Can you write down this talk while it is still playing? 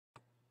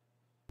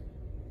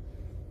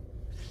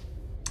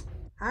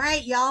All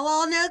right, y'all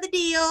all know the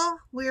deal.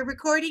 We're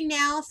recording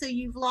now, so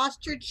you've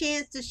lost your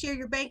chance to share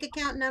your bank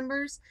account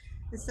numbers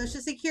and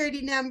social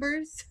security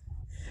numbers.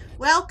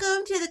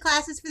 Welcome to the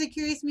Classes for the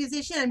Curious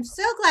Musician. I'm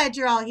so glad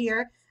you're all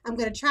here. I'm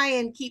going to try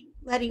and keep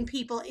letting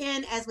people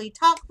in as we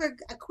talk for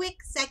a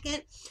quick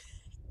second.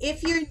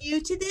 If you're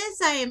new to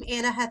this, I am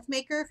Anna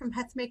Huthmaker from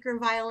Huthmaker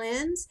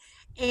Violins,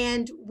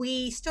 and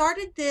we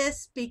started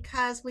this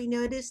because we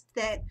noticed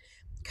that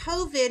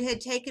COVID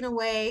had taken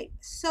away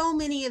so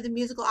many of the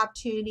musical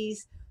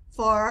opportunities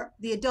for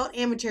the adult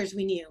amateurs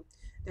we knew.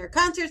 Their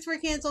concerts were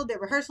canceled, their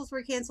rehearsals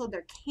were canceled,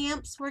 their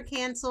camps were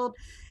canceled,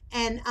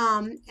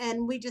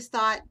 and we just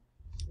thought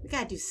we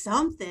gotta do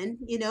something,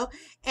 you know.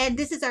 And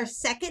this is our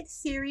second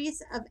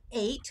series of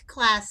 8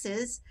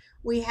 classes.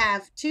 We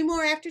have 2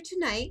 more after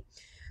tonight.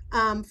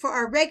 For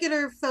our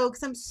regular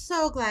folks, I'm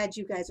so glad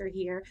you guys are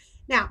here.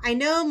 Now, I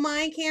know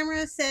my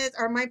camera says,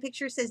 or my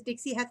picture says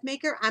Dixie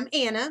Huthmaker. I'm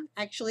Anna,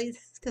 actually,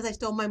 because I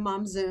stole my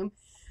mom's Zoom.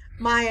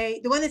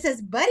 The one that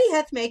says Buddy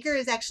Huthmaker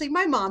is actually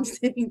my mom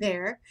sitting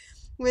there.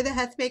 We're the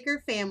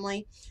Huthmaker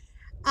family.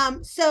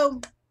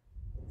 So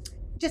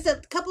just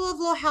a couple of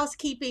little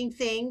housekeeping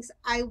things.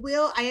 I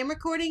am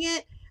recording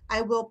it.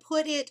 I will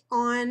put it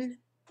on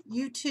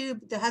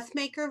YouTube, the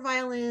Huthmaker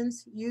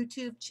Violins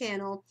YouTube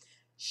channel.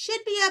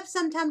 Should be up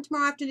sometime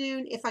tomorrow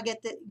afternoon if I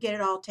get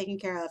it all taken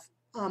care of.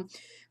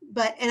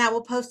 And I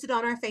will post it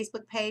on our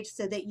Facebook page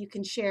so that you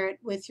can share it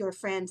with your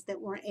friends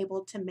that weren't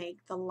able to make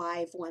the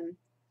live one.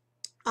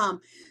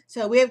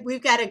 So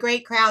we've got a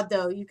great crowd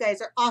though. You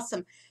guys are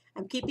awesome.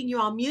 I'm keeping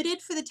you all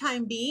muted for the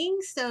time being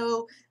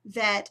so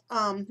that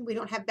we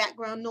don't have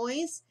background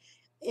noise.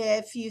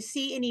 If you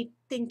see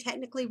anything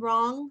technically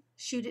wrong,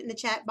 shoot it in the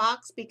chat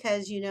box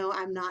because you know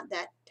I'm not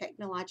that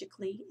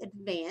technologically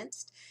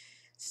advanced.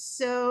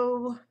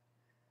 So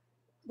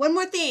one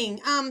more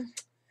thing.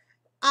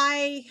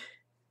 I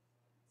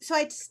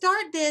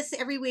start this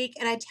every week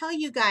and I tell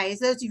you guys,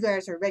 those of you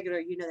guys who are regular,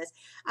 you know this.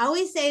 I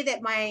always say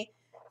that my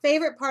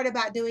favorite part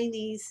about doing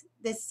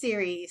this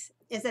series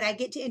is that I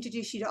get to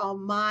introduce you to all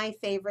my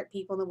favorite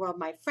people in the world,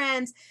 my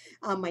friends,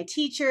 my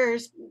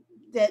teachers,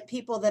 that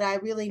people that I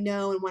really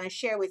know and want to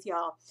share with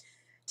y'all.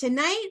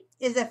 Tonight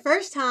is the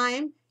first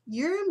time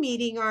you're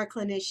meeting our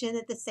clinician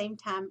at the same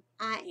time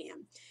I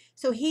am.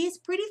 So he's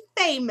pretty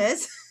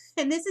famous,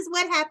 and this is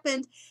what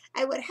happened.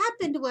 What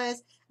happened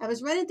was I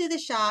was running through the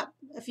shop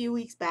a few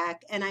weeks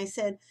back, and I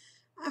said,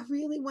 I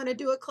really want to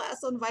do a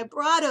class on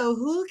vibrato.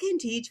 Who can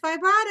teach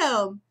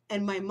vibrato?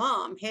 And my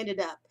mom held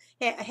up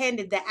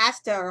the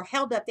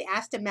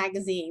Asta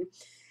magazine.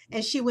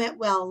 And she went,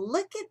 well,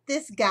 look at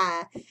this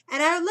guy.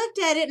 And I looked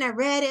at it and I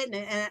read it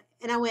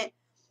and I went,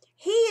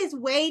 he is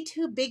way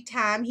too big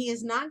time. He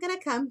is not going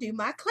to come do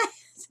my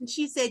class. And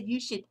she said, you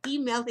should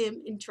email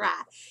him and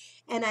try.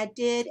 And I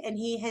did. And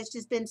he has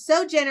just been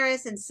so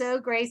generous and so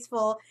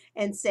graceful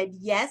and said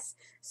yes.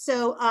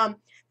 So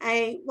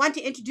I want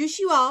to introduce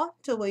you all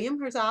to William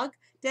Herzog.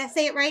 Did I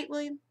say it right,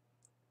 William?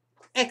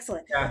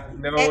 Excellent. Yeah,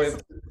 no,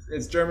 Excellent.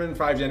 it's German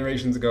 5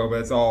 generations ago, but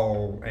it's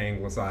all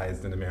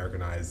anglicized and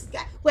Americanized.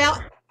 Yeah.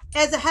 Well,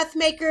 as a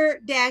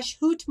Huthmaker dash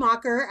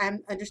Hootmacher, I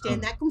understand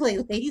Um, that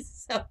completely.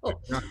 So,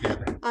 not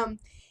yet. um,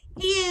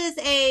 he is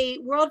a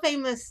world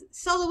famous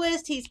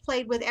soloist. He's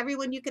played with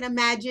everyone you can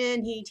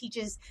imagine.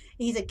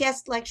 He's a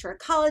guest lecturer at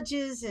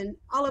colleges and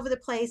all over the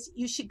place.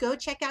 You should go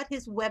check out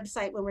his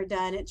website when we're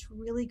done. It's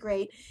really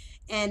great.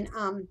 And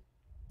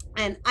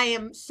I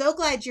am so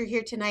glad you're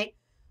here tonight.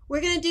 We're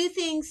going to do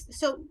things.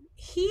 So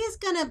he is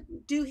going to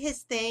do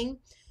his thing.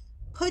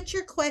 Put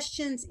your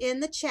questions in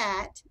the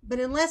chat, but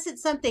unless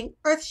it's something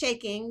earth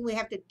shaking, we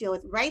have to deal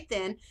with right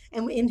then.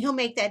 And he'll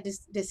make that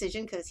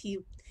decision because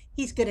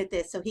he's good at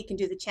this, so he can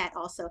do the chat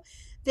also.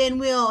 Then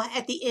we'll,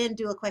 at the end,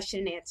 do a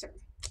question and answer.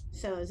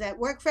 So does that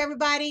work for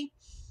everybody?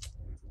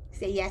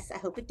 Say yes, I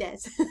hope it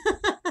does.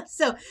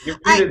 So You're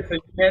I muted, so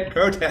you can't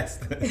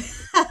protest.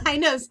 I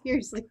know,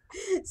 seriously.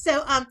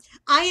 So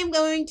I am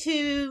going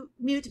to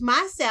mute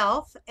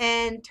myself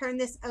and turn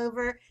this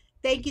over.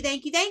 Thank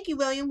you,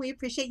 William. We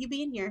appreciate you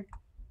being here.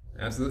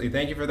 Absolutely.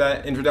 Thank you for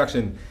that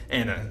introduction,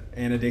 Anna.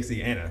 Anna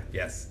Dixie, Anna.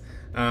 Yes.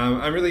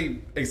 I'm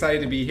really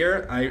excited to be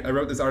here. I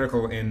wrote this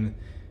article in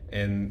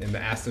the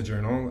ASTA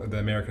Journal, the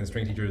American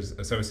String Teachers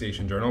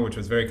Association Journal, which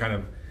was very kind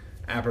of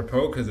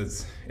apropos because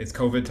it's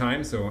COVID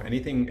time. So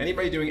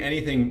anybody doing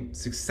anything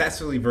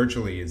successfully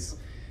virtually is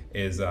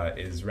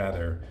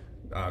rather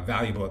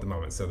valuable at the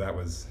moment. So that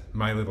was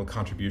my little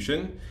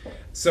contribution.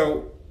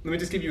 So let me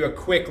just give you a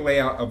quick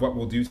layout of what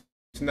we'll do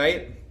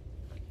tonight,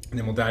 and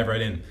then we'll dive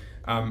right in.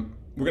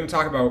 We're going to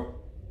talk about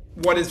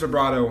what is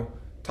vibrato,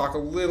 talk a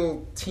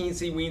little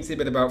teensy weensy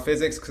bit about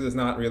physics because it's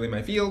not really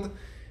my field,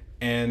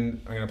 and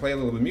I'm going to play a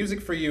little bit of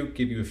music for you,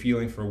 give you a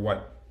feeling for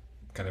what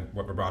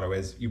vibrato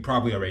is. You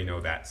probably already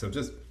know that. So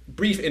just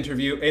brief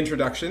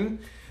introduction,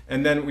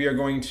 and then we are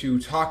going to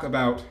talk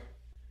about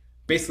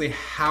basically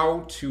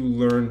how to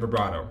learn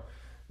vibrato.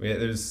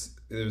 There's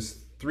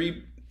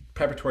 3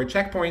 preparatory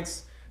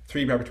checkpoints,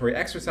 3 preparatory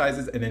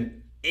exercises, and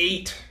then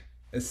 8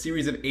 a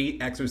series of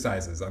 8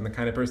 exercises. I'm the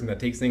kind of person that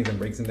takes things and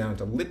breaks them down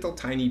into little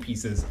tiny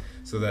pieces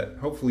so that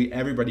hopefully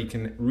everybody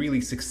can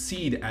really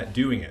succeed at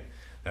doing it.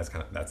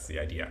 That's the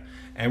idea.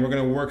 And we're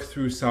going to work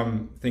through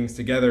some things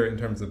together in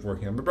terms of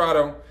working on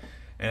vibrato.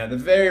 And at the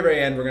very, very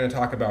end, we're going to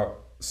talk about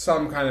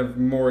some kind of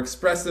more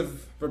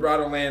expressive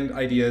vibrato land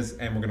ideas,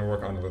 and we're going to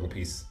work on a little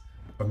piece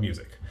of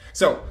music.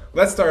 So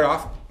let's start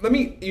off. Heard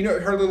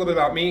a little bit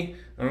about me.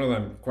 I don't know that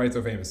I'm quite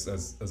so famous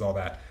as all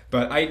that,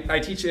 but I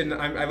teach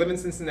I live in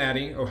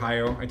Cincinnati,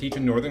 Ohio. I teach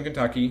in northern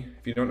Kentucky.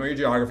 If you don't know your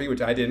geography,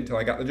 which I didn't until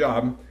I got the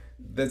job,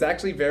 that's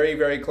actually very,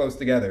 very close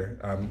together.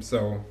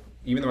 So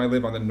even though I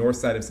live on the north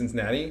side of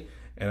Cincinnati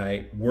and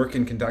I work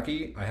in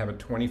Kentucky, I have a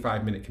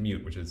 25-minute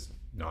commute, which is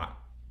not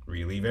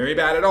really very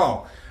bad at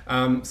all.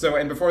 And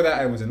before that,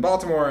 I was in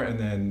Baltimore, and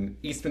then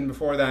Eastman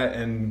before that,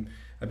 and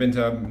I've been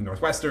to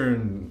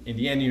Northwestern,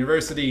 Indiana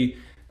University.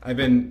 I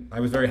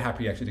was very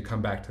happy actually to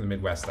come back to the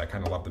Midwest. I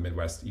kind of love the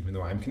Midwest, even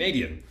though I'm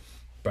Canadian.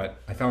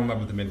 But I fell in love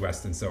with the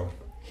Midwest, and so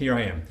here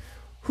I am.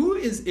 Who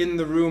is in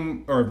the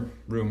room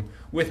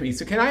with me?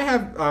 So can I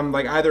have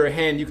either a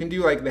hand? You can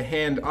do like the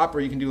hand up, or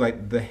you can do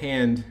like the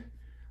hand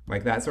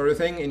like that sort of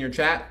thing in your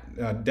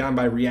chat. Down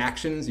by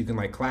reactions, you can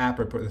like clap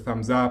or put the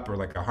thumbs up or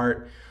like a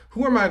heart.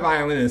 Who are my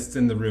violinists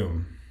in the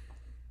room?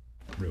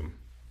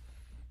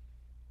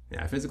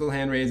 Yeah, physical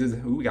hand raises.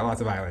 Ooh, we got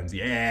lots of violins.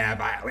 Yeah,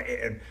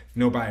 violin.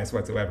 No bias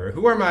whatsoever.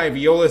 Who are my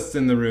violists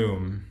in the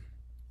room?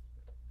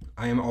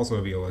 I am also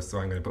a violist, so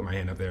I'm going to put my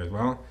hand up there as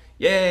well.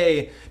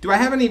 Yay! Do I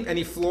have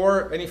any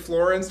floor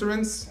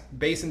instruments?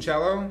 Bass and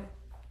cello?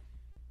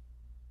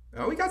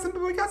 Oh, we got some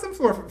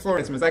floor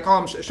instruments. I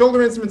call them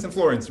shoulder instruments and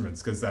floor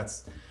instruments because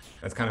that's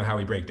kind of how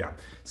we break down.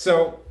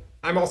 So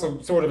I'm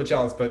also sort of a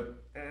cellist, but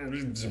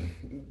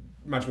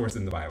much worse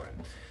than the violin.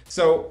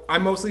 So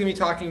I'm mostly going to be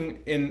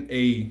talking in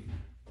a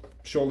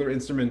shoulder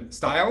instrument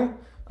style.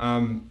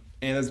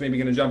 Anna's maybe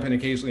going to jump in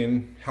occasionally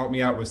and help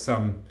me out with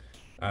some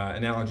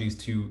analogies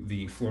to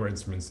the floor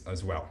instruments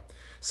as well.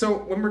 So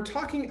when we're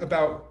talking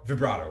about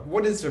vibrato,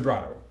 what is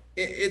vibrato?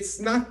 It's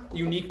not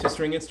unique to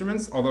string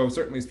instruments, although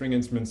certainly string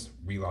instruments,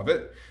 we love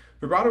it.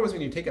 Vibrato is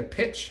when you take a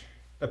pitch.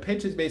 A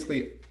pitch is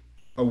basically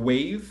a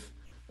wave,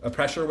 a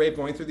pressure wave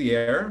going through the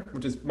air,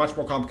 which is much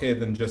more complicated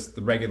than just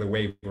the regular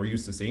wave we're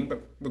used to seeing,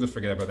 but we'll just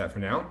forget about that for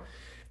now.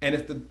 And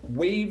if the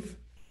wave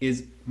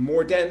is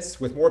more dense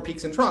with more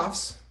peaks and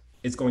troughs,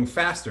 it's going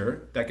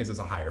faster, that gives us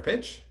a higher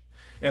pitch.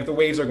 And if the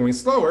waves are going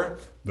slower,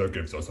 that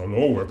gives us a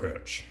lower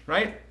pitch,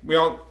 right?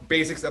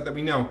 Basic stuff that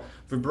we know.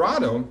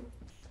 Vibrato,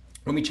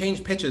 when we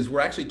change pitches,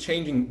 we're actually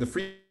changing the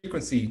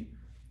frequency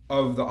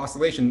of the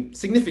oscillation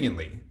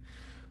significantly.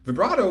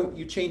 Vibrato,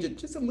 you change it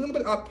just a little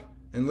bit up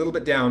and a little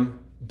bit down,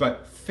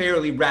 but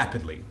fairly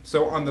rapidly.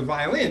 So on the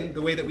violin,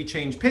 the way that we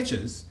change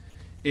pitches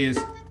is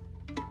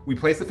we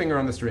place the finger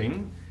on the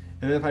string,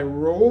 and then if I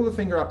roll the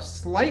finger up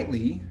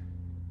slightly,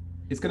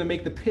 it's going to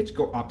make the pitch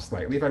go up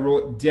slightly. If I roll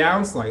it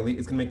down slightly,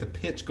 it's going to make the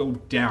pitch go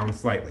down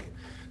slightly.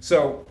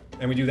 So,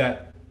 and we do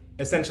that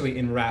essentially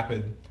in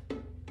rapid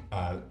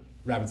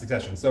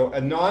succession. So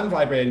a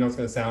non-vibrating note is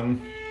going to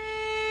sound,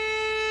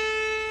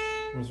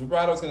 whereas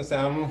vibrato is going to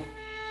sound.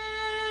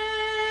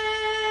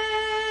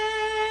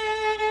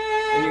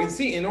 And you can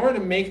see, in order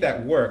to make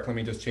that work, let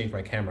me just change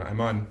my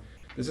camera.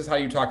 This is how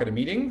you talk at a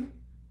meeting.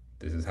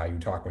 This is how you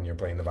talk when you're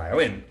playing the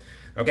violin.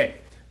 Okay.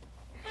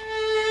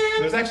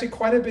 There's actually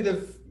quite a bit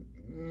of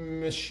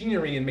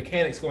machinery and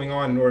mechanics going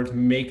on in order to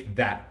make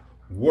that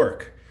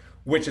work,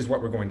 which is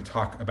what we're going to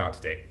talk about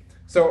today.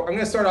 So I'm going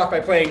to start off by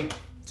playing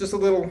just a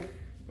little,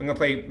 I'm going to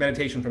play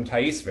Meditation from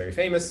Thais, very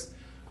famous,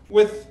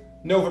 with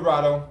no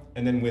vibrato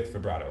and then with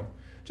vibrato.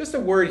 Just a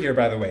word here,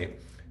 by the way.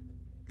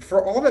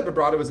 For all that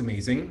vibrato is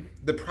amazing,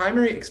 the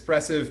primary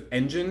expressive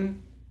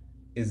engine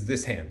is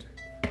this hand,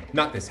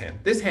 not this hand.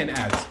 This hand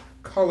adds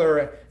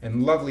color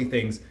and lovely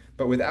things,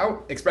 but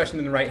without expression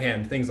in the right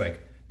hand, things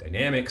like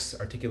dynamics,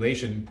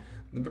 articulation,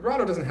 the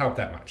vibrato doesn't help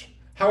that much.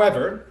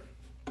 However,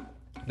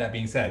 that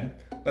being said,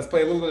 let's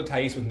play a little bit of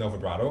Thais with no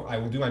vibrato. I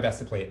will do my best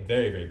to play it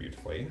very, very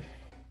beautifully.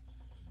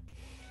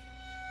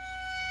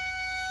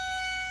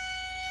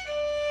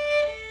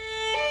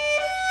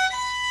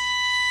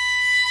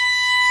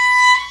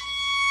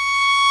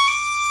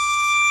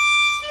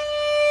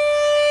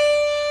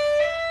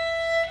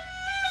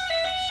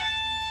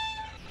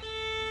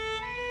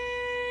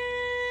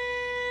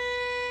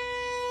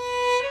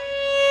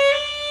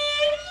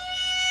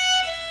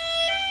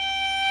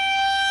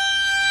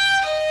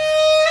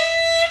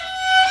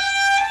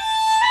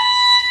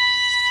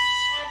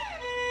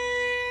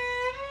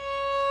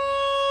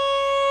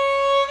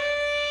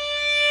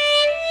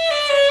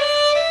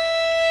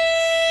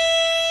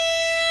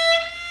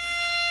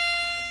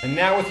 And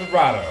now with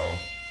vibrato.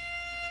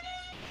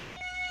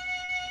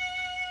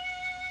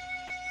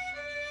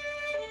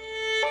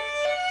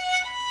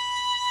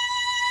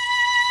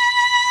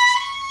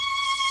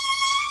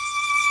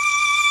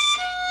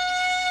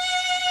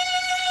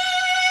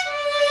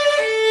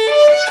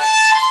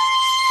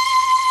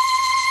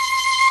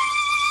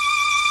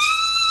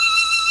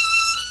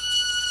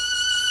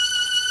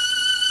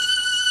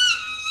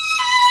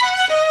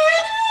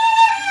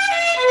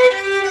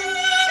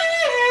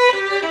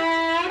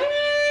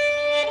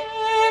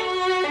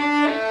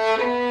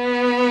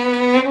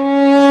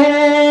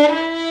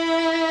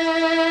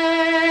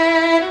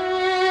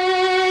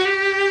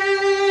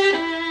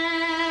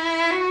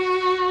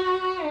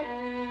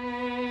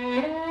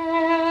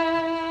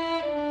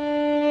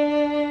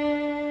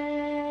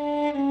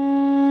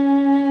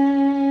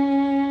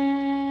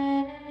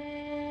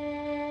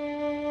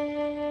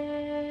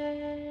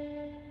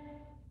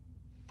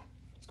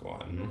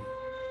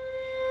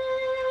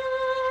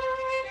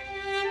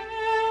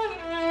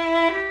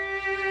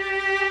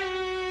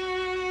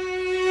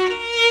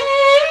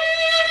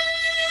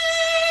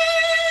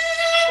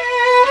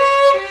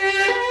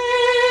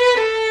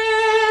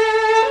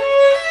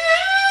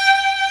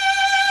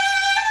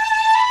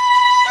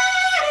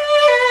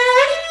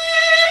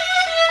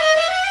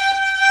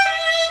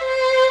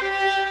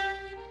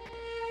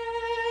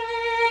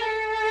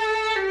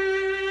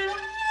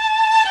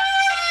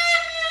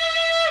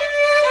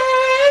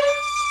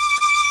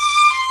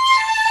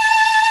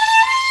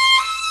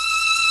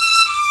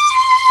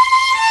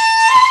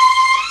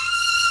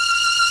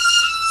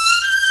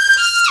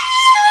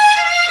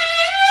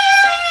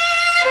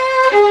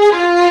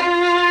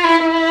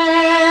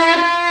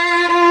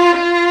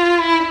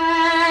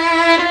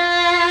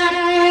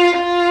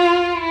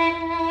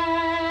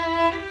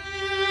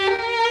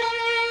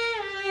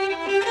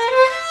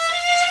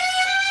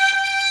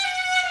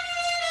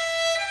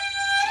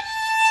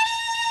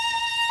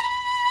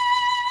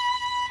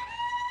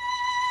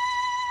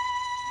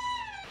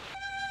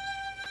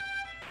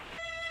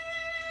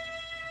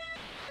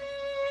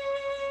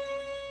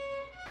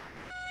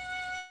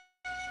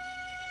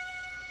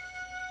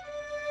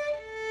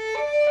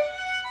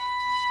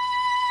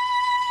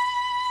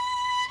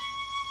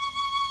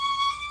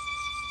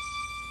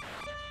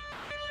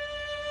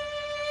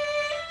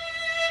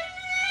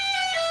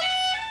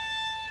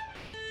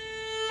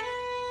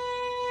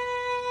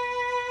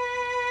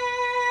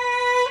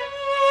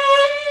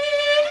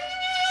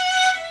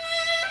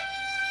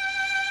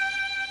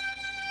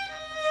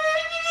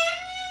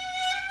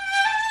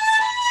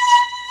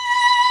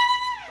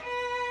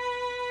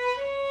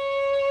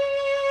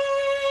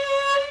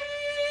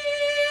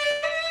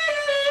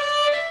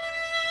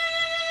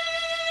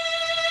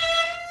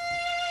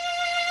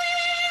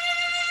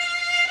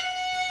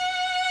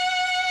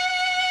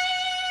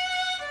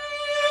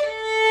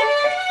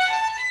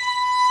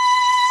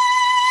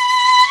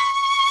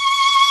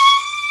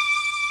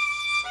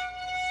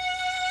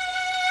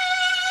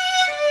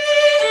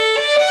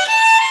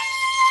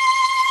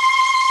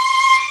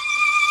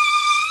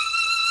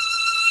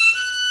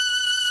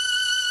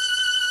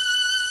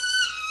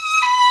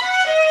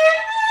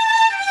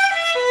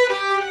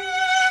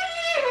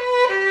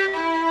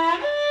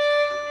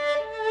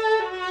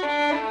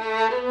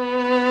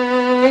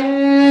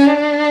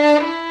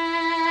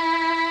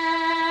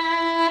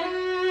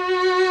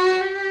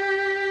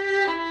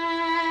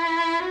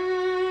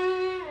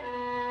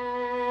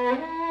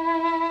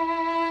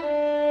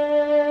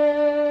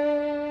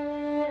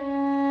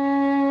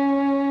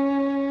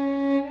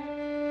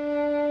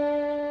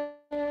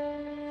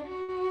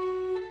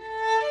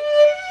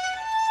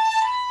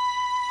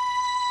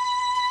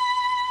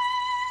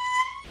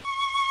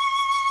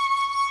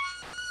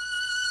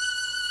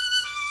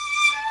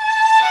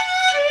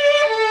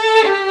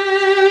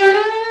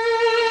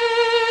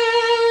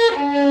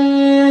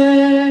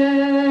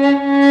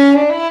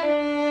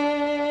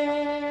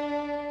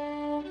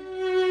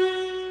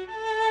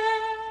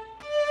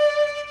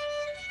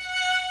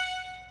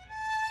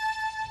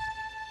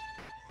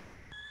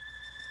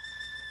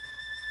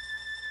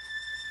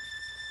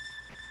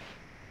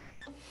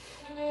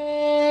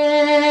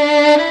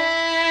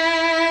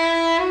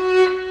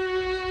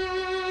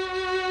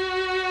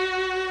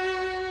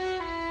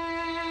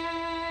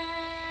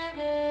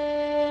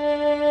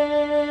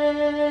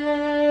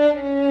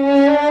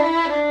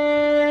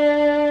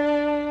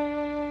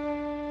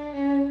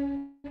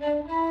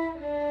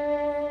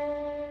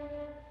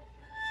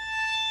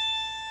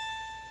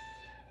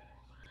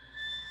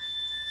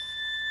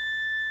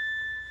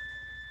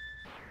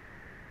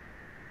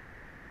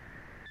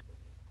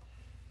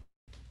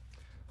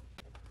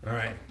 All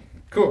right.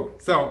 Cool.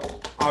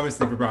 So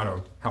obviously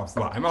vibrato helps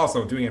a lot. I'm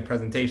also doing a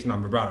presentation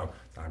on vibrato.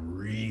 So I'm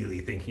really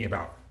thinking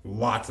about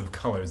lots of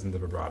colors in the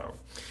vibrato.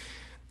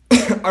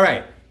 All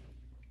right.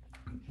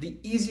 The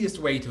easiest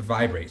way to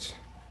vibrate,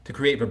 to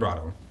create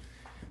vibrato,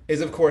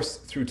 is of course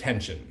through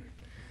tension.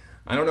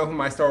 I don't know who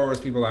my Star Wars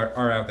people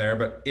are out there,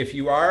 but if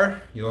you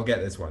are, you'll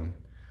get this one.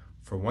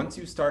 For once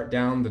you start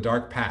down the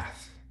dark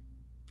path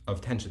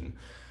of tension,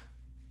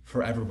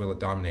 forever will it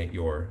dominate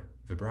your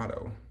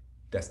vibrato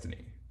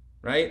destiny,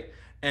 right?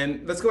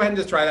 And let's go ahead and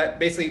just try that.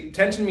 Basically,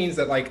 tension means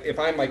that like if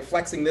I'm like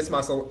flexing this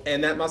muscle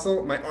and that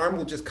muscle, my arm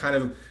will just kind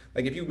of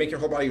like if you make your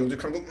whole body, you'll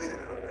just kind of go,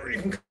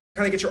 you can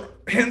kind of get your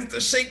hands to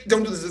shake.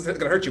 Don't do this, it's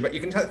gonna hurt you, but you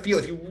can feel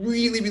if you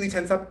really, really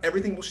tense up,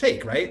 everything will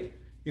shake, right?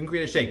 You can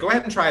create a shake. Go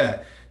ahead and try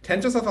that.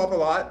 Tense yourself up a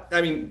lot.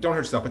 I mean, don't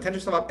hurt yourself, but tense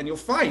yourself up and you'll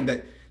find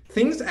that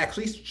things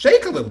actually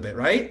shake a little bit,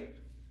 right?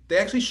 They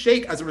actually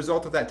shake as a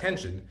result of that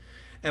tension.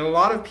 And a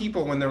lot of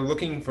people, when they're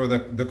looking for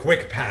the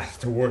quick path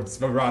towards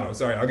vibrato,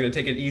 sorry, I'm gonna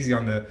take it easy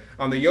on the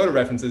Yoda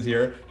references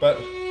here,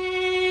 but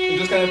you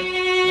just kind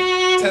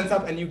of tense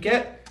up and you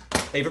get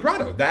a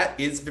vibrato. That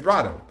is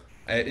vibrato.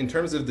 In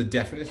terms of the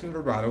definition of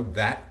vibrato,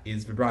 that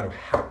is vibrato.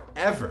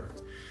 However,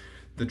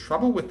 the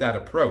trouble with that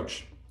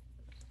approach,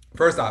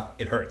 first off,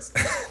 it hurts.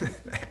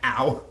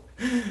 Ow.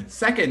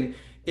 Second,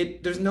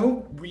 there's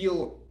no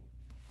real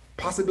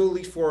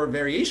possibility for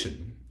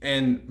variation.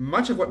 And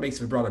much of what makes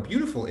vibrato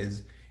beautiful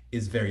is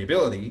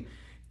variability.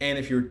 And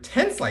if you're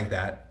tense like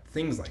that,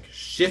 things like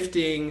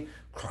shifting,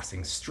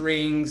 crossing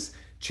strings,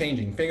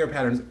 changing finger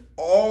patterns,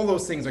 all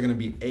those things are going to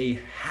be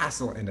a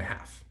hassle and a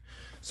half.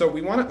 So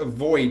we want to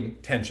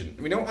avoid tension.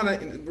 We don't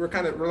want to, we're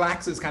kind of,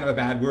 relax is kind of a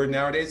bad word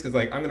nowadays because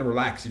like, I'm going to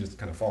relax, you just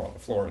kind of fall on the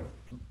floor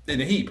in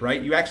a heap, right?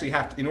 You actually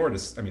have to, in order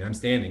to, I mean, I'm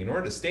standing, in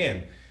order to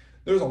stand,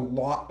 there's a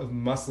lot of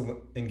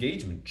muscle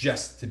engagement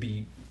just to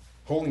be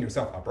holding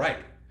yourself upright.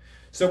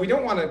 So we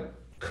don't want to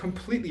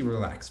completely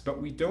relax,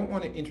 but we don't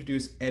want to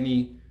introduce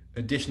any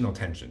additional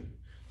tension.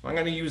 So I'm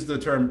going to use the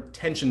term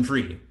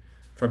tension-free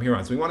from here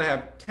on. So we want to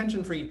have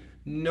tension-free,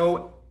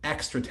 no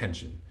extra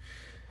tension.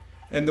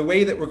 And the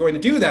way that we're going to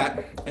do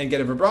that and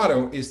get a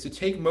vibrato is to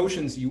take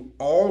motions you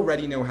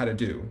already know how to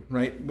do,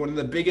 right? One of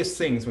the biggest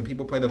things when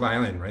people play the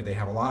violin, right, they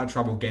have a lot of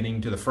trouble getting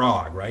to the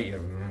frog, right?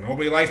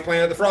 Nobody likes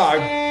playing at the frog.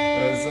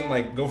 Something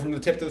like go from the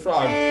tip to the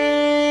frog.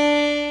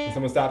 And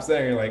someone stops there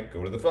and you're like,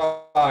 go to the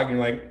frog. And you're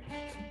like,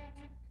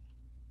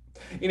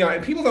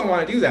 and people don't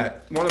want to do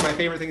that. One of my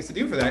favorite things to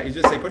do for that is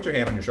just say, put your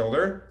hand on your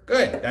shoulder.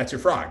 Good, that's your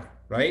frog,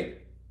 right?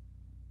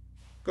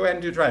 Go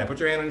ahead and try that. Put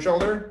your hand on your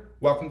shoulder.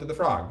 Welcome to the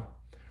frog.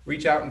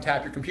 Reach out and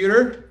tap your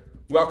computer.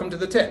 Welcome to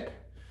the tip.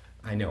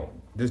 I know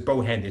there's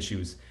bow hand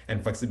issues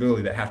and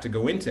flexibility that have to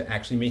go into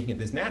actually making it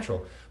this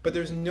natural, but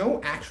there's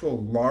no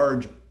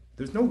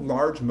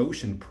large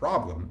motion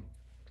problem.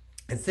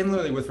 And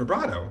similarly with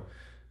vibrato,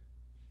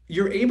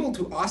 you're able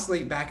to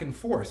oscillate back and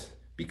forth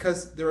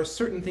because there are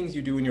certain things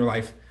you do in your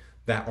life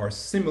that are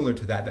similar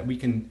to that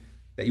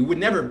you would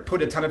never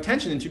put a ton of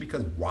tension into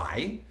because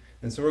why?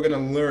 And so we're going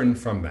to learn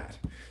from that.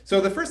 So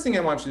the first thing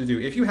I want you to do,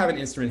 if you have an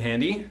instrument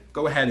handy,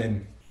 go ahead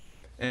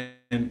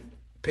and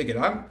pick it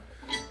up.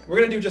 We're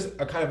going to do just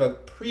a kind of a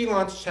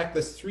pre-launch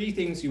checklist, three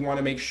things you want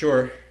to make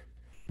sure.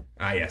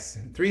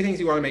 Three things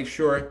you want to make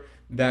sure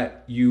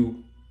that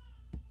you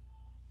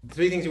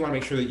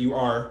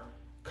are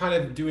kind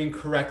of doing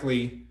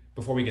correctly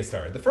before we get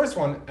started. The first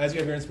one, as you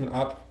have your instrument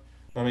up,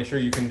 you want to make sure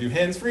you can do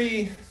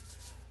hands-free,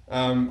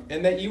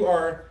 and that you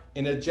are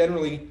in a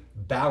generally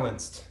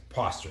balanced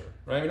posture,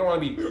 right? We don't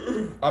want to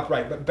be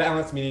upright, but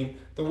balanced meaning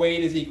the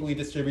weight is equally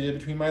distributed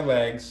between my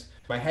legs.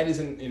 My head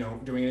isn't,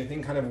 doing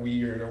anything kind of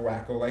weird or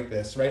wacko like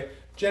this, right?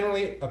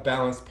 Generally a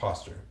balanced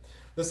posture.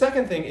 The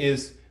second thing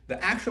is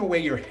the actual way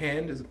your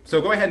hand is.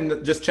 So go ahead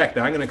and just check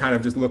that. I'm going to kind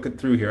of just look it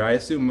through here. I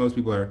assume most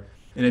people are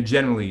in a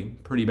generally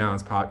pretty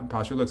balanced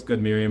posture. Looks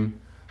good, Miriam.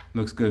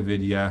 Looks good,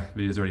 Vidya.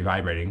 Vidya's already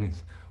vibrating.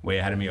 He's way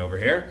ahead of me over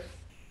here.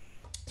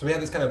 So we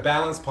have this kind of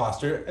balanced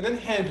posture, and then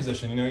hand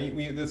position. You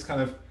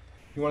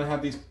want to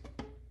have these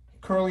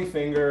curly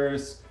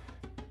fingers.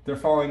 They're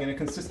falling in a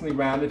consistently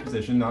rounded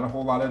position, not a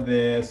whole lot of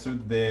this or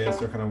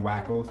kind of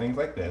wacko things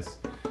like this.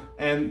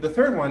 And the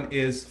third one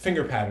is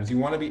finger patterns. You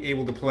want to be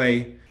able to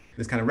play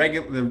this kind of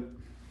regular,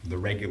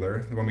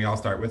 the one we all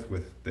start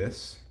with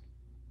this.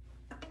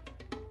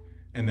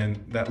 And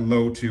then that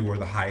low 2 or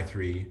the high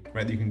 3,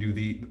 right? You can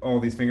do all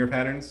these finger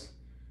patterns.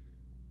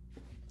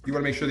 You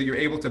want to make sure that you're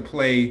able to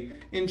play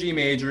in G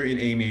major, in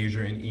A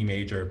major, in E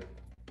major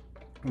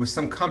with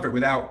some comfort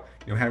without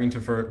having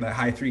to, for that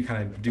high 3,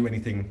 kind of do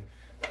anything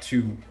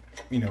to,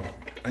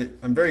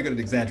 I'm very good at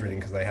exaggerating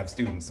because I have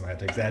students, so I have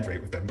to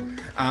exaggerate with them.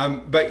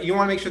 But you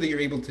want to make sure that you're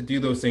able to do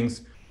those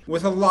things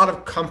with a lot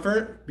of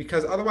comfort,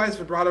 because otherwise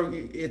vibrato,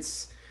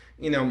 it's,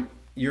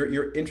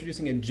 you're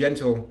introducing a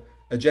gentle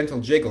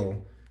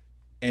jiggle.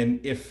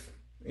 And if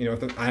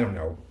I don't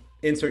know,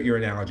 insert your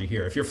analogy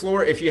here.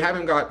 If you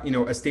haven't got,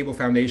 a stable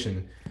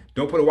foundation,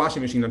 don't put a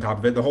washing machine on top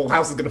of it. The whole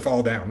house is going to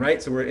fall down, right?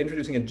 So we're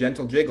introducing a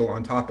gentle jiggle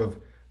on top of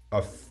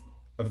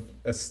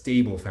a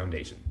stable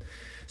foundation.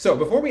 So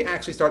before we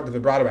actually start the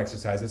vibrato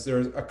exercises,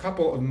 there's a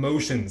couple of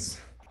motions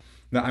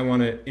that I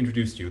want to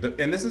introduce to you.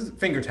 And this is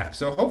finger taps.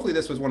 So hopefully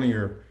this was one of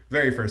your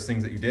very first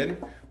things that you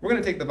did. We're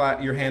going to take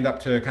your hand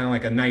up to kind of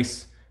like a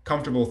nice,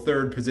 comfortable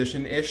third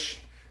position-ish.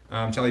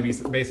 Cello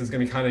bass is going to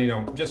be kind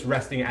of, just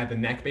resting at the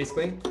neck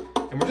basically.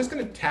 And we're just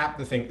going to tap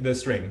the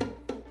string.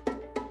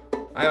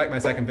 I like my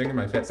second finger.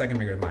 My second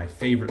finger is my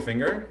favorite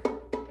finger.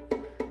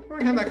 We're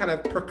going to have that kind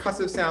of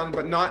percussive sound,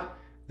 but not,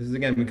 this is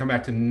again, we come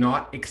back to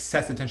not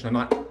excessive tension.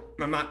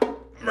 I'm not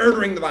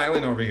murdering the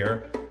violin over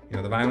here.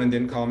 The violin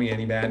didn't call me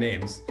any bad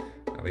names.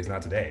 At least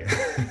not today.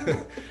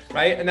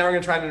 Right? And now we're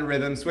going to try it in a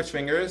rhythm. Switch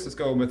fingers. Let's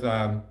go with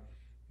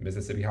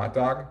Mississippi hot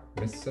dog.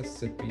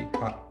 Mississippi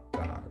hot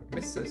dog.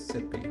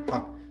 Mississippi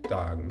hot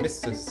dog.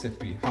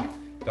 Mississippi hot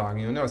dog.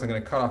 Notice I'm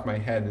going to cut off my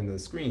head into the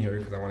screen here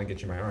because I want to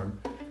get you my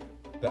arm.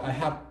 That I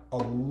have a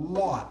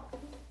lot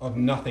of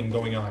nothing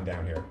going on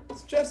down here.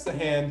 It's just the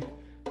hand.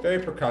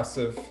 Very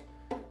percussive.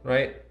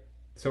 Right?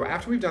 So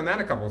after we've done that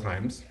a couple of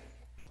times,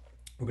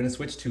 we're going to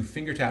switch to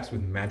finger taps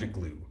with magic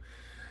glue.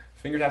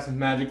 Finger taps with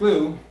magic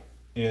glue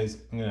is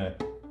I'm going to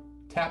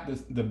tap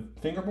the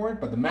fingerboard,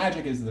 but the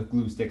magic is the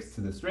glue sticks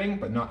to the string,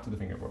 but not to the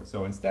fingerboard.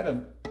 So instead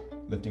of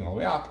lifting all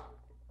the way up,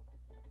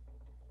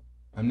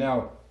 I'm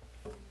now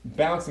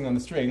bouncing on the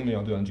string. Maybe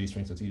I'll do it on G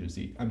string so it's easier to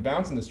see. I'm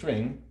bouncing the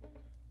string,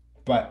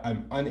 but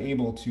I'm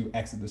unable to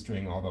exit the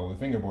string, although with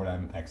the fingerboard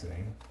I'm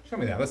exiting. Show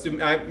me that. Let's do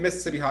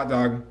Mississippi hot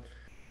dog,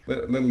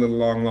 little,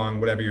 long,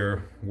 whatever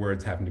your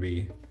words happen to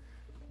be.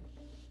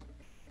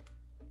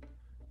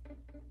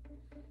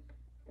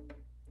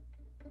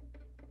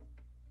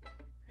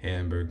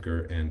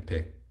 Hamburger and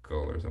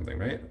pickle or something,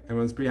 right?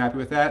 Everyone's pretty happy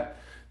with that?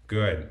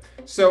 Good.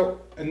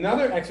 So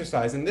another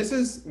exercise, and this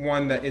is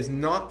one that is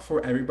not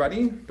for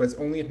everybody, but it's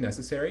only if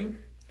necessary.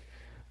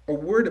 A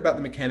word about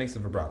the mechanics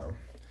of vibrato.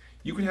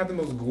 You can have the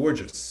most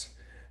gorgeous,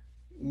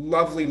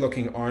 lovely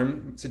looking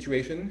arm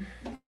situation.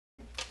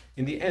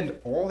 In the end,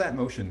 all that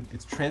motion,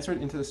 it's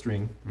transferred into the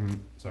string.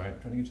 Sorry, I'm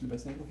trying to get you the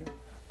best angle here.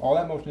 All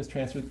that motion is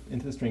transferred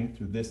into the string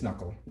through this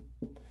knuckle.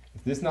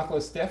 If this knuckle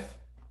is stiff,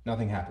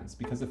 nothing happens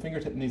because the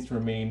fingertip needs to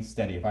remain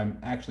steady. If I'm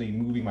actually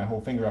moving my whole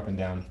finger up and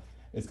down,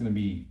 it's going to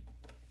be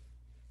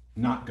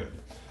not good.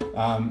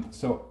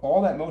 So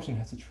all that motion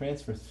has to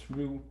transfer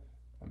through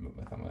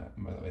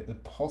the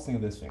pulsing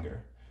of this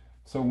finger.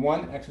 So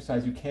one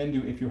exercise you can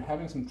do if you're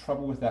having some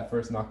trouble with that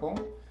first knuckle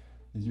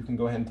is you can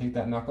go ahead and take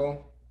that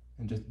knuckle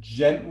and just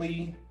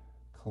gently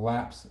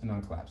collapse and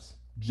uncollapse.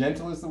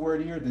 Gentle is the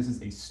word here. This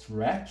is a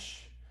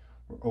stretch.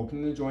 We're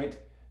opening the joint.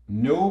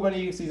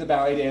 Nobody sees a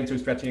ballet dancer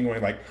stretching and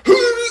going like,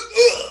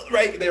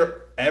 right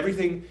there.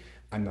 Everything,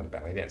 I'm not a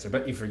ballet dancer,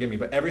 but you forgive me,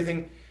 but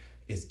everything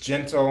is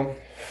gentle,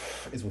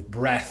 is with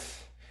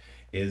breath,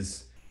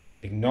 is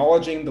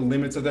acknowledging the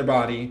limits of their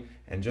body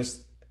and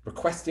just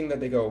requesting that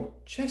they go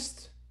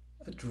just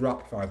a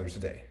drop farther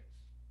today.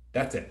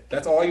 That's it.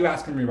 That's all you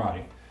ask from your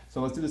body.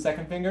 So let's do the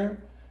second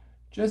finger.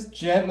 Just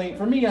gently.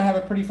 For me, I have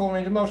a pretty full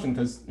range of motion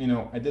because,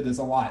 I did this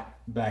a lot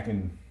back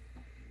in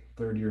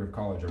third year of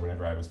college or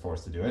whenever I was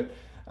forced to do it.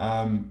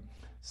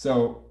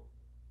 So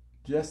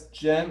just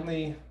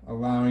gently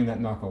allowing that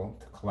knuckle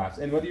to collapse.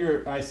 And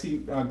whether I see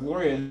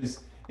Gloria is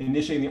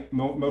initiating the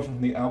motion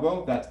from the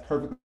elbow, that's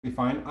perfectly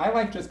fine. I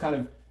like just kind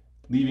of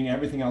leaving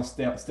everything else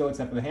still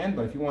except for the hand,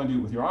 but if you want to do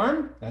it with your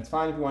arm, that's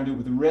fine. If you want to do it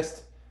with the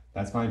wrist,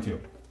 that's fine too.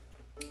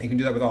 You can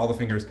do that with all the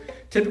fingers.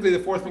 Typically the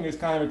fourth finger is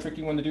kind of a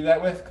tricky one to do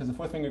that with because the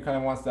fourth finger kind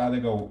of wants to either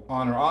go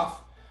on or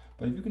off.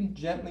 But if you can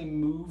gently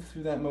move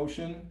through that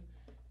motion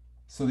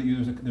so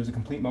that there's a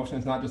complete motion,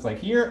 it's not just like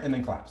here and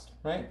then collapsed,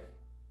 right?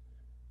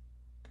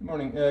 Good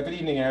morning, good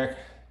evening, Eric.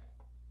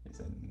 He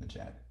said in the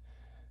chat.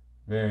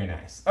 Very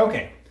nice.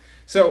 Okay,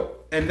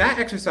 so, and that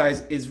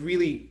exercise is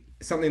really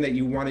something that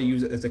you want to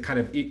use as a kind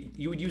of,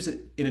 you would use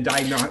it in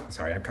a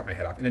sorry, I cut my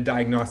head off, in a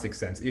diagnostic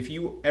sense. If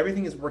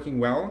everything is working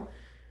well,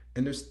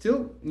 and there's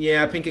still,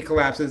 yeah, pinky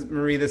collapses,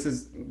 Marie, this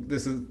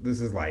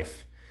is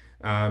life.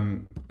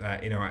 To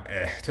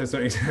a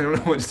certain extent, I don't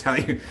know what to tell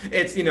you.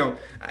 It's,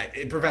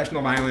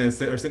 professional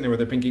violinists are sitting there with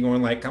their pinky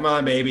going like, come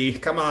on, baby,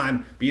 come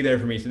on, be there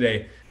for me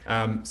today.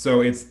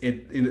 So it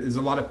is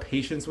a lot of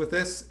patience with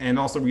this and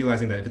also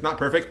realizing that if it's not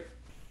perfect,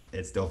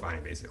 it's still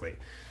fine, basically.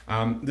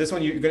 This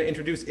one you're going to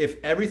introduce if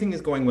everything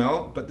is going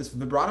well, but this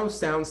vibrato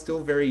sounds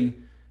still very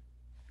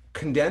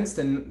condensed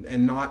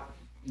and not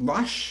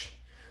lush,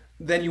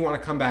 then you want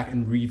to come back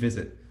and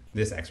revisit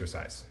this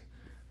exercise.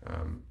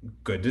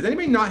 Good. Does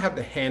anybody not have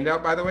the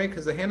handout, by the way?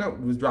 Because the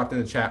handout was dropped in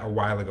the chat a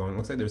while ago, and it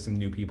looks like there's some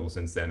new people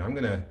since then. I'm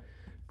going to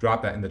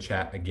drop that in the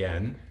chat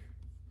again.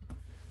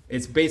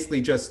 It's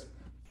basically just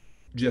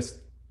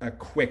a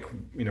quick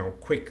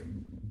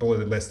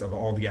bulleted list of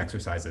all the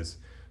exercises.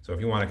 So if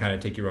you want to kind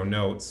of take your own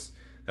notes,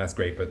 that's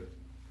great, but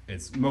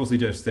it's mostly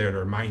just there to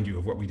remind you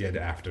of what we did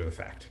after the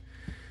fact.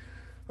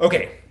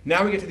 Okay,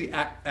 now we get to the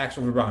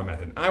actual vibrato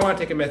method. I want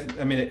to take a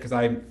minute because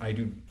I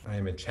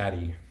am a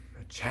chatty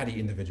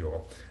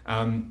individual.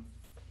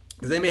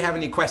 Does anybody have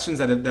any questions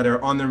that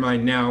are on their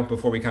mind now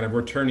before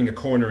we're turning a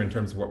corner in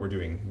terms of what we're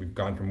doing? We've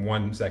gone from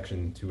one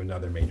section to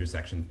another major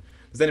section.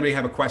 Does anybody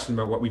have a question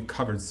about what we've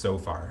covered so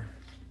far?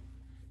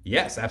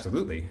 Yes,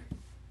 absolutely.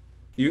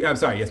 I'm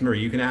sorry. Yes,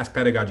 Marie, you can ask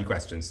pedagogy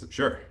questions.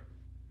 Sure.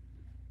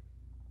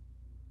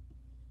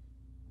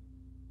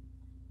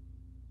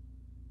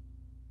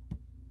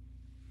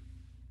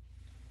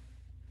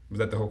 Was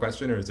that the whole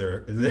question, or is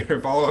there a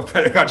follow-up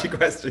pedagogy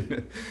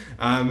question?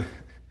 um,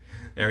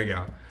 there we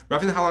go.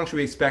 Roughly how long should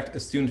we expect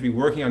a student to be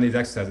working on these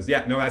exercises?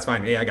 Yeah, no, that's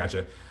fine. Yeah, I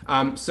gotcha.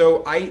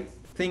 So I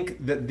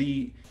think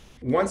that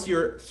once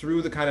you're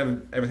through the kind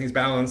of everything's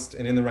balanced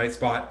and in the right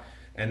spot,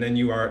 and then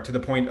you are to the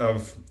point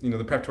of the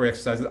preparatory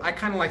exercises, I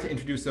kind of like to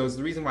introduce those.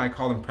 The reason why I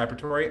call them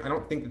preparatory, I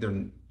don't think that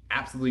they're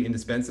absolutely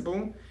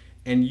indispensable.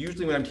 And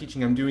usually when I'm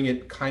teaching, I'm doing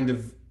it kind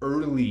of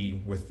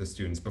early with the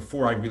students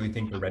before I really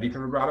think they're ready for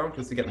vibrato,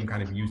 just to get them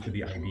kind of used to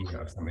the idea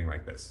of something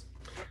like this.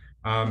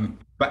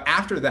 But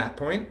after that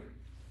point,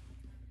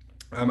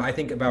 I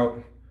think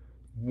about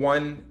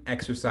one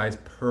exercise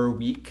per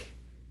week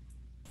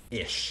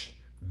ish.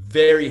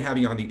 Very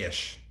heavy on the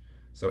ish.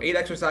 So 8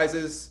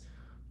 exercises,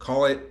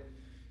 call it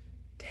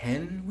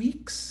 10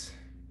 weeks.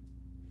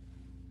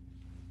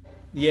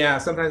 Yeah,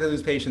 sometimes I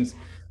lose patience.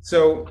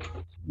 So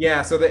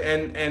yeah,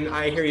 and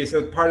I hear you.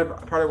 So part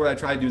of what I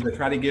try to do is I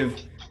try to give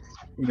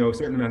a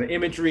certain amount of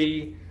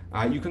imagery.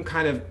 You can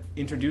kind of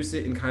introduce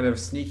it in kind of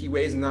sneaky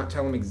ways and not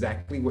tell them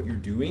exactly what you're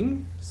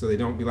doing, so they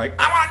don't be like,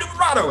 "I want to do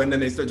vibrato," and then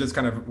they just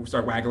kind of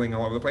start waggling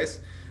all over the place.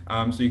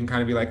 So you can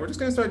kind of be like, "We're just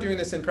going to start doing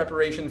this in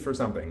preparation for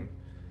something,"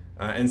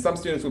 and some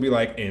students will be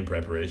like, "In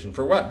preparation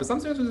for what?" But some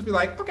students will just be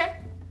like, "Okay,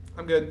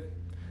 I'm good."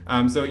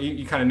 So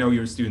you kind of know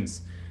your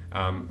students,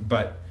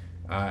 but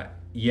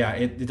yeah,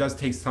 it does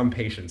take some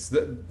patience.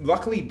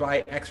 Luckily,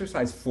 by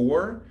exercise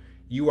 4,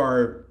 you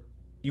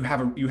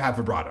have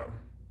vibrato.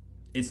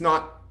 It's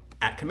not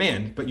at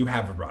command, but you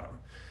have vibrato.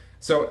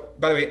 So,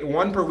 by the way,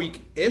 1 per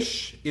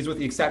week-ish is with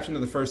the exception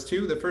of the first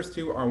 2. The first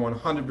 2 are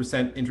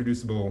 100%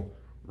 introducible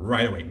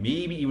right away.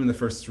 Maybe even the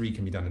first 3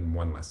 can be done in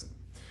one lesson.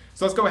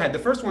 So let's go ahead. The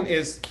first one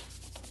is,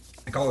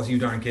 I call this You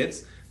Darn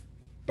Kids.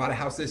 Bought a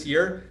house this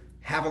year,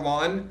 have a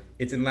lawn.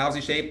 It's in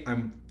lousy shape.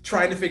 I'm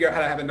trying to figure out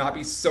how to have it not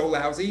be so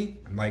lousy.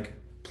 I'm like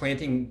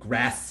planting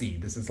grass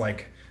seed. This is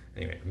like,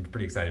 anyway, I'm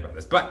pretty excited about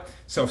this. But,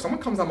 so if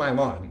someone comes on my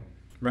lawn,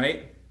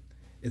 right?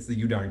 It's the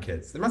You Darn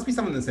Kids. There must be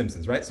someone in The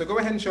Simpsons, right? So go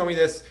ahead and show me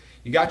this.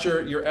 You got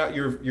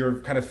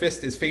your kind of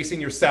fist is facing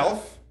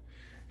yourself,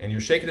 and you're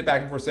shaking it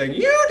back and forth, saying,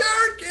 "You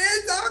darn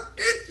kids, I'll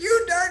get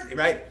you darn,"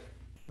 right?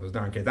 Those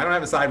darn kids. I don't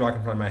have a sidewalk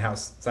in front of my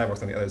house.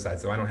 Sidewalk's on the other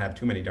side, so I don't have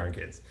too many darn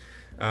kids.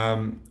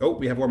 Oh,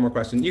 we have one more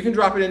question. You can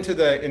drop it into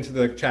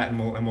the chat, and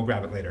we'll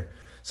grab it later.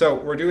 So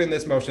we're doing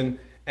this motion,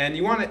 and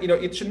you want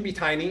to, it shouldn't be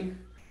tiny.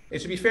 It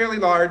should be fairly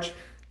large,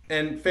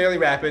 and fairly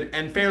rapid,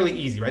 and fairly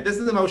easy, right? This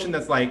is a motion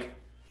that's like,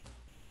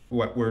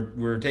 what,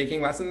 we're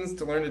taking lessons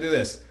to learn to do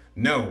this?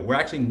 No, we're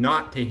actually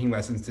not taking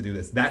lessons to do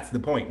this. That's the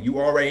point. You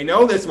already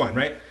know this one,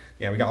 right?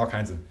 Yeah, we got all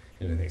kinds of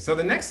things. So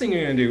the next thing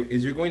you're going to do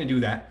is you're going to do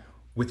that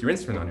with your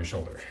instrument on your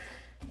shoulder.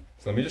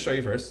 So let me just show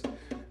you first.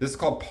 This is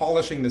called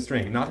polishing the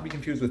string, not to be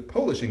confused with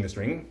polishing the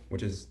string,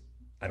 which is,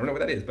 I don't know what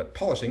that is, but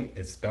polishing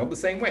is spelled the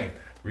same way.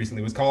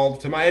 Recently was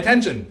called to my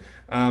attention.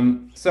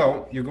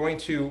 So you're going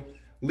to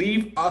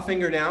leave a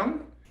finger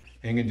down,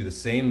 and you're going to do the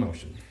same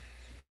motion.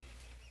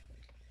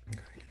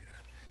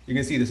 You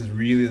can see this is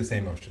really the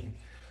same motion.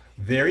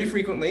 Very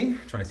frequently,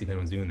 trying to see if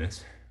anyone's doing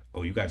this.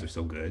 Oh, you guys are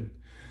so good.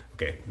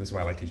 Okay, this is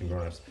why I like teaching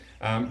grown-ups.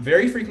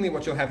 Very frequently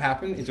what you'll have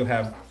happen is you'll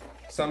have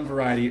some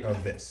variety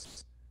of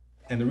this.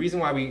 And the reason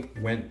why we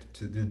went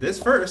to do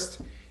this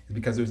first is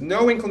because there's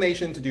no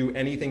inclination to do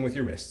anything with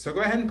your wrist. So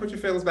go ahead and put your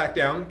fiddles back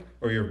down,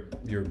 or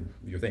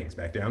your things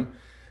back down.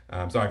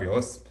 Sorry,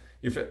 fiddles.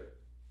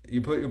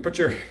 You put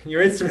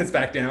your instruments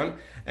back down,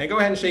 and go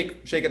ahead and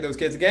shake at those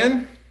kids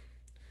again.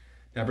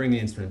 Now bring the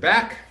instrument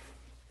back.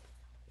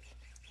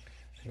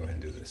 Go ahead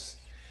and do this.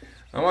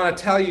 I want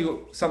to tell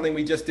you something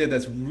we just did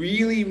that's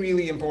really,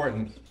 really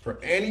important for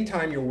any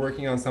time you're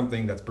working on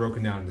something that's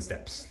broken down into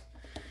steps.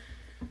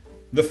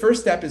 The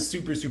first step is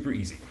super, super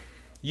easy.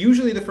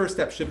 Usually the first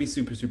step should be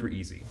super, super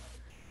easy.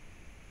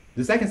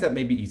 The second step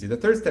may be easy. The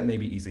third step may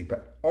be easy,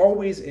 but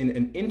always in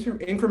an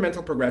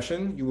incremental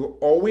progression, you will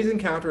always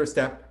encounter a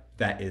step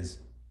that is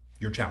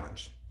your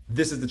challenge.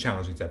 This is the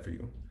challenging step for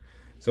you.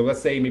 So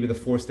let's say maybe the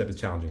 4th step is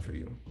challenging for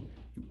you.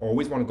 You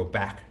always want to go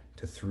back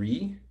to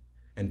 3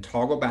 and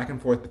toggle back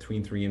and forth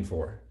between 3 and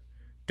 4.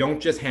 Don't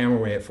just hammer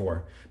away at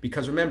 4.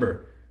 Because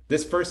remember,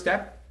 this first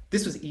step,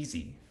 this was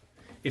easy.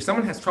 If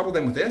someone has trouble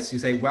then with this, you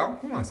say, well,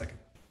 hold on a second.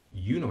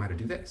 You know how to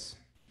do this.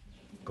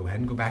 Go ahead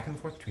and go back and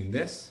forth between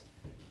this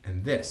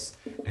and this.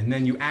 And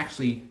then you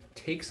actually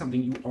take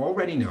something you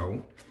already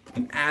know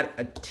and add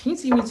a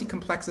teensy-weensy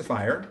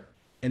complexifier,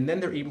 and then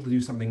they're able to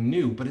do something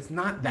new, but it's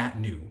not that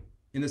new.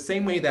 In the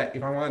same way that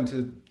if I wanted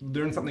to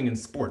learn something in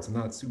sports, I'm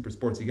not a super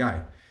sportsy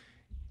guy,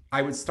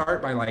 I would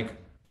start by like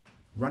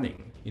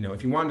running.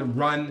 If you wanted to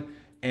run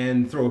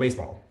and throw a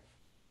baseball,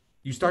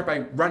 you start by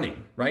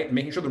running, right? And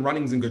making sure the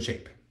running's in good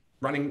shape.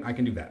 Running, I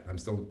can do that. I'm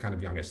still kind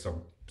of youngish,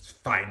 so it's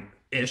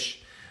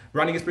fine-ish.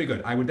 Running is pretty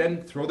good. I would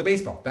then throw the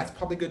baseball. That's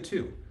probably good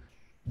too.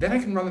 Then I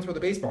can run and throw the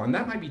baseball, and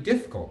that might be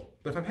difficult.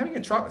 But if I'm having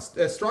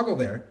a struggle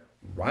there,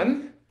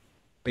 run,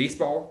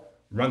 baseball,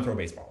 run, throw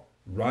baseball.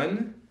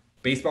 Run,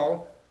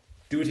 baseball,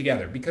 do it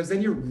together. Because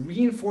then you're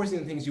reinforcing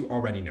the things you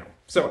already know.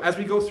 So as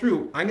we go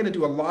through, I'm going to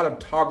do a lot of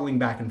toggling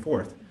back and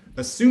forth,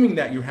 assuming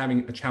that you're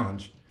having a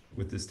challenge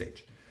with this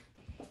stage.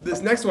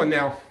 This next one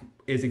now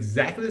is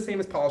exactly the same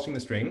as polishing the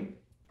string,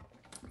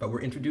 but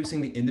we're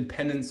introducing the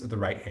independence of the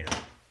right hand.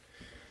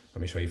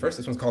 Let me show you first.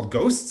 This one's called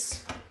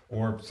Ghosts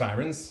or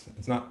Sirens.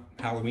 It's not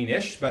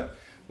Halloween-ish, but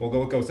we'll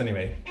go with Ghosts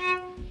anyway.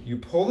 You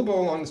pull the bow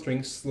along the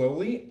string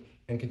slowly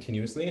and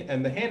continuously,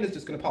 and the hand is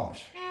just going to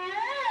polish.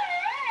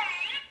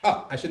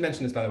 Oh, I should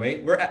mention this, by the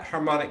way. We're at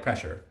harmonic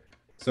pressure.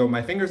 So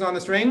my finger's on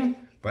the string,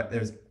 but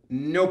there's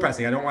no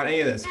pressing. I don't want any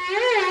of this.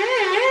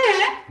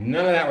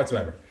 None of that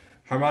whatsoever.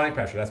 Harmonic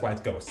pressure. That's why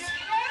it's Ghosts.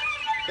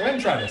 Go ahead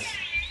and try this.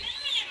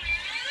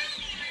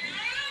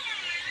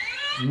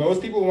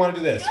 Most people want to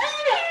do this.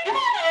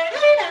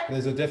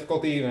 There's a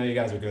difficulty. Oh, you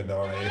guys are good though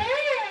already.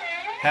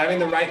 Having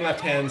the right and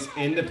left hands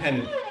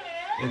independent.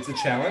 It's a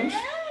challenge.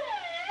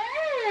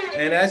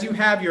 And as you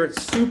have your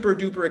super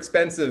duper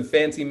expensive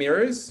fancy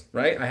mirrors,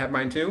 right? I have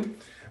mine too.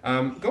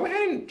 Go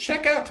ahead and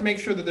check out to make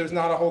sure that there's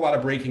not a whole lot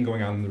of breaking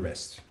going on in the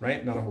wrist,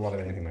 right? Not a whole lot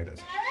of anything like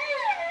this.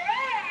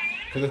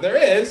 Because if there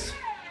is,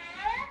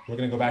 we're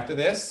going to go back to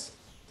this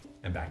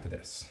and back to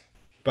this.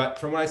 But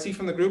from what I see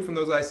from the group, from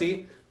those I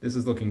see, this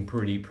is looking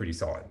pretty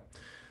solid.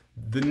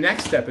 The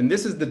next step, and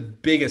this is the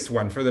biggest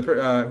one for the,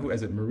 who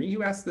is it, Marie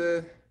who asked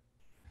the,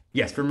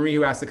 yes, for Marie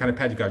who asked the kind of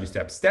pedagogy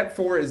step. Step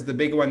 4 is the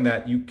big one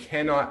that you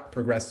cannot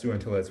progress through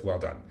until it's well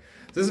done.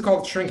 So this is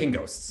called shrinking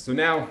ghosts. So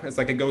now it's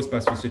like a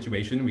Ghostbusters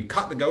situation. We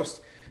cut the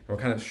ghost, and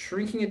we're kind of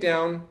shrinking it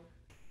down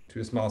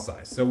to a small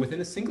size. So within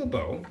a single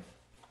bow,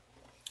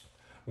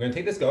 we're going to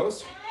take this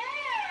ghost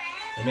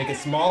and make it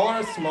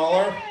smaller,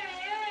 smaller,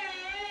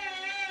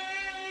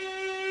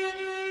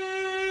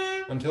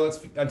 until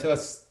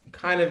it's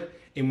kind of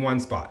in one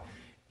spot.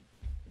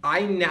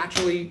 I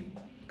naturally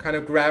kind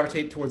of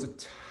gravitate towards a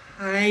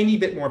tiny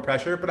bit more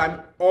pressure, but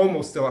I'm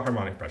almost still at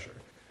harmonic pressure.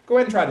 Go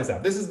ahead and try this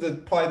out. This is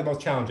probably the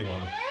most challenging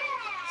one.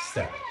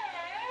 Step.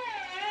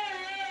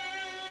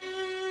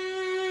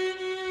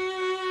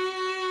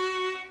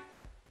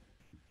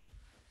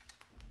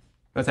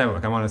 Let's have a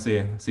look. I want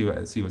to see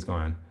what's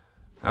going on.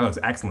 That looks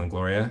excellent,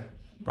 Gloria.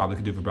 Probably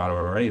could do vibrato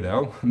already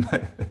though.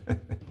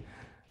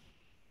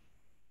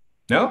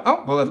 No?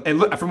 Oh,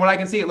 well, from what I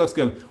can see, it looks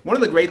good. One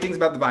of the great things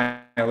about the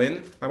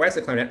violin, my wife's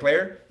a clarinet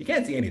player, you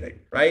can't see anything,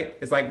 right?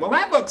 It's like, well,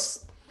 that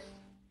looks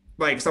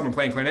like someone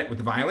playing clarinet with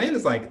the violin.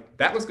 It's like,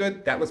 that was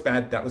good, that was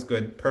bad, that was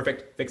good,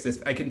 perfect, fix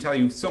this. I can tell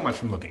you so much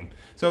from looking.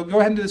 So go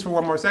ahead and do this for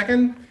one more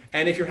second.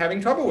 And if you're having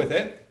trouble with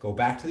it, go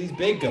back to these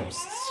big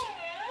ghosts.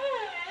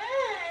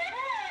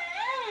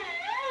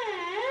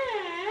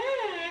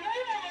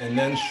 And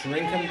then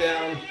shrink them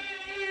down.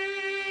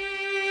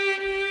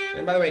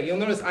 And by the way, you'll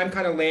notice I'm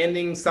kind of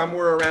landing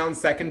somewhere around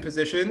second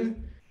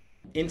position.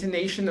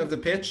 Intonation of the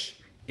pitch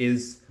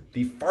is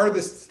the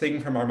farthest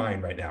thing from our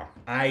mind right now.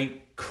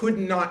 I could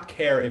not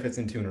care if it's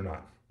in tune or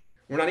not.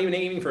 We're not even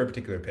aiming for a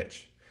particular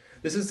pitch.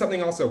 This is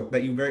something also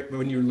that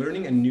when you're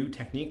learning a new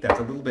technique that's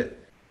a little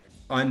bit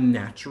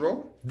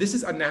unnatural. This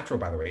is unnatural,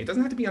 by the way. It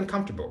doesn't have to be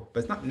uncomfortable,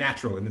 but it's not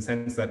natural in the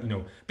sense that,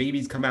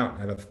 babies come out.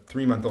 I have a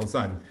 3-month-old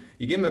son.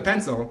 You give him a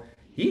pencil,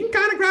 he can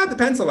kind of grab the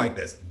pencil like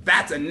this.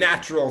 That's a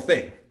natural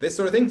thing. This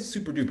sort of thing,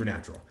 super duper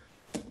natural.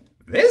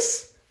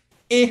 This,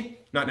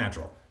 not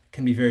natural.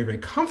 Can be very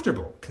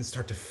comfortable, can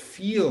start to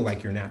feel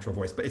like your natural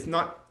voice, but it's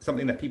not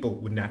something that people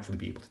would naturally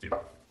be able to do.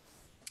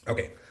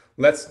 Okay,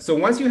 so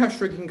once you have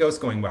shrinking ghosts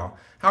going well,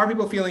 how are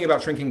people feeling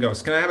about shrinking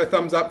ghosts? Can I have a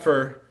thumbs up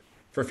for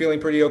feeling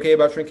pretty okay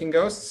about shrinking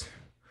ghosts?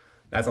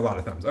 That's a lot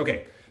of thumbs.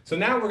 Okay, so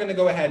now we're gonna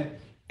go ahead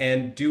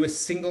and do a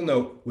single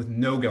note with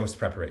no ghost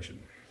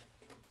preparation.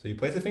 So you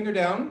place the finger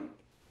down,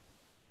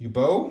 you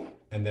bow,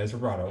 and there's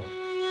vibrato.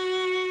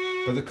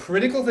 But the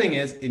critical thing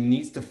is it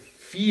needs to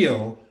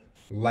feel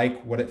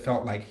like what it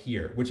felt like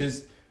here, which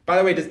is, by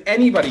the way, does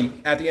anybody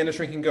at the end of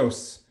Shrinking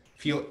Ghosts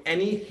feel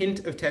any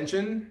hint of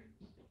tension?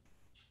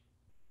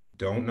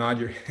 Don't nod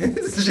your head,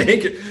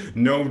 shake it.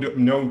 No,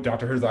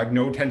 Dr. Herzog,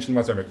 no tension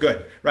whatsoever.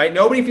 Good, right?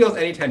 Nobody feels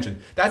any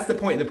tension. That's the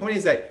point. The point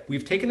is that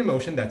we've taken a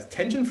motion that's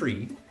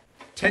tension-free,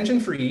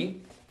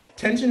 tension-free,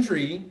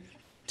 tension-free,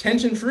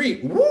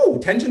 tension-free. Woo,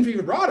 tension-free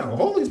vibrato.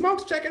 Holy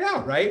smokes, check it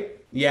out, right?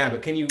 Yeah,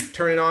 but can you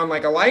turn it on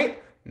like a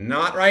light?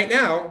 Not right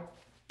now.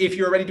 If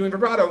you're already doing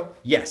vibrato,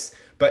 yes.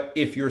 But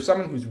if you're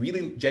someone who's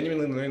really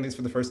genuinely learning this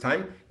for the first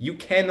time, you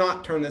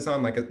cannot turn this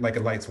on like a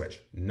light switch.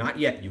 Not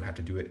yet. You have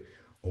to do it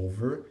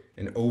over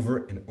and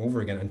over and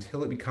over again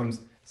until it becomes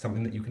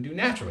something that you can do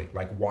naturally,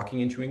 like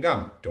walking and chewing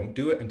gum. Don't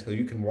do it until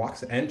you can walk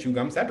and chew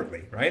gum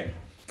separately, right?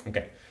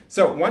 Okay,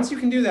 so once you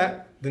can do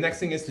that, the next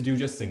thing is to do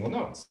just single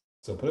notes.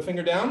 So put a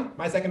finger down.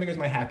 My second finger is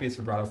my happiest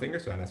vibrato finger,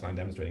 so that's why I'm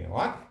demonstrating a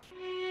lot.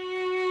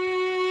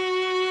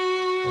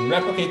 And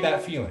replicate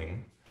that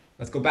feeling.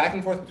 Let's go back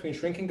and forth between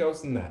shrinking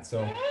ghost and that.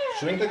 So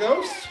shrink the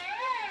ghost.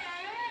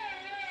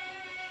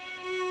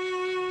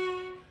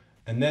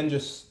 And then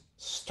just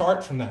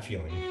start from that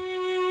feeling.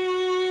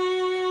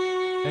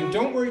 And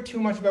don't worry too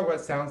much about what it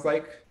sounds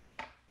like.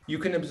 You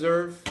can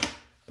observe,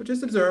 but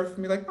just observe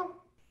and be like, oh,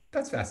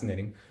 that's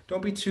fascinating.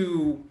 Don't be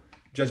too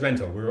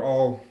judgmental. We're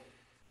all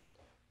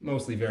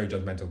mostly very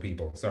judgmental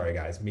people. Sorry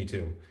guys, me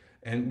too.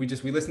 And we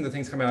listen to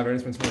things come out of our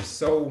instruments and we're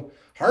so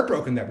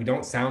heartbroken that we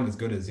don't sound as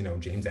good as,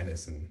 James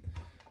Ennis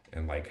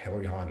and like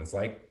Hilary Hahn. It's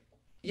like,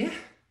 yeah,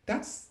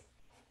 that's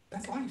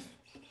life.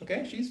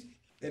 Okay? She's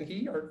and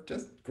he are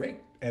just great.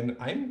 And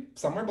I'm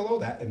somewhere below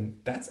that, and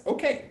that's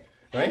okay,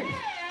 right?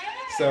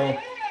 So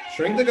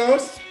shrink the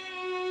ghost,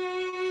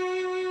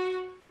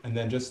 and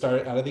then just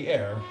start it out of the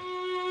air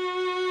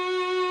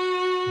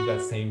with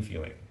that same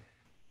feeling.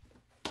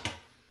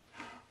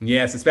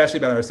 Yes, especially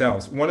about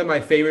ourselves. One of my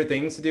favorite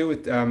things to do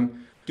with,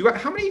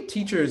 how many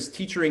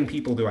teaching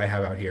people do I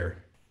have out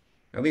here?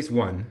 At least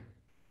one.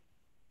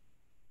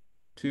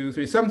 2,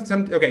 3, some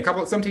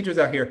teachers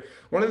out here.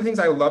 One of the things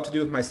I love to do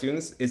with my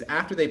students is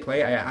after they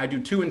play, I do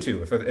 2 and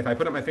 2. If I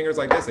put up my fingers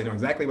like this, they know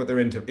exactly what they're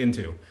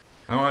into.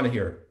 I want to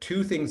hear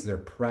 2 things they're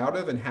proud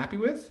of and happy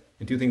with,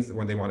 and 2 things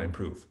when they want to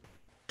improve.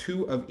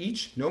 2 of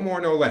each, no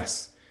more, no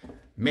less.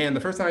 Man,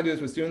 the first time I do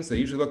this with students, they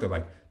usually look, they're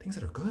like, things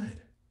that are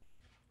good.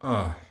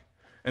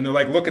 And they're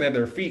like looking at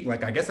their feet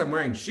like, I guess I'm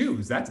wearing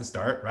shoes. That's a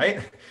start, right?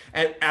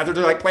 And after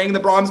they're like playing the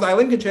Brahms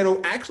violin concerto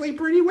actually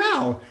pretty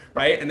well,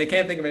 right? And they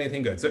can't think of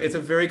anything good. So it's a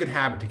very good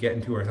habit to get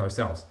into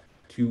ourselves,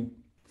 to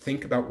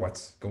think about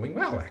what's going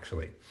well,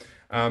 actually.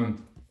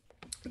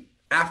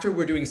 After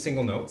we're doing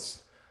single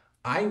notes,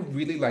 I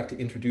really like to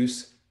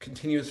introduce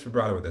continuous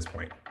vibrato at this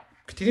point.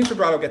 Continuous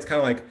vibrato gets kind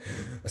of like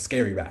a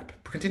scary rap.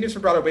 Continuous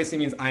vibrato basically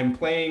means I'm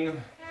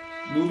playing,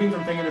 moving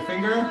from finger to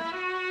finger,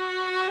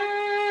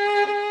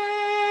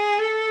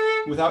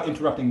 without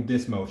interrupting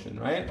this motion,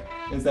 right?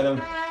 Instead of,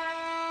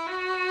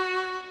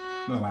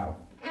 oh wow.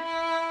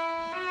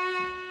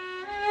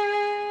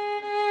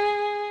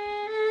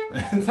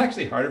 It's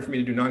actually harder for me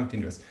to do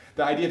non-continuous.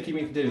 The idea of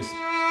keeping it continuous.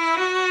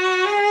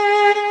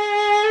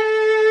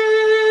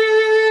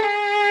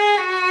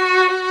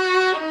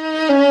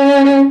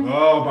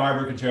 Oh,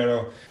 Barber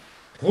Concerto.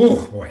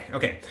 Oh boy,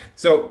 okay.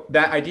 So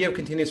that idea of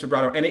continuous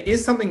vibrato, and it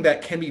is something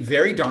that can be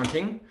very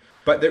daunting,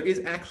 but there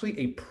is actually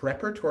a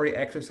preparatory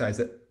exercise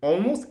that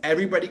almost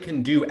everybody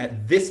can do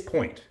at this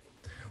point.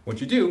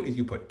 What you do is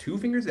you put 2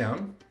 fingers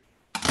down,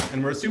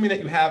 and we're assuming that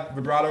you have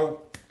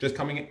vibrato just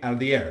coming out of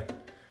the air.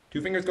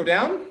 2 fingers go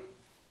down,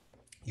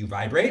 you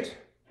vibrate,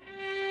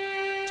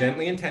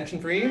 gently and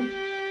tension-free,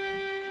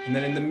 and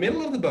then in the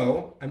middle of the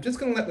bow, I'm just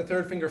gonna let the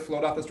 3rd finger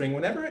float off the string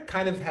whenever it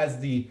kind of has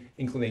the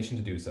inclination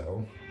to do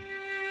so.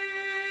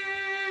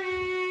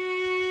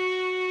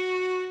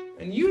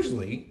 And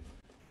usually,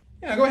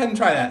 yeah, go ahead and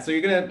try that. So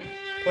you're gonna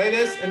play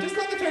this and just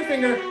let the 3rd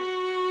finger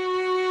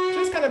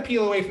just kind of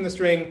peel away from the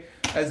string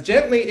as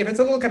gently. If it's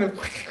a little kind of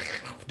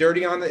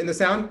dirty in the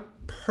sound,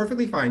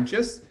 perfectly fine.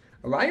 Just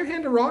allow your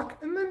hand to rock,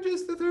 and then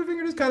just the 3rd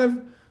finger just kind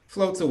of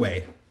floats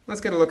away.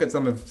 Let's get a look at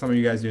some of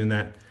you guys doing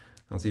that.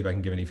 I'll see if I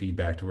can give any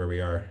feedback to where we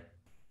are.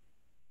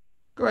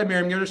 Go ahead,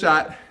 Miriam, give it a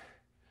shot.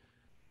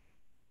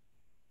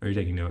 Are you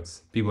taking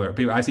notes?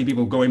 I see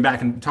people going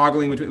back and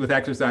toggling with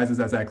exercises.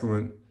 That's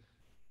excellent.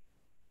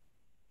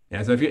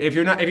 Yeah, so if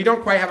you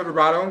don't quite have a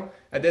vibrato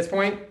at this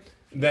point,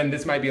 then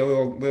this might be a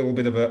little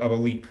bit of a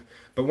leap.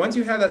 But once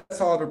you have that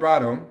solid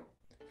vibrato,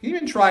 you can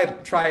even try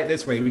it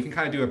this way. We can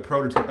kind of do a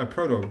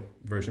proto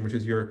version, which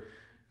is you're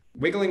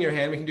wiggling your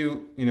hand. We can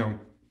do,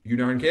 you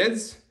darn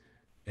kids.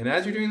 And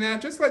as you're doing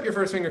that, just let your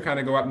 1st finger kind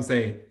of go up and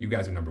say, you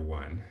guys are number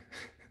 1.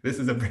 This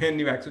is a brand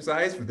new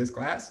exercise for this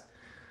class,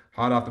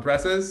 hot off the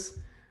presses.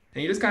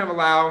 And you just kind of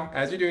allow,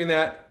 as you're doing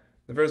that,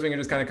 the 1st finger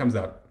just kind of comes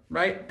up,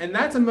 right? And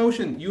that's a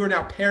motion. You are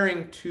now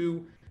pairing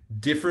 2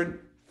 different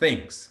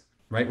things,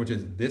 right? Which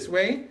is this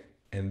way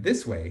and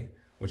this way,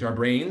 which our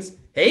brains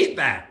hate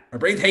that. Our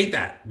brains hate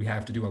that. We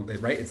have to do,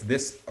 right? It's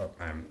this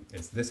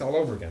all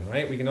over again,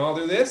 right? We can all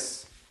do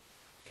this.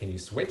 Can you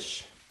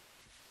switch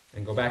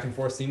and go back and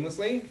forth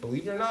seamlessly?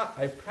 Believe it or not,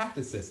 I've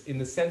practiced this in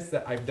the sense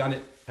that I've done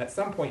it at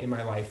some point in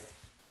my life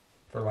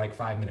for like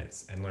 5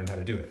 minutes and learned how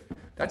to do it.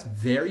 That's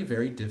very,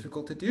 very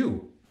difficult to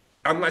do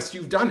unless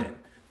you've done it.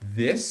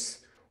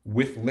 This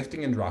with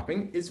lifting and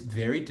dropping is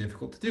very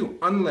difficult to do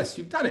unless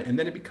you've done it, and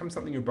then it becomes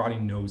something your body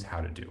knows how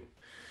to do.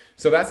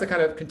 So that's the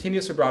kind of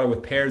continuous vibrato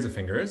with pairs of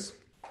fingers.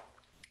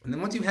 And then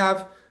once you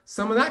have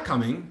some of that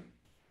coming,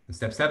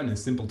 step 7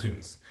 is simple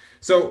tunes.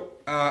 So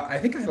I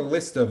think I have a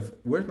list of,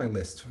 where's my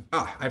list?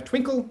 I have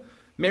Twinkle,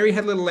 Mary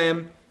Had a Little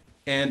Lamb,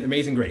 and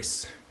Amazing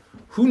Grace.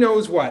 Who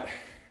knows what?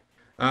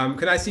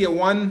 Can I see a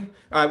 1?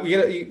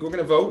 We're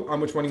gonna vote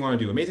on which one you want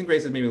to do. Amazing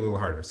Grace is maybe a little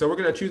harder. So we're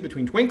gonna choose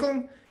between Twinkle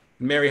and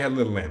Mary Had a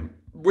Little Lamb.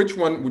 Which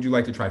one would you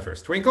like to try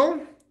first?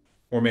 Twinkle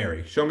or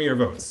Mary? Show me your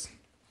votes.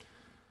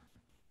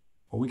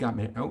 Oh, we got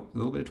Mary. Oh, a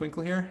little bit of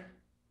Twinkle here.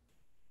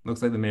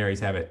 Looks like the Marys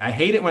have it. I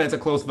hate it when it's a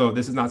close vote.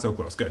 This is not so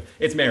close. Good.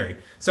 It's Mary.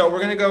 So we're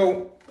going to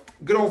go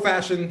good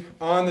old-fashioned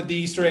on the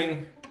D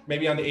string.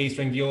 maybe on the A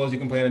string. Violas you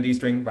can play on a D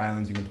string.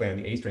 Violins you can play on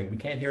the A string. We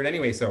can't hear it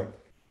anyway, so it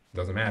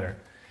doesn't matter.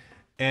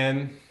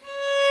 And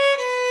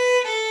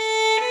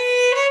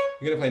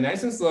you're gonna play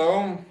nice and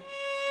slow.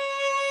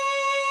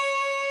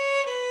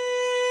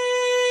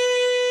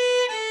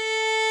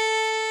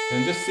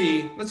 And just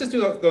see, let's just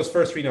do those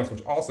first three notes,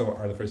 which also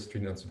are the first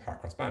three notes of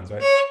hot cross buns,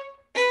 right?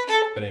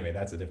 But anyway,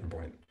 that's a different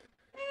point.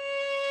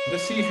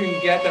 Just see if you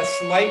can get that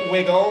slight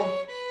wiggle,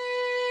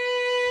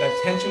 that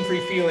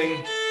tension-free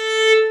feeling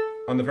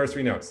on the first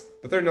three notes.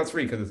 The third note's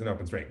free because it's an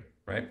open string,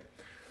 right?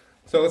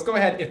 So let's go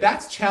ahead. If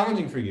that's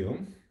challenging for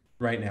you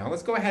right now,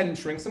 let's go ahead and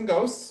shrink some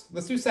ghosts.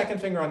 Let's do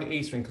second finger on the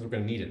A string because we're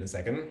going to need it in a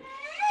second.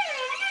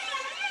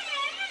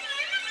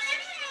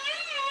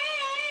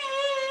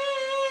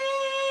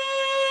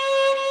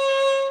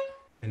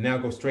 And now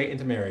go straight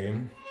into Mary.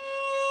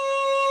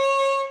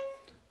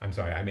 I'm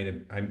sorry, I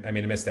made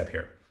a misstep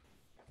here.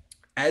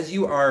 As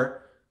you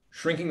are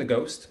shrinking the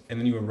ghost and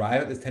then you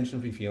arrive at this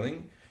tension-free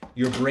feeling,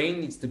 your brain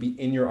needs to be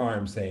in your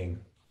arm saying,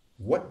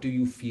 what do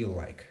you feel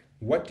like?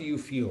 What do you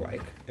feel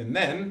like? And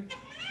then,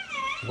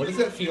 what does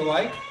that feel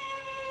like?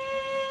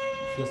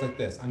 It feels like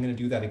this. I'm going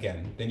to do that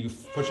again. Then you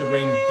put your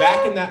brain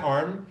back in that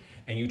arm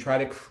and you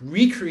try to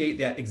recreate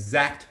that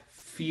exact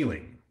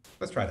feeling.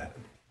 Let's try that.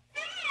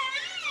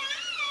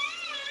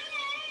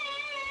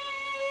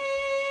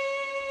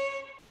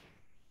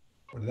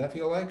 What did that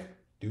feel like?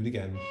 Do it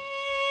again.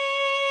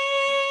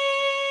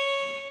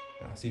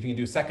 Now, see if you can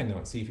do a second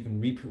note. See if you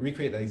can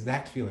recreate that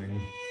exact feeling.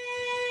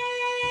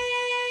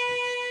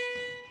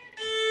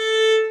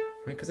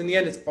 Right? Because in the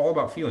end, it's all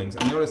about feelings.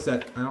 I notice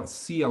that I don't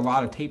see a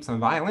lot of tapes on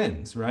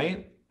violins,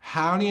 right?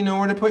 How do you know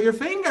where to put your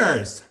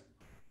fingers?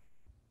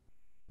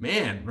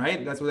 Man,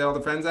 right? That's what all the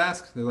friends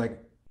ask. They're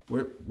like,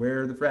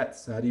 where are the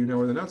frets? How do you know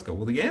where the notes go?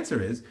 Well, the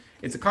answer is,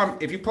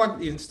 if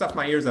you stuff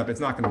my ears up, it's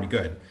not going to be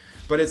good.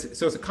 But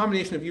it's a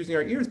combination of using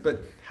our ears,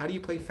 but how do you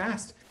play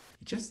fast?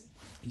 You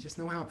just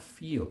know how it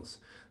feels.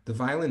 The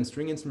violin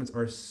string instruments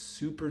are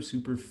super,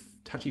 super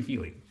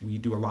touchy-feely. We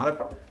do a lot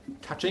of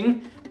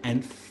touching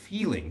and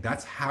feeling.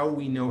 That's how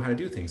we know how to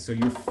do things. So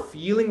you're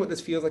feeling what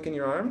this feels like in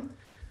your arm,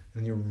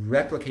 and you're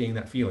replicating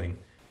that feeling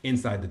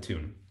inside the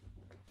tune.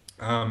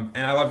 And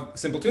I love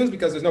simple tunes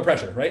because there's no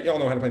pressure, right? You all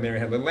know how to play Mary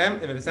Had a Little Lamb,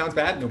 and if it sounds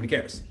bad, nobody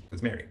cares.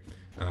 It's Mary.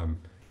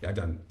 I've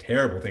done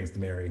terrible things to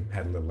Mary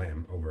Had a Little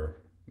Lamb over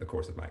the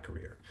course of my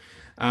career.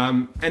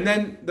 And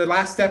then the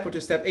last step, which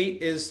is step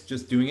 8, is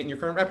just doing it in your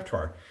current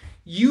repertoire.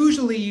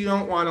 Usually you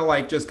don't want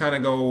to just kind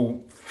of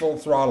go full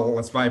throttle,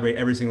 let's vibrate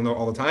every single note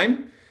all the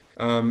time.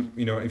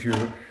 If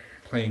you're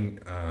playing,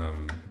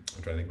 I'm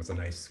trying to think what's a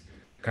nice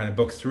kind of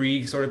book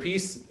 3 sort of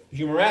piece,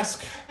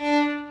 humoresque.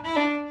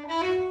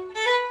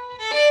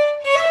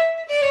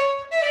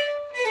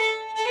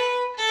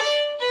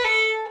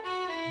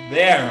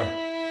 There.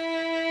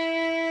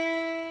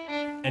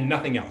 And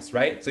nothing else,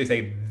 right? So you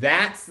say,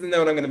 that's the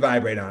note I'm going to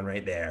vibrate on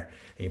right there.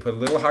 And you put a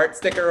little heart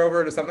sticker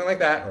over it or something like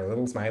that, or a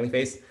little smiley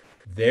face.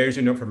 There's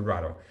your note for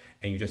vibrato.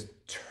 And you just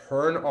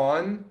turn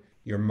on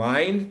your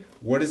mind.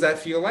 What does that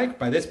feel like?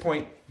 By this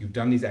point, you've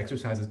done these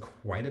exercises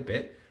quite a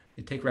bit.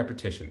 You take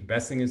repetition.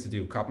 Best thing is to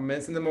do a couple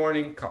minutes in the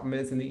morning, couple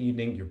minutes in the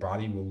evening. Your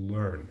body will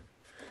learn.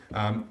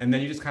 And then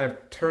you just kind of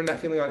turn that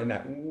feeling on in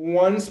that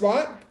one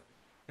spot.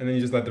 And then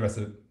you just let the rest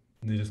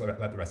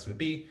of it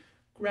be.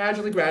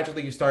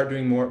 Gradually, you start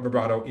doing more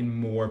vibrato in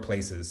more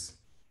places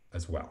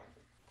as well.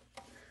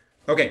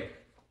 Okay,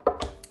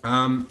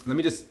 let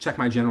me just check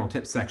my general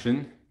tips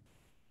section.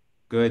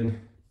 Good,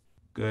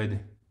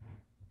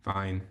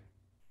 fine,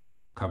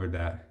 covered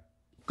that.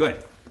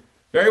 Good,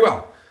 very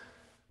well.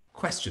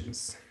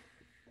 Questions?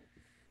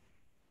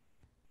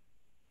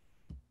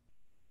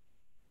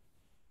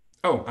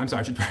 Oh, I'm sorry,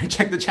 I should probably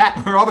check the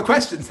chat where all the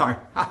questions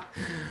are.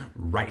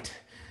 Right,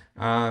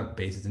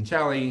 basses and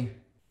cello.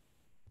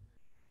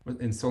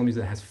 In solo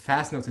music that has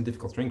fast notes and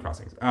difficult string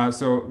crossings.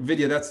 So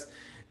Vidya,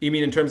 you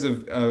mean in terms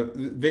of,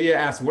 Vidya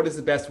asks, what is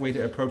the best way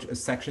to approach a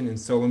section in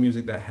solo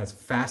music that has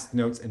fast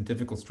notes and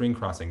difficult string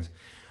crossings?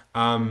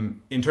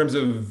 In terms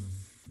of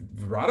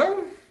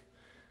vibrato?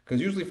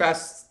 Because usually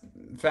fast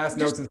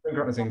notes and string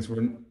crossings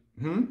were,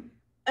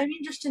 I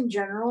mean, just in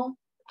general.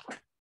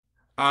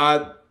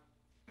 That's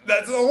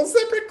a whole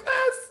separate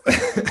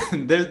class.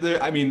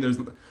 There's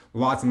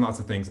lots and lots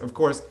of things. Of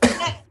course.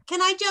 Can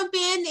I jump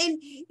in? And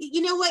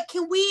you know what?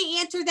 Can we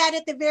answer that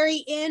at the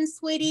very end,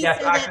 sweetie? Yes,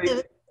 so actually,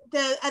 that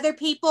the other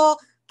people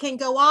can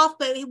go off,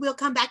 but we'll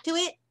come back to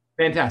it?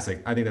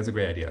 Fantastic. I think that's a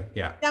great idea.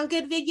 Yeah. Sound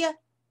good, Vidya?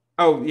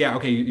 Oh, yeah.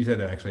 Okay. You said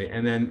that actually.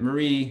 And then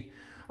Marie,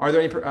 are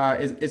there any,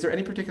 is there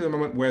any particular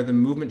moment where the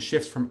movement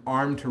shifts from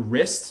arm to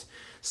wrist?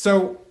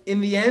 So in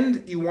the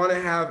end, you want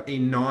to have a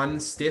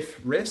non-stiff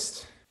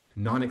wrist,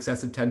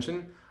 non-excessive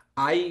tension.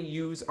 I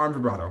use arm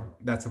vibrato.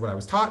 That's what I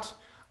was taught.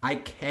 I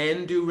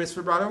can do wrist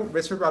vibrato.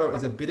 Wrist vibrato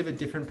is a bit of a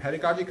different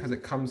pedagogy because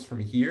it comes from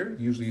here.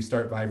 Usually you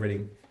start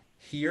vibrating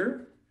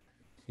here.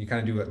 You kind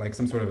of do it like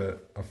some sort of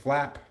a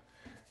flap.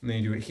 And then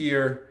you do it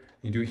here.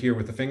 You do it here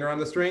with the finger on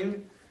the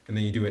string. And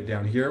then you do it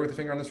down here with the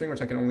finger on the string,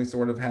 which I can only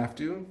sort of half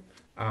do.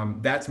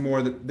 That's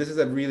more that this is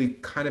a really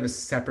kind of a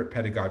separate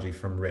pedagogy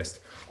from wrist.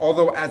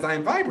 Although as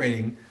I'm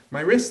vibrating,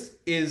 my wrist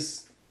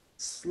is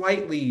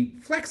slightly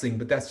flexing,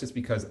 but that's just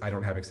because I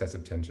don't have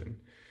excessive tension.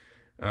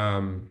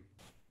 But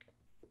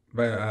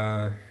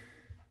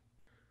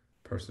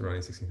person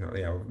running 16,000.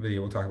 Yeah,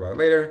 video. We'll talk about it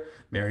later.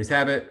 Mary's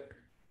habit.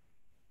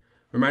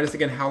 Remind us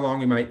again how long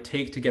we might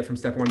take to get from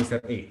step 1 to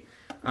step 8.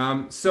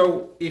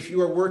 So if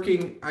you are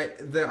working,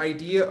 the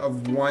idea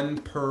of 1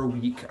 per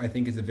week, I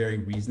think, is a very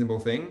reasonable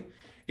thing.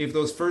 If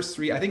those first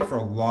 3, I think for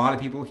a lot of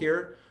people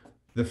here,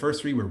 the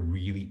first 3 were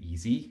really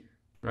easy,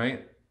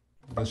 right?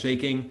 The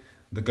shaking,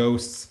 the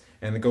ghosts,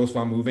 and the ghost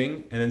while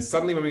moving. And then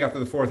suddenly when we got to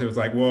the 4th, it was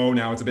like, whoa,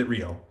 now it's a bit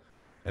real.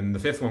 And the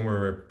 5th one, where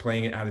we're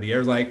playing it out of the air,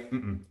 is like,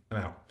 I'm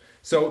out.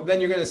 So then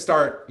you're going to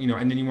start,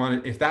 and then you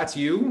want to, if that's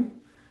you,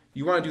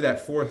 you want to do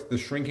that 4th, the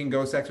shrinking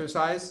ghost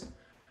exercise,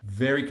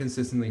 very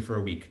consistently for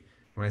a week.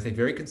 When I say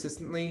very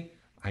consistently,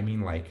 I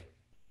mean like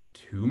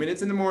 2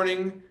 minutes in the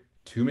morning,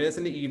 2 minutes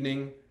in the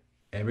evening,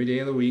 every day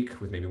of the week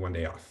with maybe 1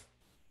 day off.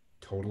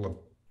 Total of,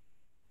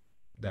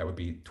 that would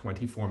be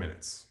 24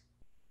 minutes,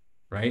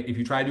 right? If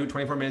you try to do it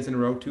 24 minutes in a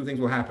row, 2 things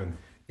will happen.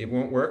 It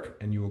won't work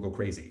and you will go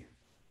crazy.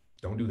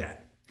 Don't do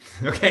that,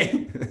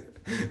 okay?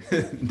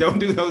 Don't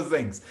do those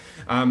things.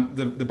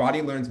 The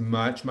body learns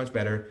much, much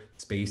better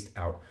spaced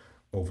out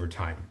over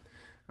time.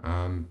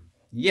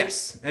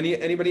 Yes,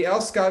 anybody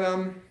else got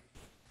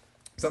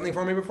something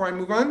for me before I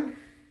move on?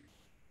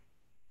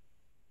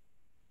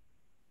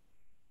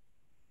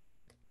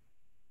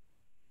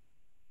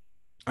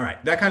 All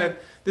right,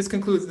 this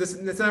concludes this.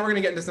 Now we're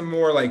gonna get into some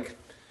more like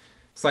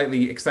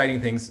slightly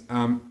exciting things.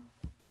 I'm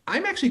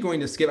actually going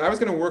to skip. I was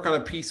going to work on a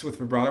piece with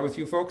vibrato with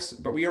you folks,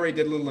 but we already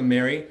did a little in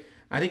Mary.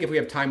 I think if we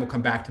have time, we'll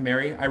come back to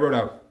Mary. I wrote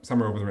out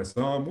Somewhere Over the Rainbow.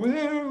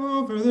 Somewhere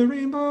over the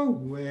rainbow,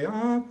 way up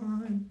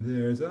high,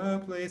 there's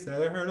a place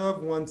that I heard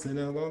of once in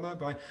a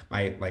lullaby.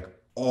 My like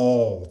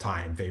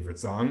all-time favorite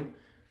song.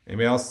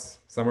 Anybody else?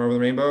 Somewhere Over the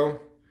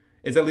Rainbow?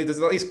 Does it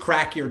at least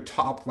crack your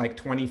top like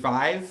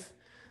 25?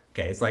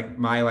 Okay, it's like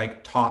my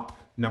like top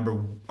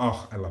number.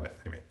 Oh, I love it.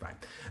 Anyway, fine.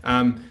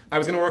 I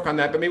was going to work on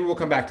that, but maybe we'll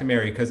come back to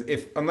Mary because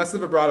unless the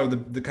vibrato,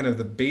 the kind of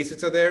the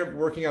basics are there,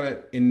 working on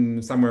it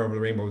in Somewhere Over the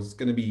Rainbow is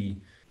going to be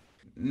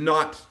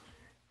not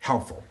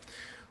helpful.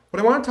 What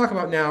I want to talk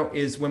about now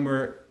is when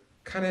we're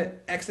kind of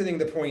exiting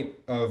the point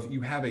of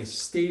you have a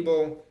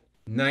stable,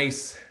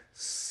 nice,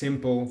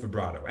 simple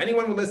vibrato.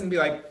 Anyone will listen and be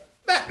like,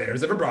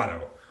 there's a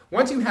vibrato.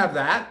 Once you have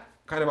that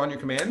kind of on your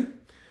command,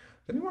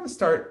 then you want to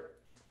start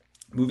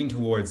moving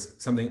towards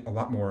something a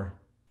lot more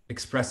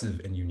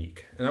expressive and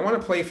unique. And I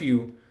want to play for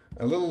you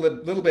a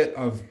little bit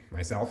of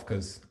myself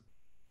because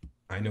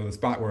I know the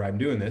spot where I'm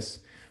doing this.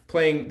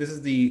 This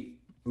is the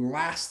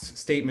last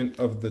statement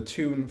of the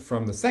tune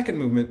from the second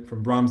movement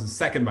from Brahms'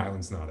 second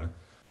violin sonata.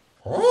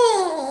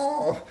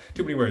 Oh,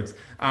 too many words.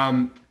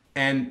 And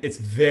this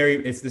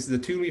is a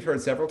tune we've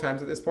heard several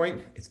times at this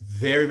point. It's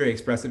very, very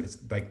expressive. It's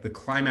like the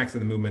climax of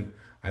the movement.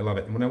 I love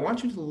it. And what I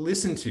want you to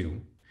listen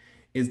to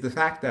is the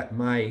fact that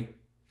I'm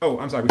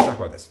sorry, we should talk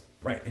about this.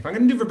 Right, if I'm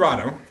going to do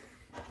vibrato,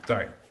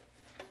 and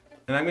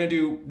I'm going to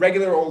do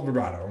regular old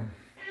vibrato,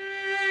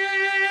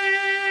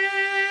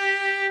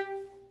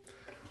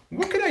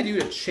 what could I do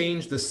to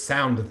change the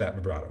sound of that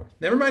vibrato?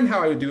 Never mind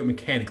how I would do it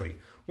mechanically.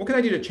 What could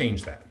I do to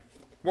change that?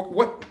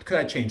 What could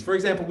I change? For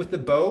example, with the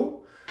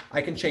bow,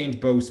 I can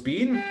change bow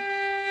speed.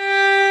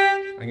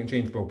 I can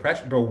change bow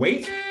pressure, bow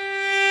weight.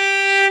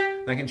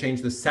 And I can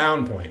change the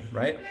sound point,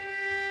 right?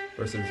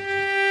 Versus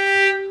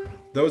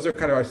those are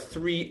kind of our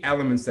 3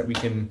 elements that we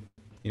can,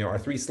 our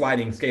 3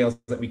 sliding scales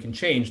that we can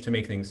change to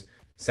make things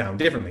sound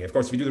differently. Of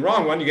course, if you do the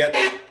wrong one, you get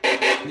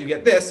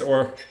this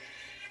or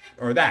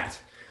that.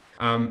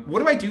 What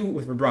do I do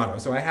with vibrato?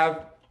 So I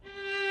have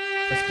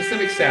a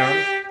specific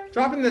sound.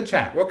 Drop it in the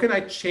chat. What can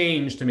I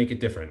change to make it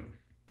different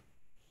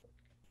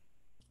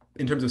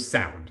in terms of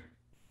sound?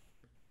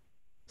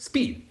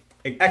 Speed.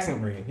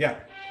 Excellent, Marie. Yeah.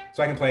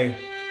 So I can play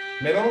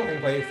middle and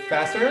play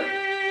faster,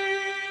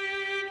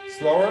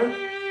 slower.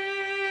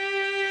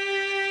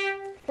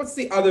 What's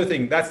the other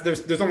thing?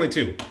 There's only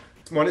 2.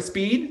 One is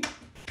speed,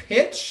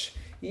 pitch,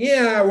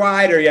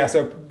 wider. Yeah.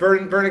 So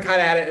Vernon kind of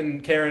had it,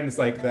 and Karen's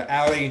like the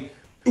alley.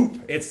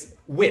 It's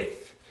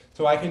width.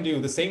 So I can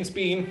do the same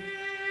speed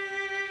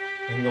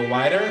and go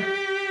wider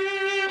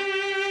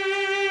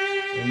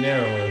and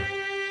narrower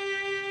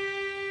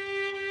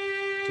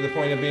to the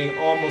point of being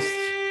almost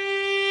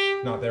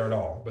not there at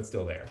all, but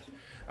still there.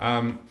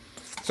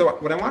 So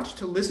what I want you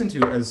to listen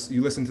to as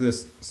you listen to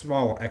this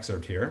small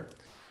excerpt here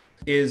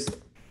is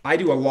I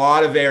do a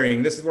lot of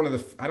varying. This is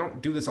I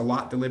don't do this a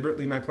lot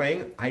deliberately in my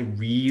playing. I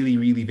really,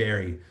 really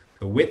vary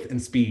the width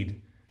and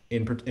speed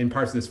in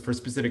parts of this for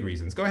specific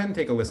reasons. Go ahead and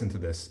take a listen to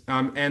this.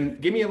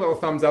 And give me a little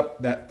thumbs up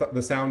that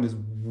the sound is,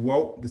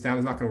 the sound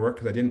is not going to work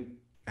because I didn't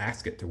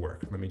ask it to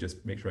work. Let me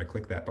just make sure I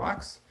click that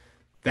box.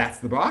 That's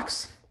the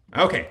box.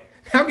 Okay.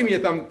 Now give me a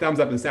thumbs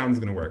up the sound is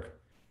going to work.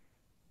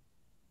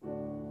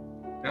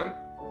 Yeah.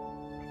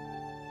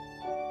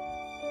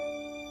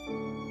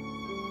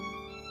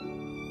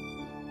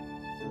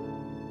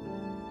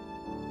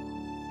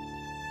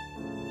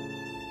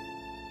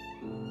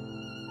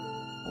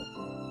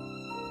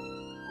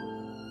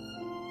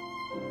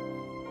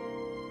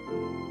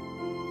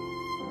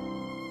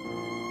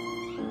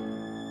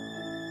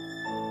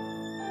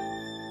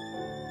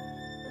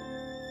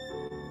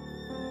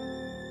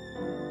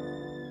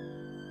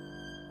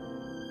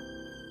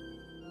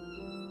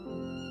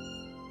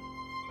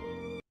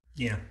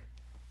 Yeah.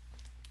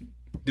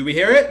 Do we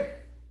hear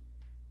it?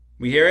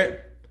 We hear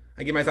it?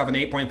 I give myself an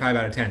 8.5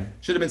 out of 10.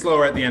 Should have been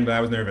slower at the end, but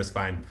I was nervous.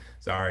 Fine.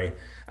 Sorry.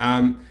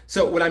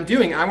 So what I'm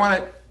doing, I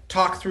want to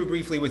talk through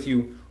briefly with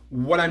you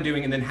what I'm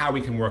doing and then how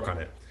we can work on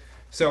it.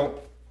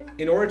 So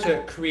in order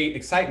to create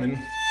excitement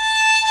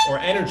or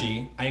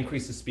energy, I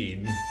increase the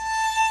speed.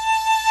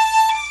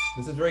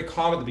 This is very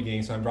calm at the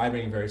beginning, so I'm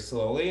vibrating very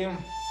slowly.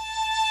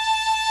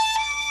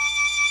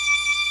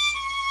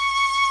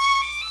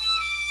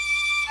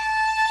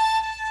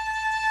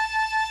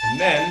 And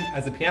then,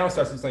 as the piano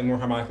starts to do something more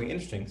harmonically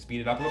interesting,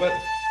 speed it up a little bit.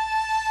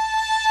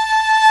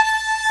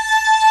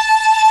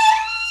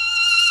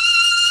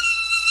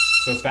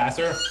 So it's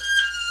faster.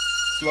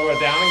 Slow it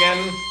down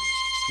again,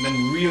 and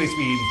then really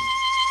speed.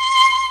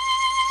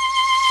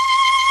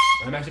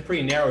 I'm actually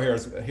pretty narrow here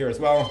as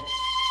well,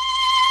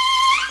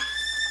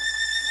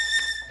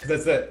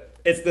 because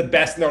it's the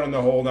best note in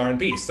the whole darn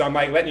piece. So I'm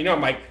like letting you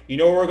know, you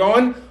know where we're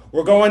going?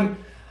 We're going,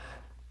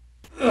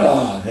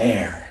 oh,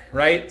 there,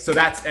 right? So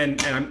that's,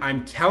 and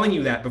I'm telling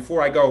you that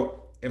before I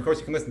go. Of course,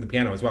 you can listen to the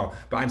piano as well,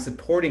 but I'm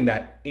supporting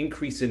that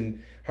increase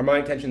in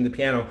harmonic tension in the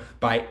piano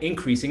by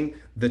increasing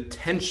the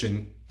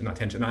tension, not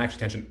actually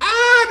tension.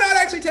 Not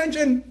actually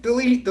tension.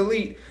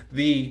 Delete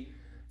the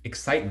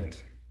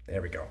excitement.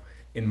 There we go.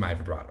 In my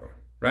vibrato,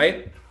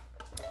 right?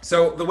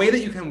 So the way that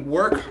you can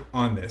work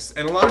on this,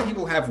 and a lot of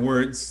people have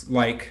words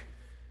like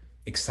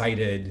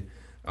excited,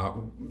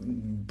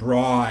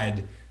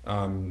 broad.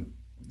 I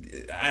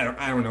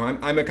don't know.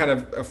 I'm a kind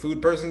of a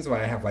food person, so I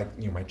have like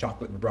my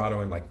chocolate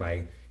vibrato and like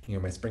my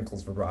my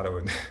sprinkles vibrato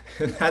and,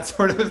 and that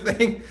sort of a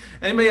thing.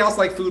 Anybody else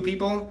like food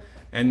people?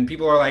 And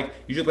people are like,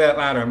 you should play that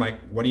louder. I'm like,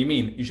 what do you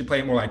mean? You should play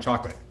it more like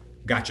chocolate.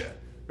 Gotcha.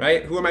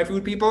 Right? Who are my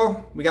food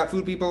people? We got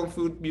food people,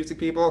 food music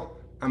people.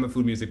 I'm a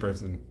food music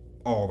person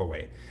all the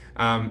way.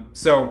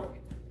 So,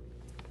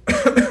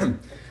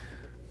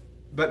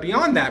 but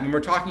beyond that, when we're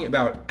talking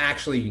about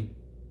actually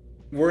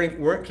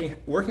working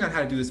on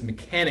how to do this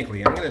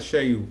mechanically, I'm going to show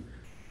you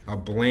a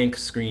blank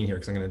screen here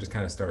because I'm going to just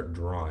kind of start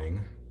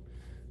drawing.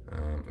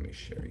 Let me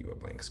show you a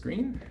blank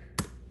screen.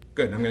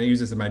 Good. I'm going to use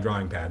this as my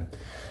drawing pad.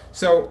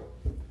 So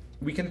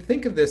we can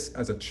think of this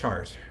as a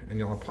chart, and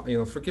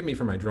you'll forgive me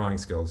for my drawing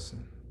skills,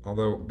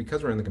 although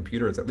because we're in the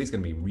computer, it's at least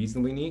going to be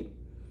reasonably neat.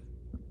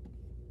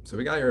 So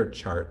we got here a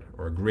chart,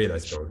 or a grid, I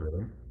suppose,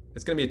 really.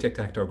 It's going to be a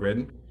tic-tac-toe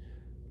grid.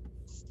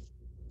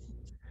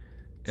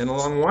 And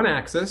along one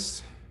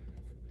axis,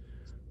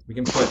 we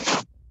can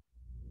put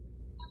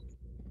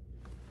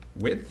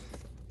width.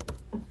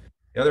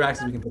 The other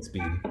axis, we can put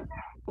speed.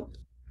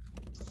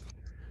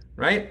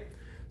 Right?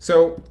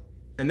 So,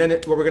 and then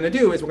what we're going to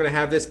do is we're going to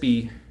have this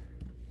be,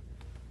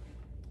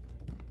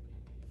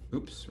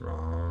 oops,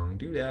 wrong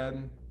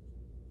doodad.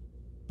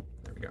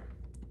 There we go.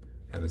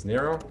 Have this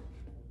narrow.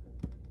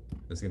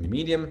 This is going to be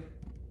medium.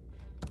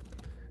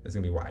 This is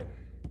going to be wide.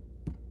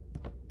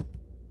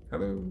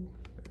 Hello.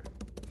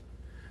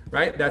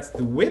 Right? That's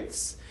the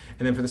widths.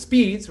 And then for the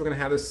speeds, we're going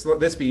to have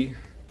this be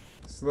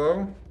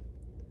slow,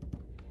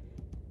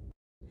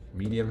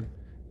 medium,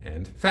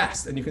 and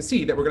fast. And you can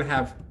see that we're going to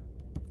have,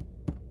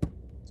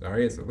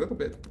 sorry, it's a little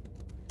bit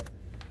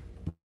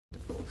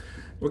difficult.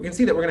 We can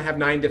see that we're going to have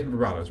 9 different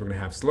vibratos. We're going to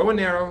have slow and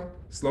narrow,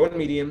 slow and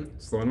medium,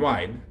 slow and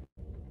wide,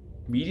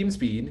 medium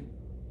speed,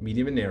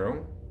 medium and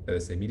narrow.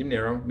 Let's say medium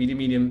narrow, medium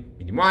medium,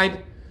 medium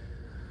wide,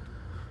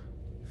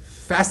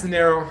 fast and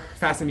narrow,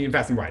 fast and medium,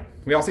 fast and wide.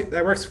 We all see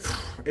that works.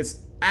 It's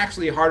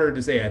actually harder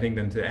to say, I think,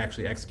 than to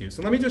actually execute.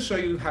 So let me just show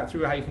you how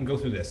you can go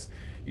through this.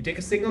 You take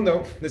a signal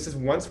note. This is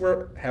once we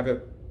have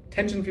a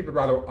tension-free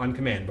vibrato on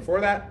command.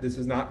 Before that, this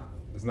is not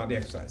the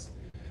exercise.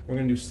 We're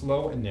going to do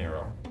slow and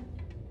narrow.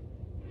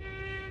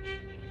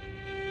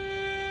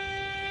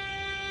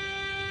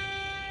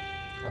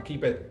 I'll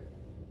keep it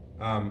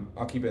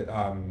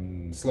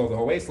slow the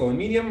whole way, slow and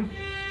medium,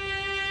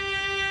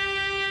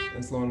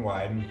 and slow and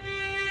wide.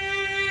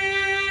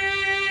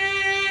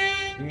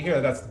 You can hear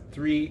that that's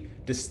 3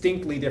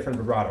 distinctly different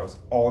vibratos.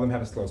 All of them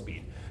have a slow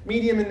speed.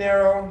 Medium and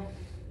narrow.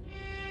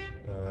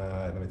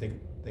 Let me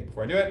think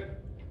before I do it.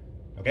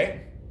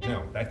 Okay?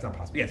 No, that's not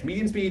possible. Yes,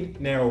 medium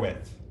speed, narrow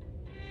width.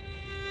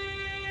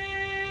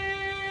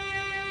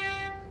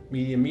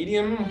 Medium,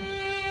 medium.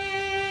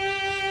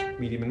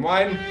 Medium and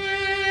wide.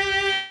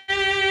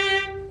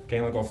 Okay,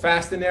 and we'll go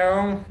fast and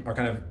narrow, or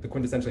kind of the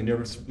quintessentially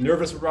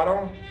nervous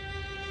vibrato.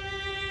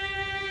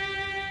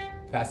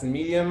 Fast and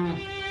medium.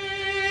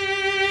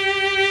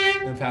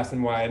 And fast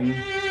and wide.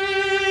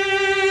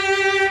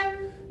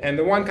 And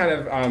the one kind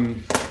of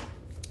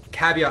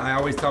caveat I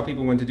always tell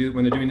people when they're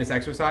doing this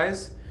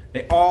exercise,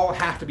 they all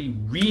have to be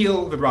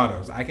real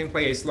vibratos. I can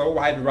play a slow,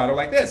 wide vibrato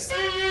like this.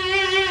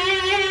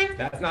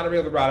 That's not a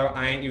real vibrato.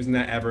 I ain't using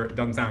that ever. It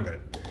doesn't sound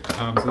good.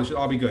 So this should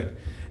all be good.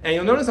 And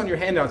you'll notice on your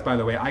handouts, by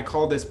the way, I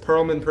call this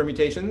Perlman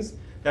permutations.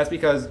 That's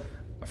because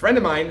a friend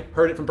of mine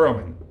heard it from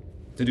Perlman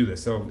to do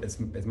this. So it's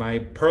my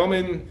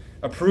Perlman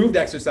approved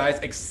exercise,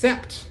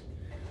 except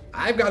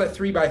I've got a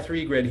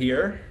 3x3 grid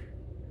here.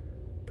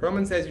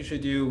 Perlman says you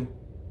should do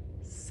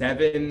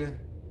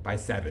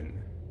 7x7.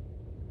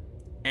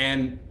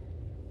 And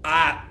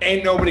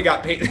Ain't nobody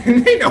got paid.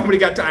 Ain't nobody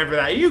got time for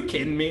that. Are you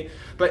kidding me?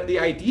 But the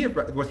idea,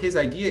 what his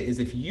idea is,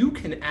 if you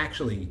can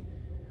actually,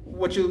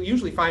 what you'll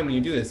usually find when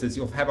you do this is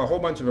you'll have a whole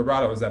bunch of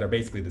vibratos that are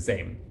basically the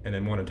same, and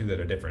then one or two that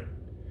are different.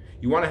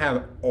 You want to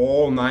have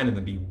all 9 of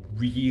them be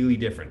really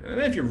different. And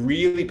then if you're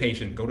really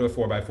patient, go to a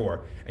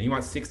 4x4, and you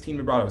want 16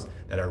 vibratos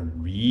that are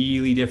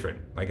really different.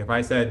 Like if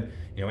I said,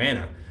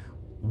 Anna,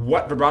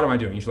 what vibrato am I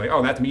doing? You should be like,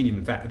 oh, that's medium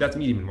and fat. That's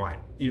medium and wide.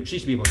 She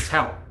should be able to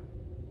tell,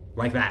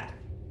 like that.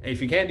 And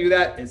if you can't do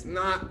that, it's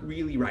not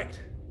really right.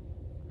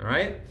 All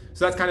right?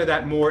 So that's kind of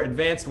that more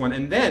advanced one.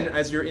 And then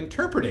as you're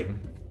interpreting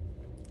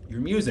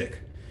your music,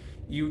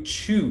 you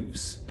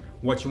choose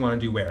what you want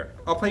to do where.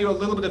 I'll play you a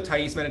little bit of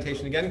Thais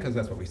meditation again, because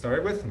that's what we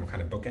started with, and we'll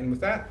kind of bookend with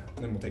that,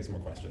 and then we'll take some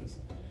more questions.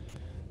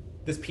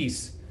 This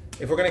piece,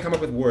 if we're going to come up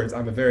with words,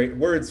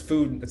 words,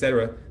 food,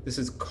 etc. This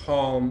is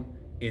calm,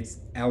 it's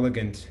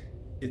elegant,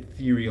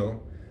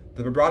 ethereal.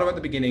 The vibrato at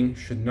the beginning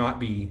should not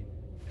be,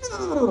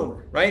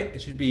 right?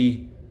 It should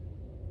be,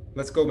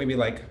 let's go maybe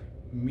like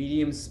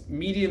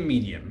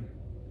medium.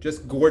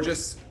 Just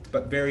gorgeous,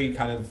 but very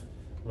kind of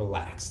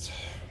relaxed.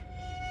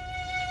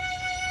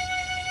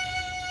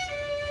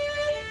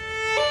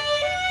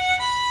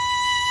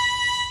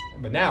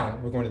 But now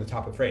we're going to the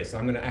top of the phrase, so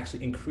I'm going to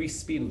actually increase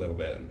speed a little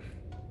bit.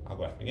 I'll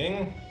go at the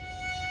beginning.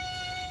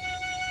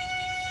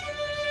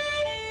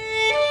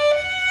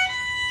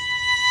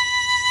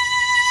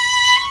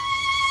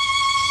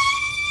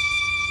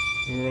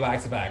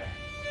 Relax it back.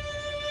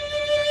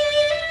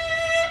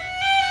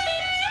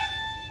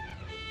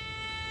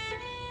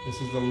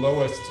 This is the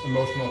lowest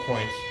emotional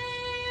point.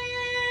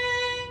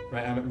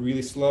 Right, I'm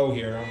really slow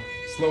here. I'm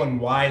slow and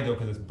wide though,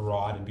 because it's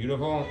broad and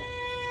beautiful.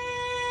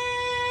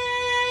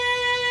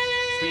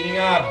 Speeding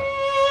up.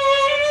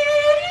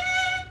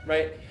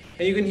 Right,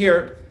 and you can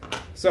hear,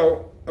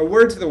 so a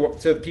word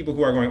to people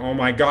who are going, oh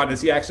my God, does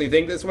he actually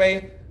think this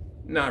way?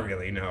 Not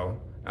really, no.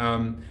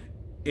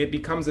 It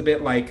becomes a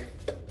bit like,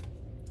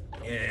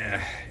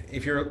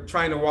 if you're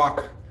trying to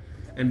walk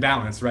and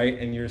balance, right,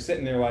 and you're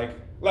sitting there like,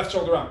 left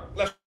shoulder up,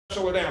 left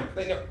shoulder down.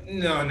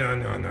 No.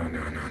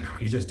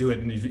 You just do it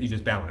and you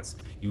just balance.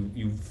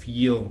 You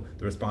feel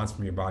the response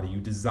from your body. You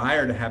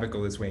desire to have it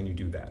go this way and you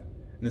do that.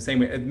 In the same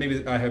way,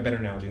 maybe I have a better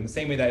analogy. In the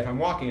same way that if I'm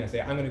walking, I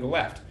say, I'm going to go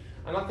left.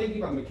 I'm not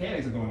thinking about the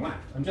mechanics of going left.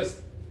 I'm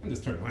just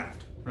turning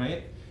left,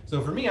 right?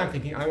 So for me, I'm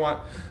thinking, I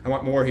want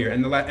more here.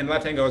 And the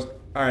left hand goes,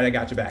 all right, I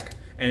got you back.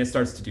 And it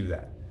starts to do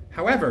that.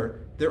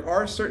 However, there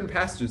are certain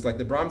passages, like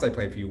the Brahms I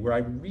played for you, where I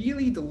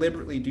really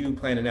deliberately do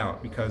plan it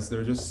out because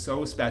they're just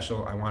so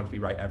special. I want it to be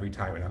right every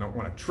time, and I don't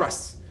want to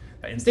trust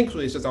that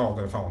instinctually it's just all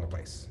going to fall into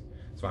place.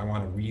 So I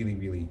want to really,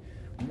 really,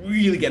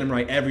 really get them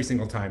right every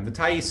single time. The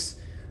Thais,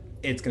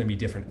 it's going to be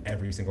different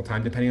every single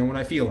time depending on what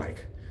I feel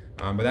like.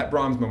 But that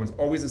Brahms moment's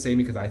always the same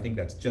because I think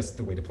that's just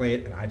the way to play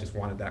it, and I just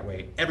want it that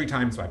way every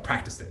time, so I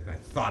practiced it and I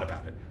thought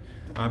about it.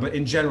 But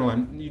in general,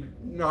 I'm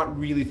not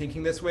really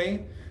thinking this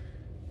way.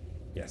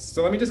 Yes,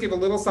 so let me just give a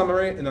little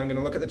summary, and I'm going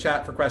to look at the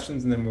chat for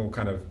questions, and then we'll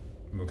kind of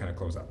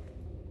close up.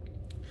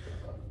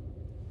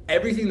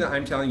 Everything that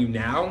I'm telling you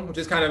now, which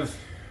is kind of,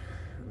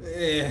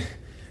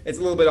 it's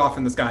a little bit off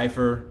in the sky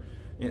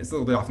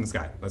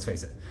let's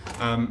face it.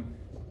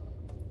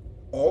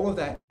 All of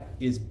that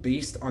is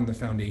based on the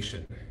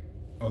foundation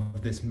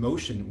of this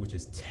motion, which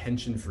is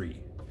tension-free,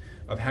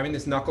 of having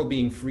this knuckle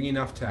being free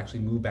enough to actually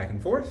move back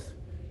and forth,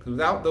 because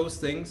without those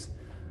things,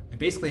 I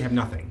basically have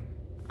nothing.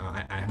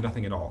 I have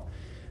nothing at all.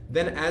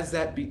 Then as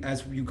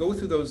you go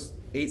through those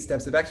 8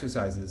 steps of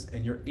exercises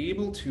and you're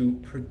able to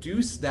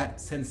produce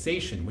that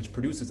sensation, which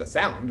produces a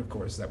sound, of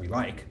course, that we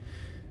like,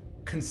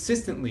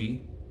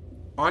 consistently,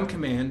 on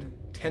command,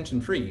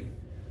 tension-free,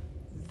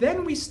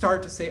 then we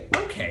start to say,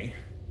 okay,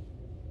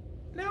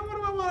 now what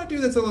do I want to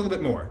do that's a little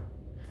bit more?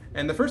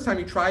 And the first time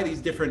you try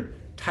these different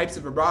types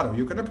of vibrato,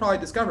 you're going to probably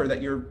discover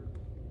that you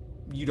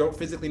don't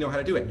physically know how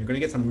to do it. You're going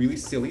to get some really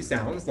silly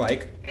sounds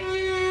like,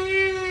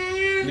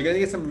 you're going to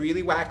get some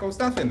really wacko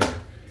stuff in there.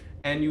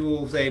 And you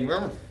will say,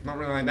 well, not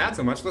really like that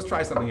so much, let's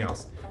try something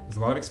else. There's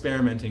a lot of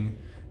experimenting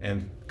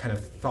and kind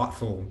of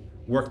thoughtful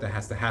work that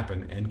has to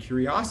happen, and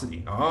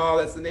curiosity. Oh,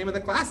 that's the name of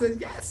the class.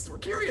 Yes, we're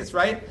curious,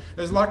 right?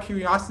 There's a lot of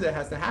curiosity that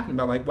has to happen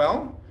about like,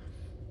 well,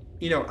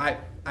 I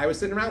was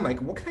sitting around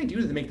like, what can I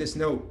do to make this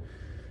note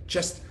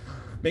just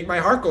make my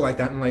heart go like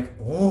that? And I'm like,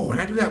 oh, when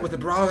I do that with the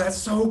vibrato, that's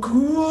so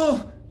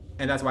cool.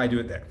 And that's why I do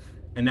it there.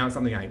 And now it's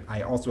something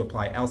I also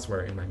apply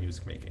elsewhere in my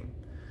music making.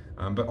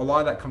 But a lot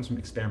of that comes from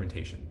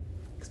experimentation.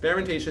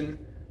 Experimentation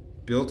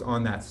built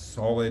on that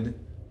solid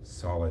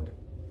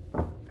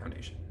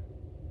foundation.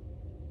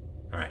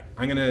 All right,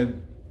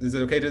 is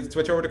it okay to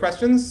switch over to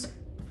questions?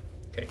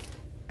 Okay,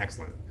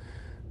 excellent.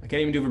 I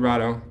can't even do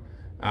vibrato.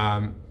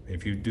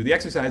 If you do the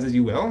exercises,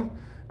 you will.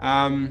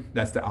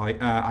 That's the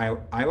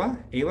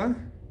Ayla?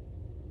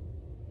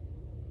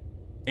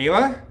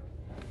 Ayla?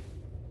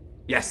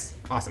 Yes,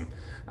 awesome.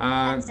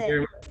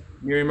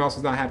 Miriam also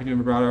is not happy doing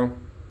vibrato.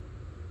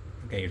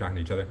 Okay, you're talking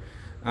to each other.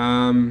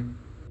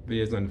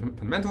 Videos on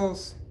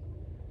fundamentals.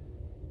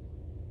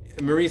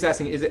 Marie's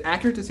asking, is it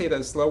accurate to say that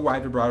a slow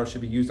wide vibrato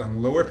should be used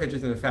on lower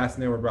pitches and a fast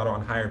narrow vibrato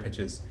on higher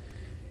pitches?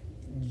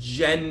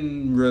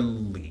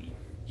 Generally,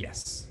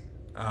 yes.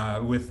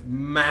 With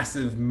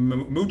massive,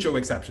 mucho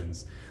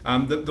exceptions.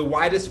 The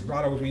widest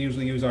vibratos we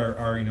usually use are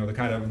the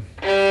kind of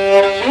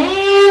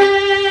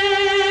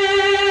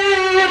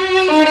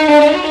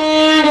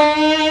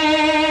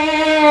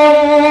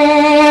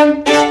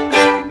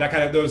that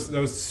kind of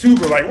those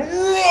super like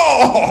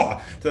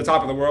to the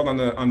top of the world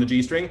on the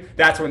G string.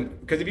 That's when,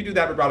 because if you do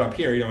that vibrato up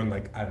here, in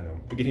like, I don't know,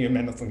 beginning of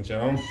Mendelssohn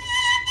show,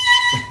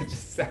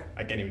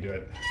 I can't even do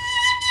it.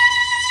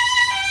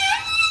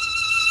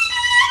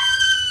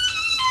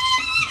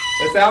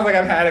 It sounds like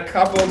I've had a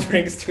couple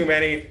drinks too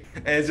many,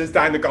 and it's just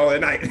time to call it a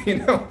night,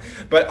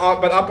 But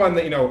up on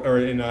the, or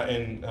in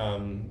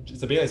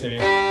Sibelius maybe.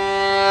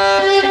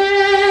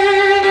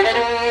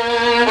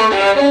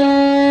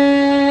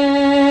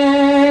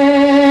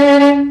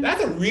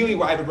 That's a really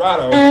wide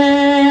vibrato.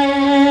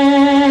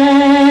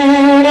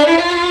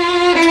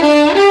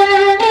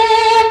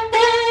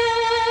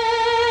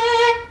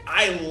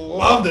 I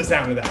love the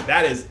sound of that.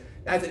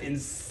 That's an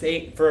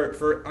insane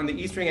for on the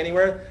E string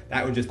anywhere.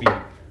 That would just be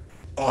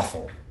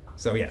awful.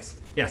 So yes,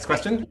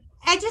 question.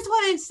 I just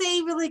want to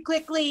say really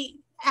quickly,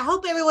 I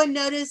hope everyone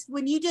noticed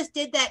when you just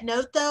did that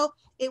note, though,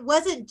 it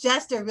wasn't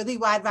just a really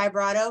wide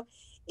vibrato.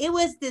 It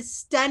was this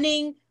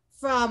stunning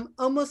from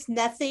almost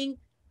nothing.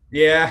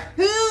 Yeah.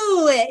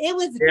 It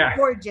was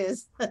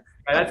gorgeous.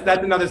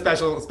 That's another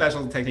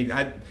special technique.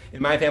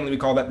 In my family, we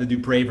call that the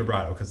Dupre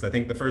vibrato, because I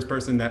think the first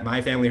person that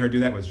my family heard do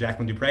that was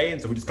Jacqueline Dupre,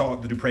 and so we just call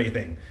it the Dupre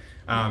thing.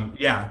 And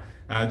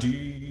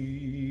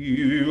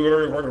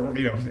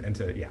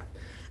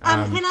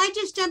can I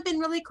just jump in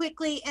really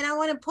quickly? And I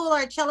want to pull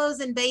our cellos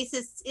and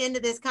bassists into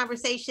this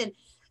conversation.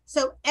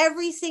 So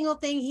every single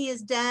thing he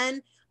has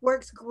done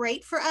works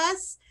great for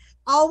us.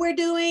 All we're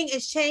doing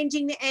is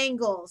changing the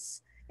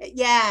angles.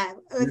 Yeah.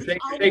 You're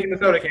shaking the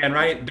soda can,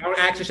 right? Don't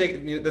actually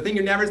shake the thing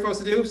you're never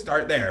supposed to do.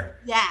 Start there.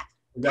 Yeah.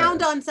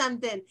 Pound on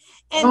something.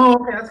 And,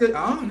 okay, that's good.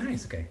 Oh,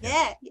 nice. Okay.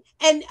 Yeah.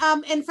 And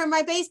for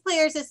my bass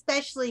players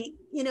especially,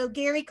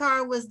 Gary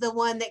Carr was the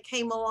one that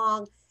came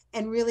along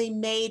and really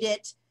made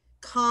it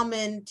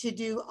common to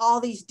do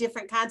all these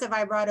different kinds of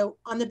vibrato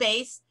on the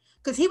bass,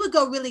 because he would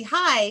go really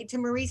high. To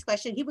Marie's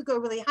question, he would go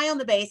really high on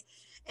the bass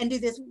and do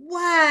this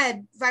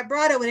wide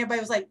vibrato, and everybody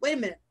was like, wait a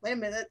minute,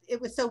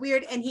 it was so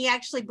weird. And he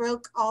actually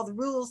broke all the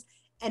rules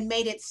and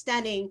made it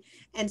stunning.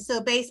 And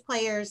so bass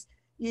players,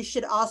 you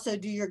should also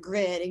do your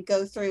grid and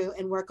go through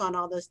and work on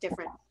all those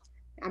different.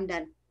 I'm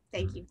done.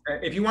 Thank you.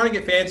 If you want to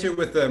get fancier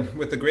with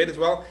the grid as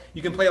well,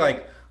 you can play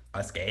like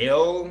a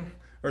scale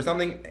or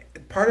something.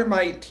 Part of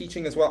my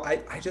teaching as well,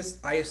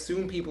 I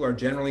assume people are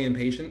generally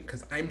impatient,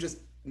 because I'm just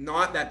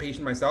not that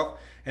patient myself.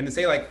 And to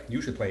say like,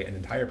 you should play an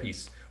entire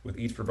piece with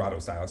each vibrato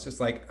style, it's just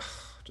like,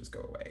 just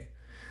go away.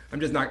 I'm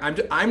just not going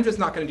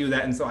to do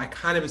that. And so I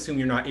kind of assume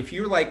you're not. If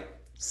you're like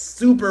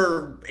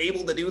super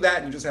able to do that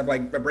and you just have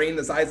like a brain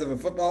the size of a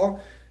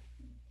football,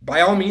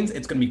 by all means,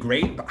 it's going to be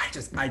great. But I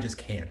just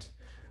can't.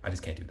 I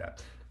just can't do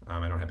that.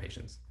 I don't have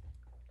patience.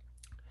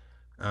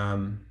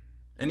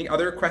 Any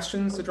other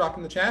questions to drop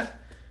in the chat?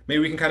 Maybe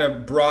we can kind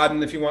of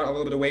broaden, if you want, a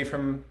little bit away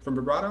from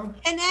vibrato.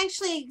 And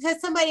actually,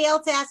 because somebody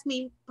else asked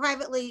me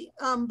privately,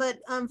 but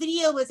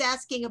Video was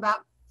asking about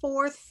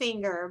fourth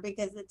finger,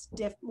 because it's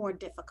more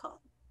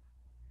difficult.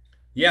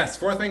 Yes,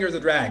 fourth finger is a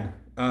drag.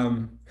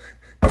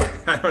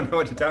 I don't know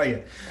what to tell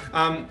you.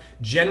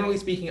 Generally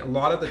speaking, a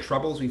lot of the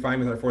troubles we find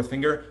with our fourth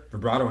finger,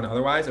 vibrato and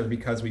otherwise, are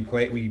because how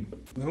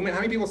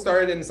many people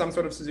started in some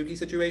sort of Suzuki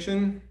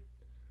situation?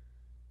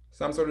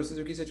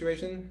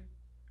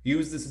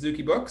 Use the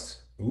Suzuki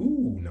books?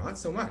 Ooh, not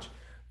so much.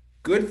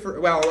 Good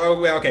for,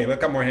 okay, a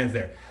couple more hands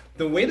there.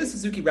 The way the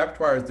Suzuki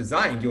repertoire is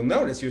designed, you'll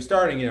notice you're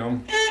starting,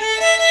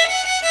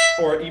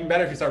 or even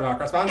better if you start with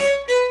cross bonds.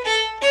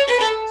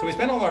 So we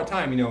spend all our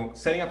time,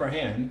 setting up our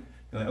hand.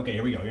 Like, okay,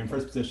 here we go. You're in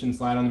first position,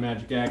 slide on the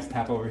magic X,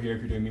 tap over here if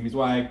you're doing Mimi's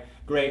Wag.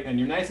 Great, and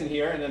you're nice in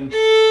here, and then...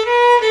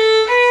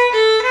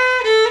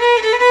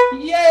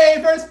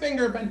 Yay, first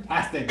finger,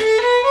 fantastic.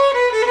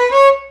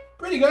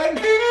 Pretty good.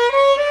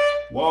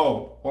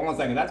 Whoa, hold on a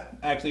second, that's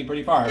actually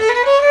pretty far.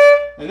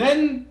 And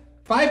then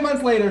 5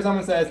 months later,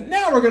 someone says,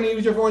 now we're gonna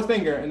use your fourth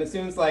finger. And the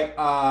student's like,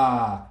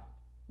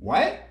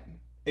 what?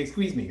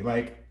 Excuse me,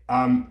 like,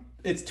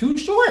 it's too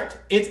short.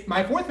 It's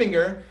my fourth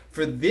finger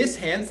for this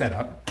hand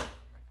setup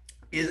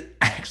is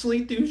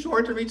actually too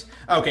short to reach.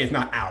 Okay, it's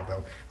not out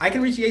though. I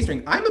can reach the A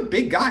string. I'm a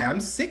big guy. I'm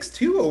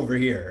 6'2" over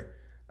here.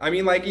 I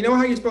mean, like, you know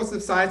how you're supposed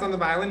to size on the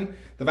violin?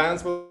 The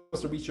violin's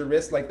supposed to reach your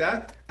wrist like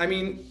that. I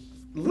mean,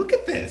 look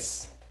at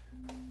this.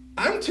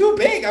 I'm too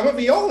big. I'm a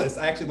violist.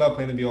 I actually love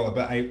playing the viola,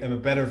 but I am a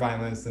better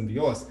violinist than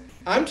violist.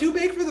 I'm too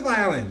big for the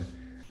violin.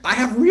 I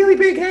have really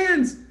big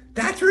hands.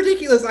 That's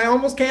ridiculous. I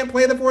almost can't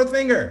play the fourth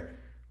finger,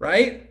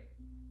 right?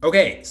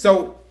 Okay,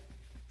 so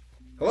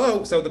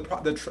hello. So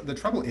the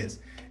trouble is,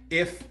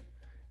 if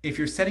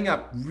you're setting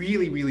up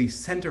really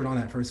centered on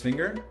that first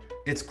finger,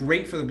 it's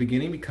great for the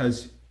beginning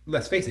because,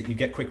 let's face it, you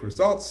get quick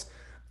results.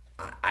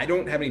 I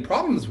don't have any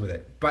problems with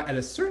it. But at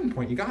a certain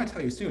point, you gotta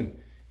tell your student,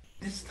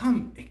 this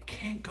thumb, it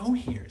can't go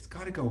here. It's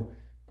gotta go,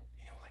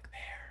 like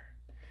there.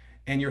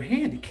 And your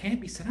hand, it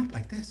can't be set up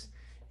like this.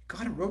 You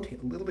gotta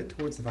rotate a little bit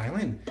towards the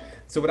violin.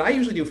 So what I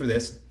usually do for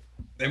this,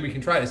 and we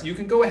can try this, you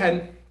can go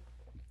ahead,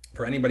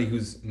 for anybody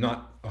who's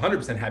not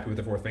 100% happy with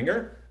the fourth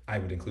finger, I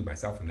would include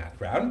myself in that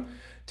crowd.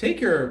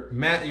 Take your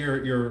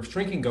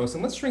shrinking ghost,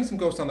 and let's shrink some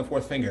ghosts on the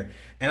fourth finger.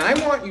 And I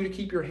want you to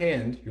keep your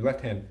hand, your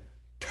left hand,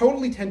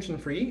 totally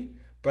tension-free,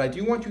 but I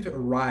do want you to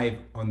arrive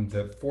on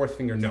the fourth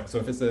finger note. So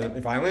if it's a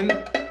violin,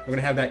 we're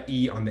gonna have that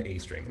E on the A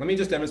string. Let me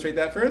just demonstrate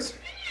that first.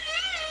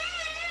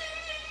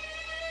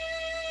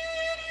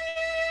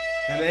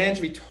 And the hand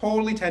should be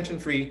totally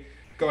tension-free.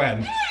 Go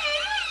ahead.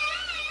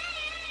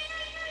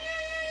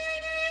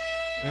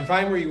 And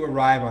find where you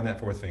arrive on that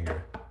fourth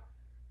finger.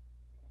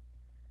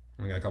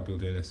 We got a couple people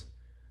doing this.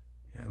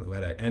 Yeah,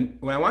 Luetta. And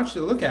what I want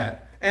you to look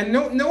at, and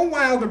no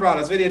wild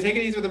vibratos. Video, take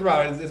it easy with the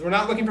vibrato. We're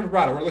not looking for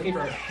vibrato. We're looking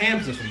for hand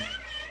position.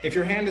 If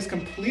your hand is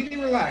completely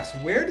relaxed,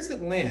 where does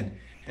it land?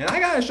 And I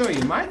gotta show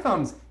you, my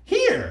thumb's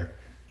here.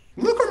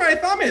 Look where my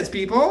thumb is,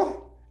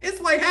 people. It's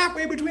like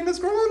halfway between the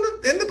scroll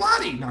and the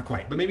body. Not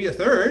quite, but maybe a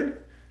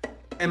third.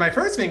 And my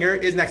first finger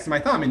is next to my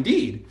thumb,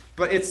 indeed.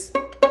 But it's,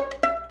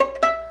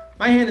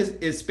 my hand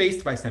is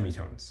spaced by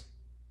semitones,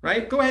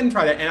 right? Go ahead and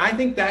try that. And I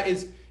think that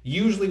is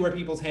usually where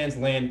people's hands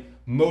land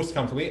most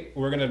comfortably.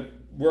 We're gonna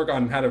work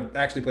on how to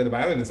actually play the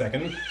violin in a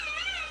second.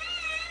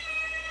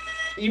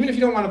 Even if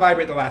you don't want to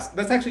vibrate the last,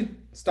 let's actually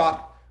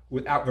stop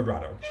without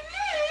vibrato.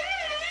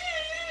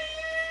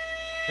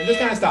 And just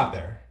kind of stop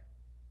there.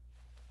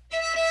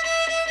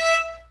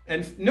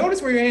 And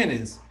notice where your hand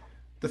is.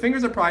 The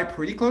fingers are probably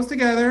pretty close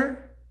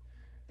together,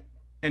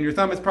 and your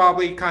thumb is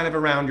probably kind of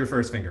around your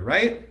first finger,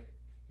 right?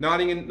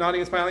 Nodding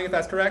and smiling if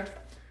that's correct.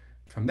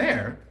 From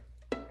there,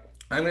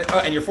 I'm gonna,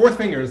 and your fourth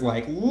finger is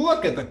like,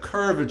 look at the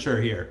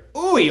curvature here.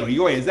 Oy, oy,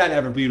 oy, is that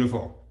ever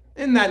beautiful?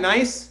 Isn't that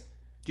nice?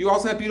 Do you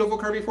also have beautiful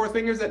curvy fourth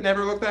fingers that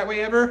never look that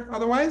way ever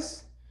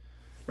otherwise?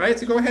 Right,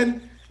 so go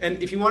ahead,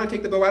 and if you want to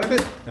take the bow out of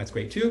it, that's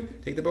great too.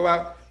 Take the bow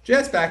out,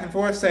 just back and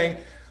forth saying,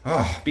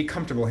 oh, be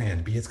comfortable,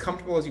 hand. Be as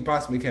comfortable as you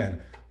possibly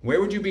can.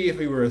 Where would you be if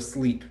you were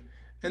asleep?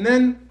 And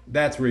then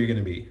that's where you're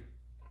gonna be.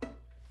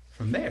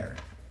 From there,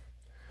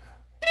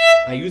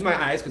 I use my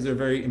eyes because they're a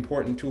very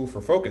important tool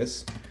for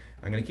focus.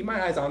 I'm gonna keep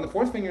my eyes on the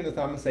fourth finger and the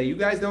thumb and say, you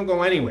guys don't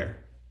go anywhere.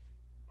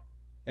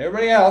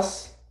 Everybody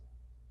else,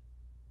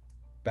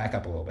 back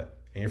up a little bit.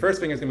 And your first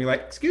finger is gonna be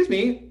like, excuse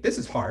me, this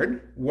is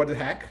hard. What the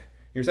heck?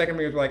 Your second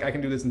finger is like, I can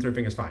do this, and third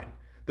finger's fine.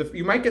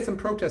 You might get some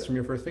protests from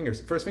your first finger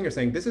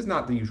saying, this is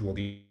not the usual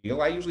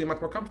deal. I usually am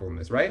much more comfortable in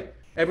this, right?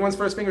 Everyone's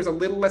first finger is a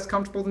little less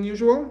comfortable than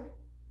usual.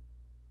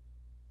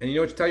 And you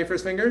know what you tell your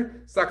first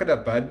finger? Suck it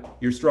up, bud.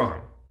 You're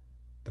strong.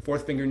 The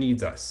fourth finger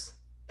needs us,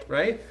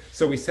 right?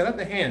 So we set up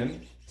the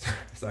hand.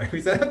 Sorry,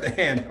 we set up the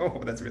hand.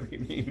 Oh, that's really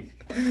mean.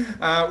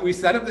 We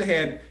set up the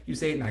hand. You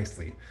say it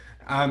nicely.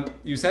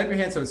 You set up your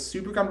hand so it's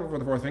super comfortable for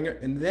the fourth finger,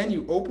 and then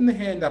you open the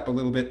hand up a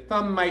little bit.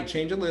 Thumb might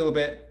change a little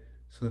bit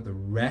so that the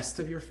rest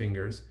of your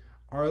fingers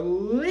are a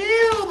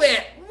little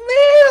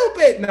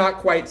bit not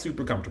quite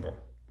super comfortable,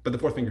 but the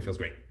fourth finger feels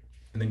great.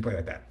 And then you play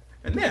like that.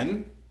 And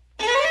then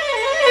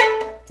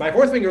my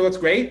fourth finger looks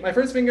great. My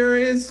first finger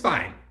is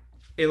fine.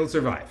 It'll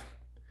survive.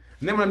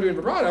 And then when I'm doing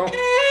vibrato,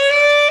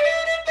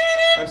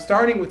 I'm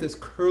starting with this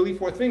curly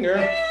fourth finger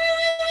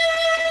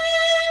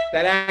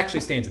that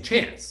actually stands a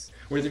chance.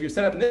 Whereas if you're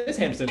set up in this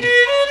hand position,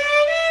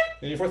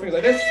 and your fourth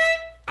finger's like this,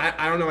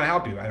 I don't know how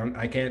to help you.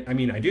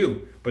 I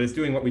do, but it's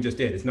doing what we just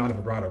did. It's not a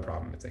vibrato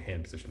problem. It's a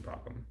hand position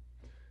problem.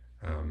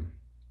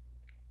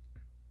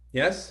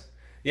 Yes?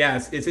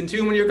 Yeah, it's in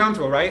tune when you're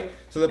comfortable, right?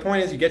 So the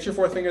point is you get your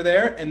fourth finger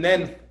there, and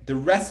then the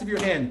rest of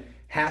your hand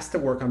has to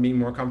work on being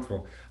more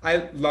comfortable.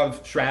 I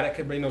love Shradik.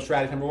 Everybody knows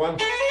Shradik number one?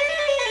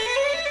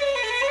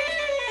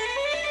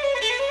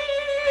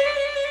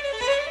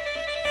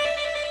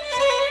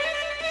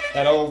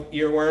 That old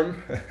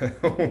earworm?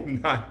 Oh,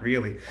 not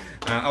really.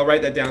 I'll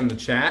write that down in the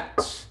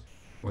chat.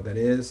 What that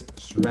is,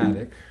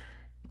 Shradik.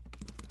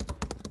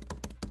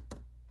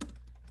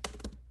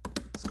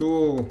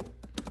 School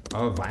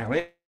of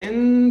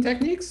Violin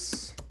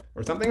Techniques,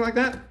 or something like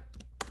that.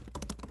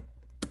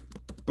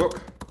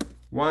 Book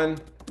 1,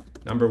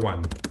 number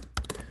 1.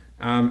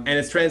 And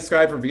it's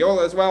transcribed for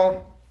viola as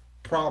well,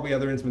 probably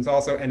other instruments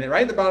also. And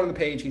right at the bottom of the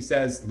page, he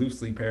says,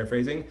 loosely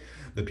paraphrasing,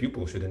 the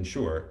pupil should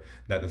ensure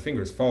that the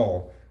fingers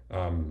fall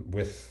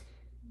with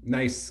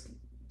nice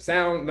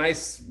sound,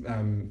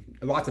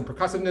 lots of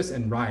percussiveness,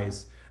 and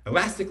rise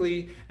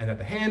elastically, and that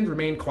the hand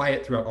remain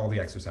quiet throughout all the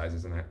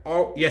exercises. And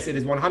yes, it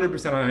is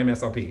 100% on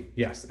IMSLP.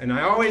 Yes, and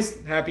I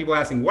always have people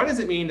asking, what does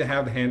it mean to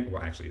have the hand?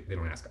 Well, actually, they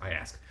don't ask. I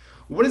ask.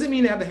 What does it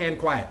mean to have the hand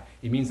quiet?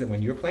 It means that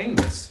when you're playing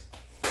this,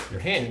 your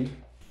hand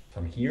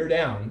from here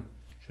down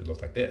should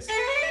look like this.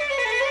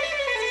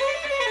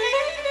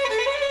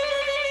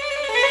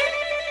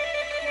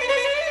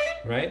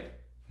 Right?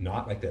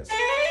 Not like this.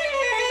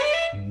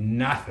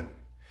 Nothing.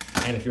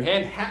 And if your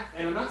hand,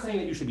 and I'm not saying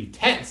that you should be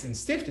tense and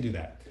stiff to do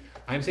that.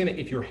 I'm saying that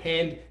if your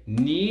hand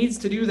needs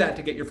to do that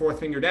to get your fourth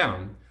finger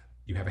down,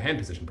 you have a hand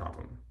position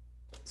problem.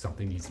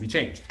 Something needs to be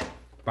changed.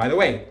 By the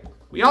way,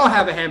 we all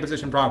have a hand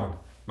position problem.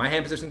 My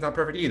hand position's not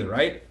perfect either,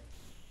 right?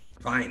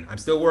 Fine, I'm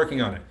still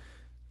working on it.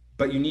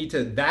 But you need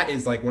to, that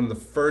is like one of the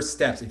first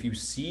steps. If you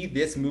see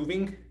this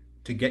moving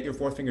to get your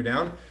fourth finger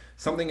down,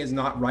 something is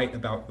not right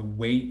about the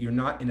way, you're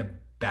not in a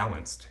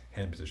balanced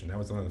hand position. That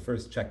was one of the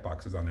first check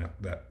boxes on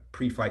that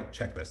pre-flight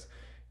checklist.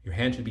 Your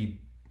hand should be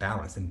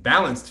balanced. And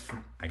balanced,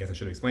 I guess I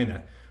should explain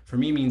that, for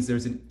me means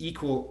there's an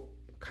equal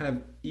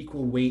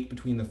weight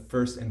between the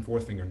first and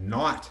fourth finger.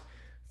 Not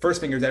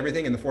first finger's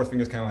everything and the fourth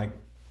finger's kind of like,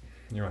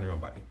 you're on your own,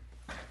 buddy.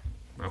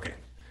 Okay,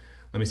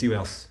 let me see what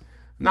else.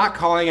 I'm not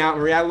calling out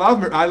Marie. I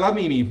love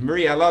Mimi.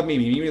 Marie, I love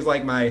Mimi. Mimi's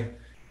like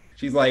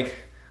she's like,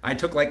 I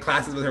took like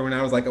classes with her when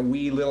I was like a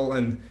wee little,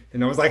 and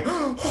I was like,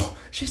 oh,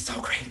 she's so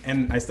great.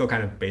 And I still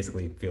kind of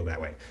basically feel that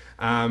way.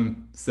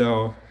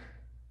 So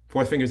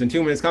fourth finger's in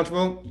 2 minutes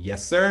comfortable.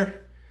 Yes, sir.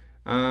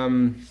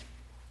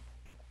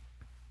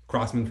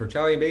 Crossman for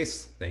cello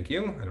bass. Thank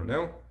you. I don't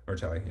know. Or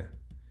cello, yeah.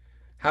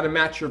 How to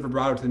match your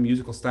vibrato to the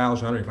musical style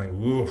genre you're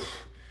playing. Oof.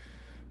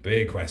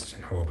 Big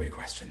question. Oh, big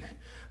question.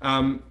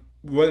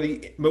 One of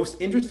the most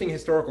interesting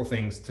historical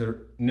things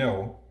to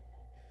know,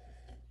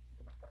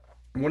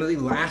 one of the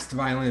last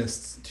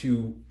violinists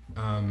to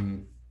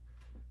kind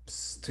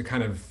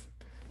of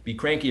be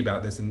cranky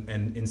about this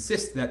and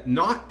insist that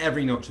not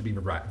every note should be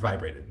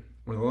vibrated.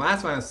 One of the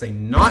last violinists to say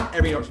not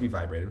every note should be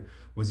vibrated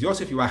was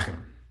Joseph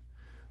Joachim,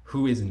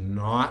 who is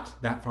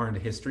not that far into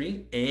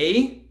history.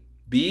 A,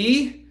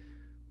 B,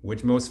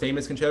 which most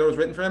famous concerto was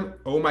written for him?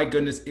 Oh my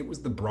goodness, it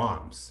was the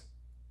Brahms.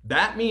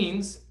 That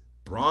means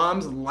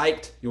Brahms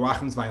liked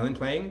Joachim's violin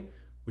playing,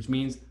 which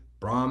means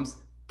Brahms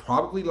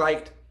probably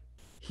liked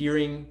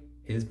hearing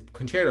his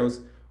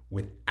concertos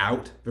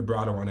without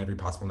vibrato on every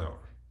possible note.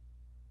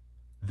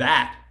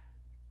 That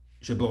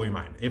should blow your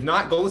mind. If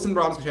not, go listen to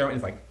Brahms' concerto and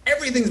it's like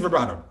everything's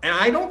vibrato. And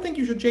I don't think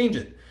you should change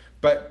it.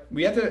 But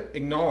we have to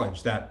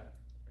acknowledge that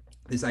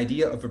this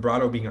idea of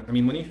vibrato being, I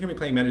mean, when you hear me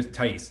playing Mendes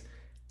Thais,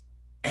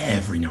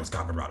 every note's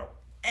got vibrato.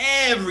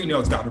 Every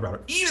note's got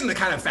vibrato. Even the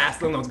kind of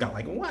fast little notes got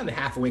like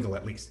 1.5 a wiggle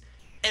at least.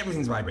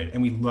 Everything's vibrated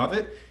and we love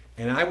it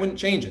and I wouldn't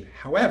change it.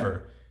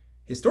 However,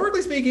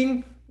 historically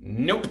speaking,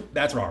 nope,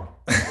 that's wrong.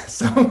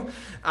 So,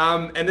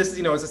 and this is,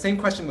 it's the same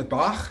question with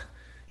Bach.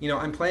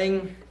 I'm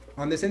playing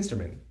on this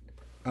instrument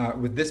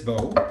with this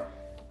bow,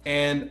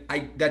 and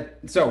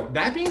so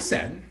that being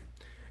said,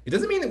 it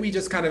doesn't mean that we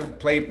just kind of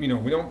play, we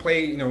don't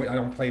play, I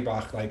don't play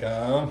Bach like,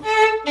 No.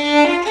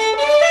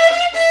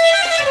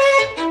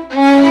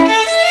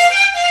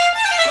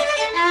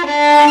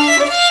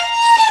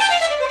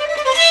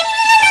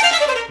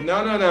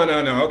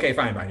 Okay,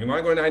 fine. You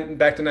want to go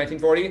back to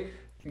 1940?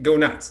 Go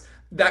nuts.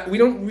 That we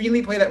don't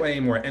really play that way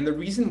anymore. And the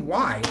reason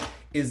why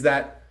is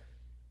that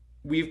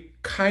we've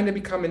kind of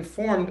become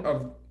informed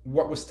of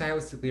what was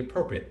stylistically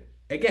appropriate.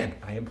 Again,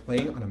 I am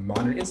playing on a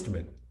modern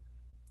instrument.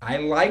 I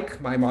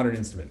like my modern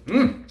instrument.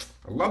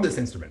 I love this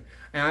instrument.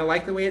 And I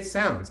like the way it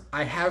sounds.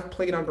 I have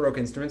played on Baroque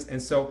instruments,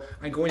 and so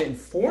I'm going to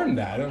inform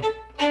that.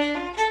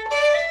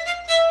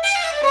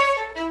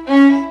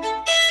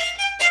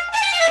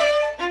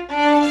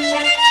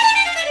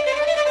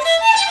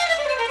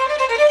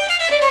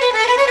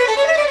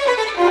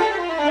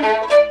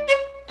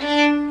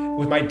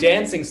 With my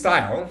dancing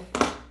style,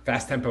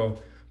 fast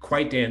tempo,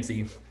 quite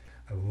dancey.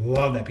 I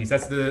love that piece.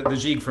 That's the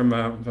jig from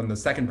the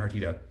second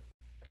partita.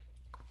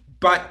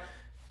 But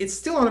it's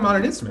still on a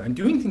modern instrument. I'm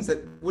doing things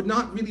that would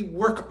not really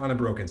work on a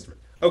Baroque instrument.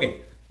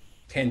 Okay,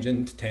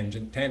 tangent,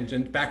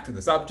 back to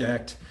the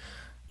subject.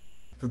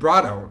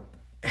 Vibrato,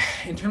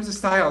 in terms of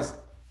styles,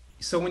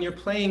 so when you're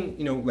playing,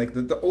 like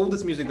the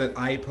oldest music that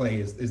I play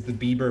is the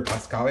Bieber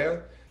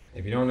Passacaglia.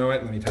 If you don't know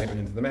it, let me type it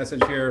into the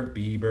message here.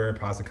 Bieber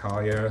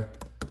Passacaglia.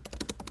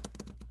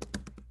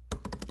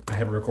 I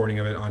have a recording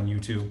of it on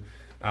YouTube.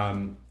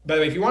 By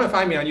the way, if you want to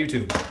find me on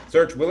YouTube,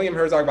 search William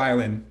Herzog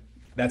violin.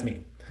 That's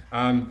me.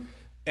 And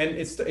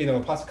it's,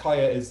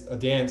 Passacaglia is a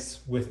dance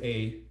with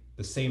the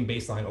same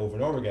bass line over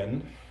and over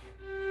again.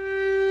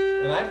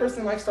 And I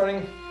personally like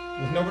starting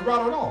with no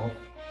vibrato at all.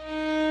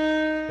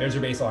 There's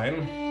your bass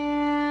line.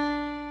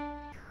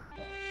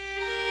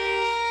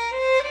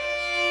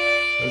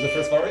 There's the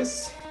first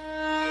chorus.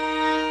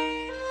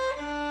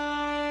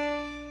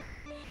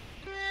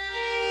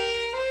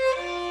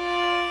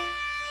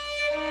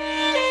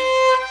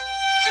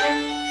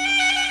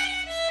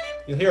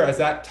 You'll hear as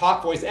that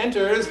top voice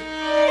enters,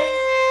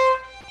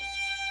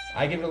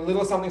 I give it a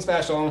little something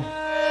special.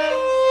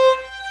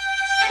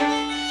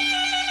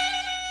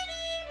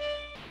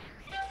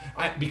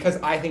 Because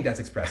I think that's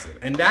expressive.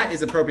 And that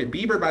is appropriate.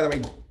 Bieber, by the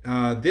way,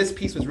 this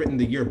piece was written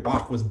the year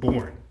Bach was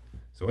born.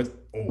 So it's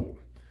old.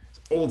 It's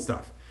old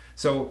stuff.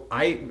 So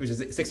which is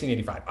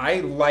 1685.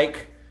 I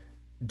like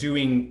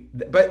doing,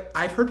 but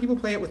I've heard people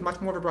play it with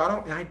much more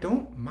vibrato, and I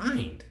don't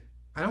mind.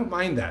 I don't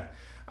mind that.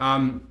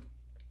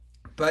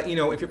 But,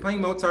 if you're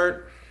playing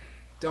Mozart,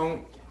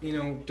 don't.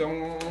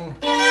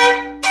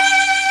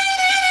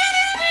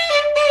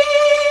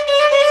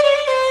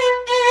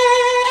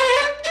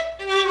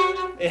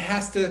 It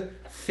has to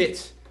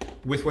fit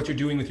with what you're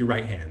doing with your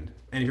right hand.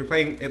 And if you're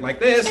playing it like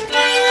this,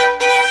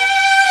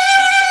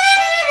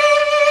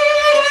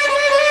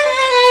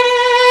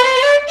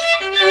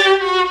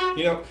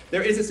 you know,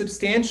 there is a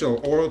substantial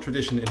oral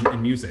tradition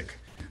in music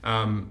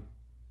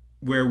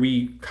where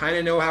we kind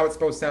of know how it's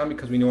supposed to sound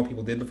because we know what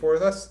people did before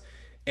us.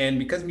 And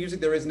because music,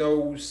 there is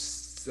no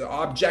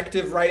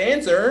objective right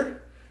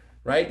answer,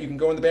 right? You can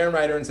go in the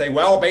Bärenreiter and say,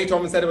 well,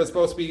 Beethoven said it was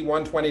supposed to be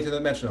 120 to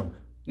the metronome.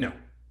 No,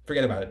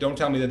 forget about it. Don't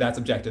tell me that that's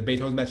objective.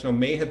 Beethoven's metronome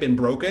may have been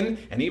broken,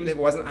 and even if it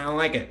wasn't, I don't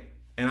like it.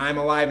 And I'm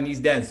alive and he's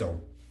dead, so.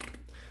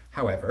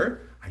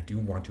 However, I do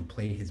want to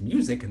play his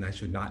music, and I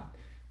should not,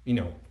 you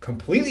know,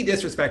 completely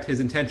disrespect his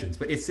intentions.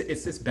 But it's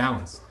this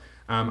balance.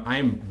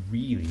 I'm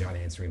really not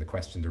answering the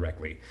question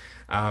directly.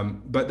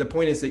 But the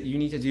point is that you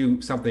need to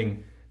do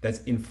something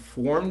that's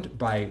informed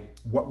by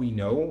what we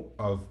know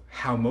of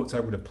how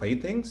Mozart would have played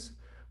things,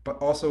 but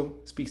also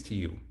speaks to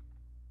you.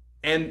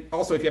 And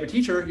also, if you have a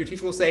teacher, your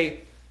teacher will say,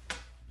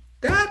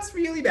 that's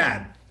really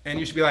bad. And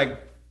you should be like,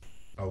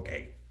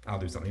 okay, I'll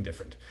do something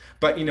different.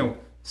 But, you know,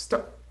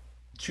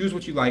 choose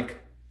what you like,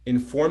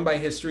 informed by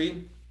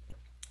history,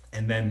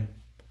 and then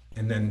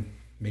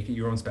make it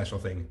your own special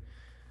thing.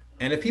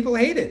 And if people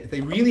hate it, if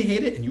they really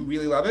hate it and you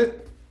really love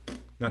it,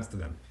 nuts to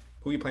them.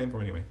 Who are you playing for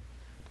anyway?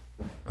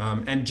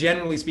 And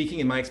generally speaking,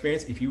 in my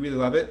experience, if you really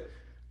love it,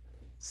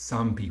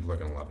 some people are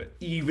going to love it.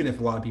 Even if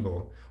a lot of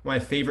people, one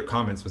of my favorite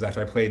comments was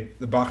after I played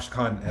the Bach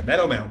Chaconne at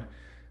Meadowmount.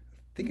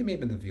 I think it may have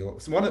been the viola.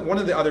 So one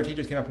of the other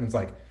teachers came up and was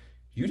like,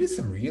 you did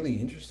some really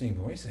interesting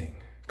voicing.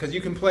 Because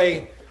you can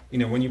play, you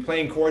know, when you're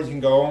playing chords, you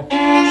can go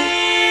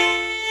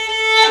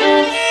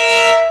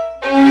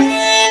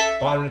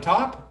bottom to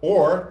top,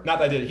 or, not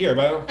that I did it here,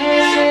 but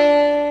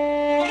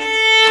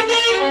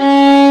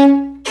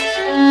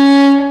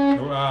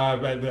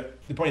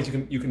the point is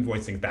you can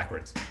voice things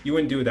backwards. You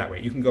wouldn't do it that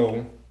way. You can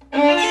go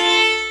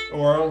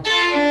or,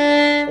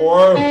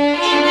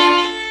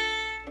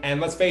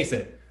 and let's face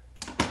it,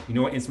 you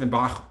know what instrument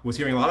Bach was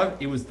hearing a lot of?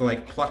 It was the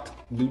like plucked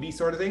ludi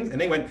sort of things, and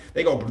they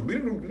go,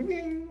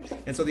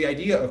 and so the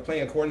idea of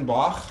playing a chord in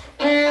Bach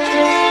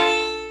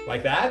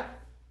like that,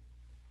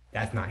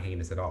 that's not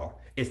heinous at all.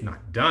 It's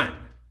not done,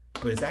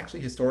 but it's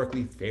actually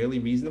historically fairly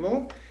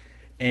reasonable.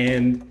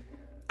 And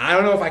I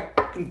don't know if I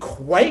can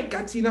quite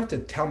gutsy enough to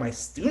tell my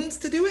students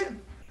to do it,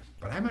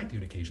 but I might do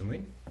it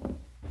occasionally.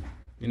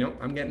 You know,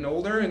 I'm getting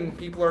older and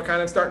people are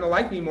kind of starting to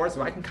like me more,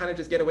 so I can kind of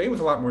just get away with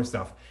a lot more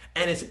stuff.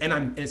 And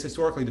it's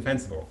historically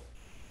defensible.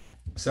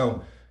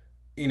 So,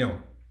 you know,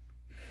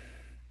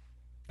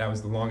 that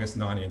was the longest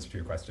non-answer to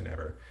your question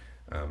ever.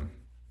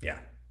 Yeah.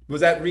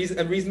 Was that a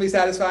reasonably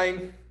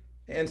satisfying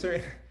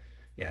answer?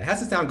 Yeah, it has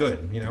to sound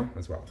good, you know,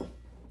 as well.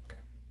 Okay.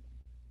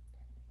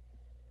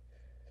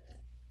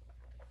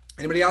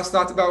 Anybody else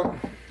thoughts about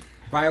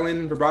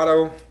violin,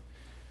 vibrato?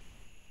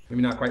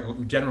 Maybe not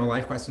quite general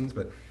life questions,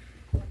 but.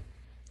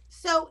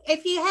 So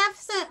if you have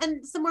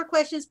some more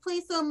questions,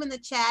 please throw them in the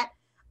chat.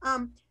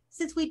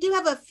 Since we do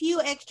have a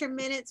few extra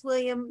minutes,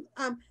 William,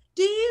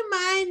 do you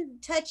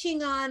mind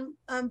touching on,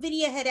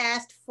 Vidya had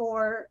asked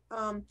for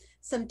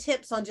some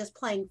tips on just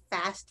playing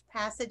fast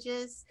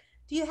passages.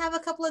 Do you have a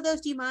couple of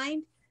those? Do you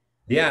mind?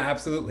 Yeah,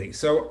 absolutely.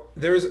 So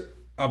there's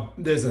a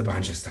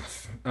bunch of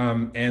stuff.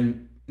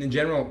 And in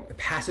general,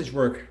 passage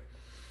work,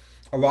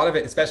 a lot of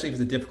it, especially if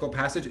it's a difficult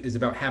passage, is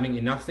about having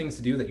enough things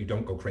to do that you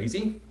don't go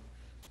crazy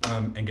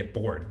and get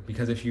bored.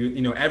 Because if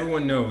you know,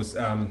 everyone knows,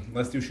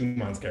 let's do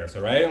Schumann's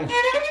Scherzo, right?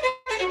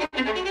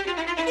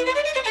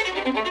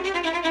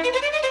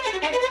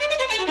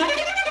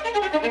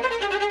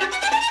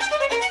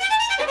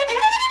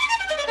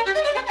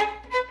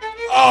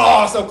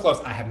 Oh, so close.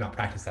 I have not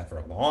practiced that for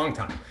a long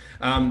time,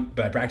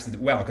 but I practiced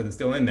it well because it's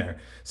still in there.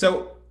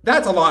 So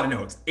that's a lot of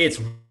notes.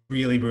 It's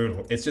really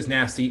brutal. It's just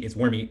nasty. It's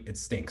wormy. It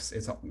stinks.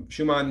 It's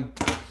Schumann.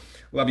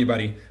 Love you,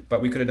 buddy,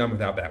 but we could have done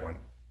without that one.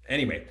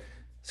 Anyway,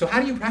 so how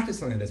do you practice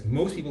something like this?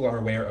 Most people are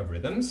aware of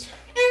rhythms.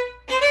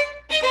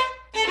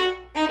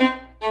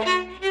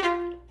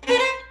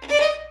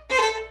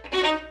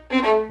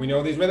 We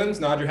know these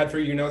rhythms. Nod your head for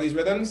you know these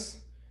rhythms.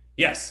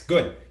 Yes,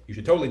 good. You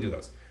should totally do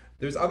those.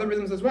 There's other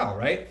rhythms as well,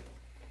 right?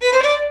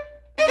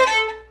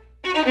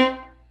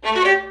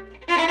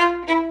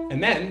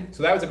 And then,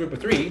 so that was a group of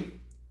 3.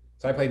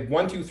 So I played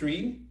 1, 2,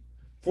 3,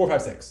 4,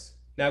 5, 6.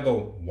 Now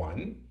go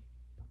 1,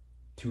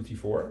 2, 3,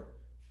 4,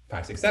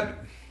 5, 6, 7.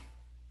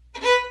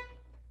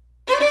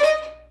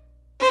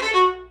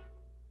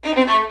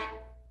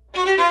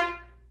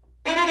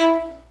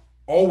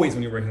 Always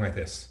when you're working like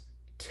this,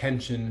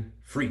 tension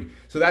free.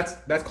 So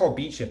that's called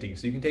beat shifting.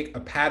 So you can take a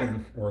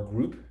pattern or a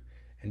group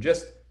and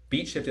just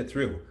beat shift it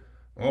through.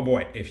 Oh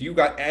boy, if you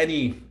got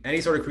any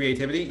sort of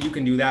creativity, you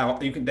can do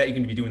that. You can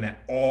be doing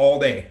that all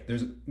day.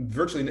 There's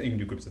virtually, you can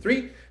do groups of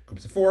 3,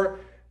 groups of 4,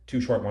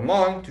 2 short, 1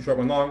 long, 2 short,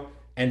 1 long,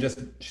 and just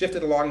shift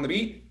it along the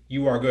beat.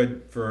 You are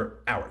good for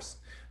hours.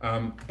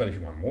 But if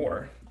you want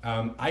more,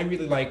 I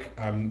really like,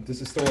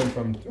 this is stolen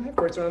from, do I have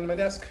Kreutzer on my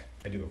desk?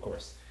 I do, of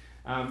course.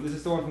 This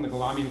is stolen from the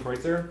Colombian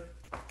Kreutzer.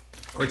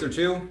 Chords are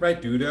 2,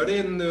 right?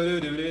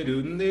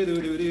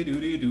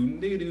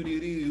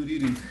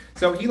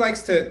 So he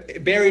likes to,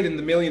 buried in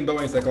the million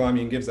bowings that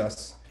Galamian gives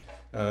us.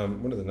 What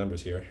are the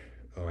numbers here?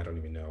 Oh, I don't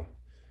even know.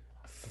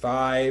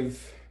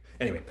 5.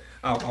 Anyway,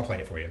 I'll play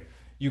it for you.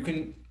 You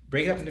can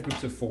break it up into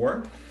groups of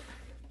 4.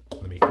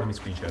 Let me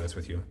screen share this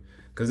with you,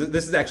 because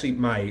this is actually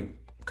my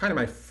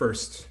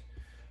first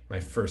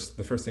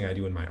the first thing I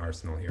do in my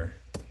arsenal here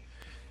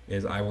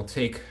is I will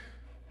take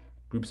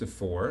groups of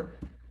 4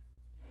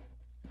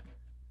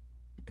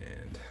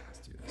 and let's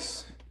do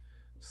this.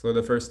 Slow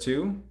the first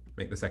 2,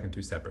 make the second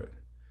 2 separate.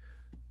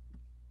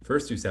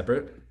 First 2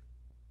 separate,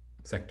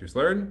 second 2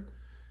 slurred.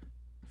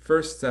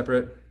 First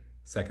separate,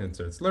 second and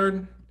third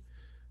slurred.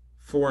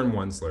 4 and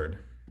 1 slurred.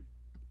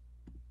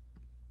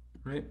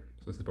 Right?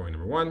 So this is bowing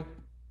number 1,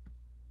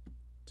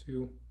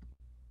 2,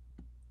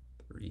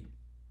 3,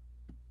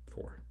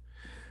 4.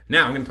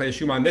 Now I'm going to play the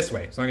Schumann this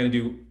way. So I'm going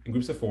to do in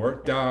groups of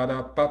 4. Da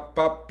da ba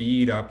ba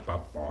be da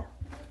ba ba.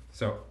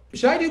 So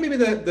should I do maybe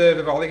the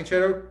Vivaldi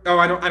concerto? Oh,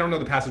 I don't know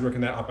the passage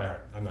working that up by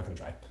heart. I'm not going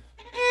to try.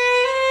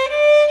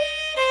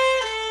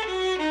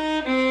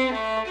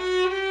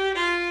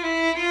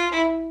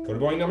 Go to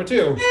bowing number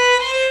 2.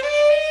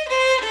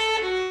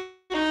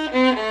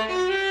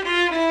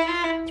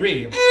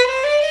 3.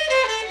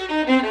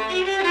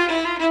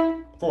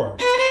 4.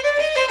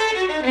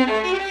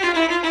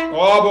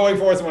 Oh, bowing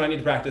 4 is the one I need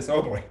to practice.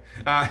 Oh boy.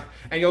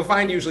 And you'll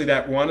find usually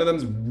that one of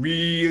them's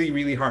really,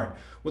 really hard.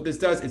 What this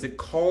does is it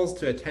calls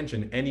to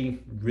attention any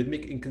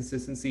rhythmic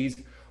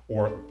inconsistencies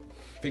or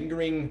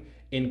fingering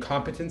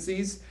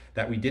incompetencies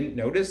that we didn't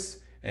notice,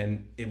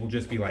 and it will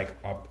just be like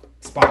a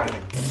spotlight,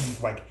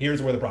 like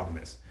here's where the problem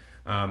is.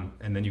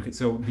 And then you can,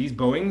 so these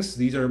bowings,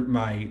 these are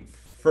my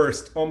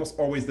first, almost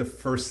always the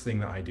first thing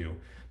that I do.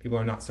 People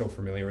are not so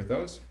familiar with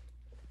those.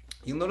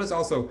 You'll notice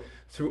also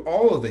through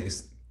all of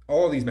these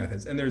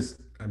methods, and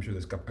I'm sure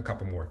there's a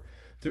couple more.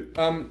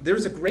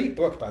 There's a great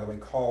book, by the way,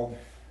 called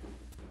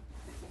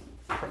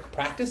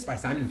Practice by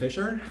Simon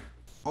Fisher,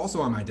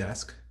 also on my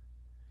desk,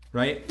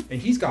 right?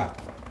 And he's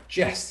got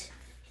just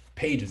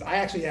pages. I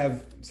actually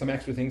have some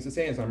extra things to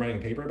say, and so I'm writing a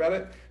paper about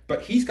it.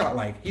 But he's got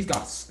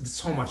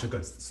so much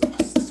good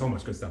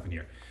stuff in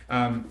here.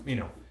 You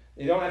know,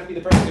 you don't have to be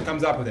the person who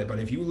comes up with it, but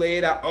if you lay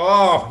it out,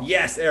 oh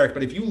yes, Eric.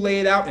 But if you lay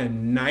it out in a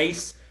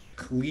nice,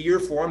 clear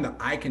form that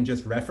I can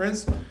just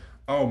reference,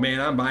 oh man,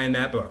 I'm buying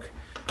that book.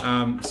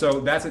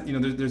 So that's it. You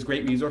know, there's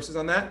great resources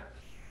on that.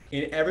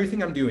 In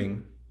everything I'm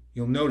doing,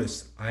 you'll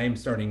notice I am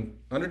starting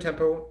under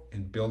tempo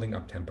and building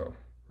up tempo,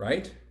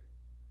 right?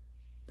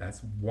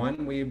 That's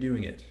one way of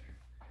doing it.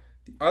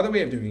 The other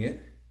way of doing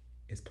it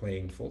is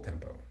playing full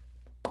tempo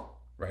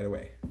right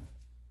away,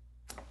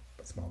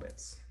 but small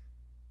bits,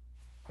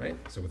 right?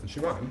 So with the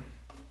Schumann,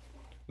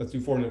 let's do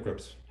 4-note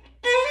groups.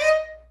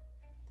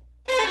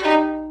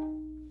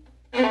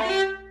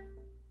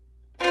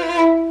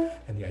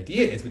 And the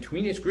idea is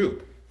between each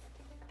group,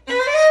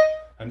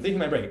 I'm thinking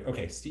my brain,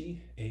 okay,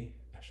 C, A,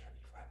 F sharp, E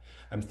flat.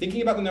 I'm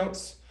thinking about the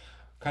notes,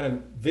 kind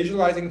of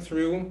visualizing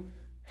through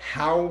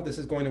how this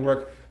is going to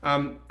work.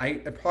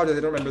 I apologize, I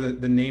don't remember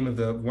the name of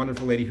the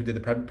wonderful lady who did the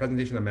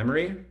presentation on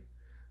memory.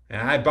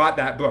 And I bought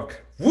that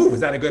book. Woo, was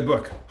that a good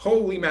book?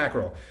 Holy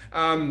mackerel.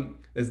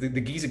 It's the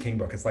Giza King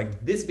book. It's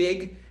like this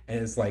big, and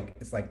it's like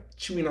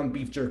chewing on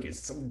beef jerky.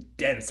 It's so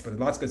dense, but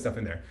lots of good stuff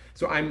in there.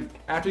 So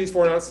after these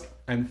 4 notes,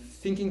 I'm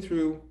thinking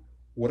through,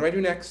 what do I do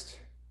next?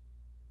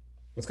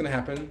 What's gonna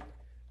happen?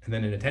 And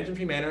then in a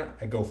tension-free manner,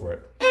 I go for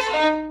it.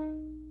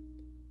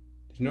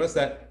 Did you notice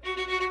that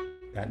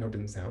note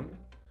didn't sound?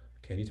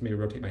 Okay, I need to maybe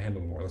rotate my hand a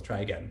little more. Let's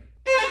try again.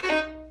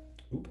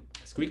 Oop,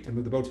 I squeaked and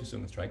moved the bow too soon.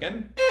 Let's try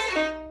again.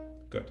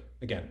 Good,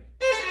 again.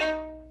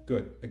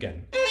 Good,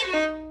 again.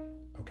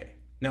 Okay,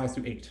 now let's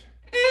do 8.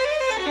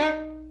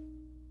 I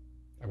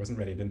wasn't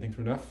ready, didn't think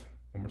through enough.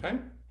 One more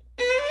time.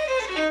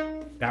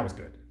 That was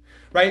good,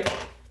 right?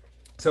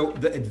 So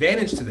the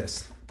advantage to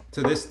this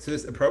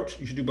approach,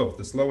 you should do both,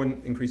 the slow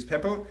and increased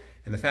tempo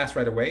and the fast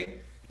right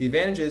away. The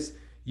advantage is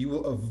you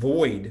will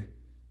avoid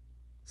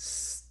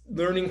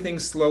learning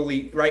things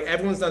slowly, right?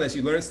 Everyone's done this.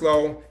 You learn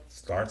slow,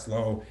 start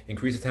slow,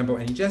 increase the tempo,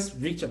 and you just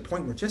reach a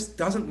point where it just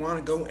doesn't want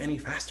to go any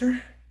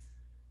faster,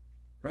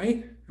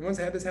 right? Everyone's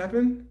had this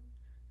happen?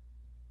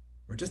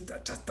 Or just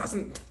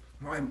doesn't.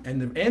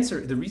 And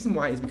the reason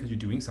why is because you're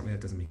doing something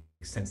that doesn't make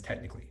sense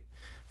technically.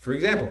 For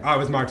example, it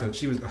was Marta.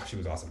 She was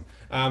awesome.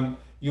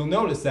 You'll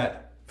notice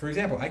that, for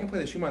example, I can play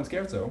the Schumann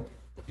Scherzo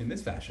in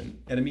this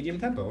fashion at a medium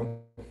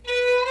tempo.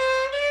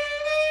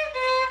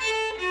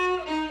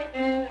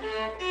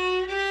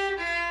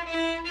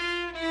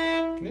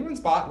 Can anyone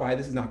spot why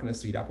this is not going to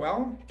speed up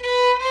well?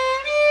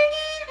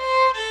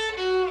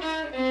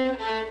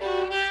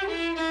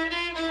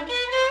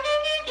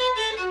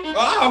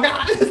 Oh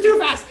God, this is too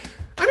fast.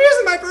 I'm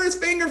using my first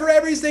finger for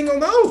every single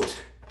note.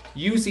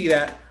 You see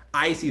that,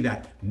 I see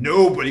that.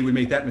 Nobody would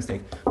make that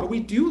mistake. But we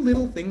do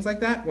little things like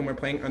that when we're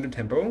playing under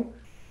tempo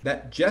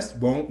that just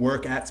won't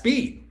work at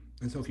speed.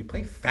 And so if you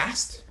play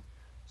fast,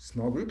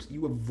 small groups,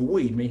 you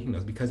avoid making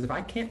those, because if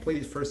I can't play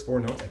these first 4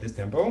 notes at this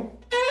tempo,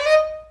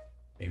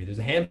 maybe there's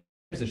a hand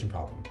position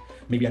problem.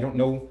 Maybe I don't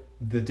know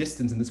the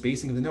distance and the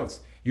spacing of the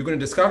notes. You're going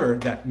to discover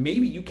that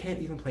maybe you can't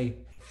even play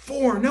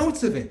 4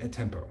 notes of it at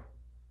tempo.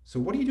 So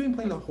what are you doing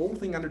playing the whole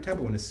thing under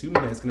tempo and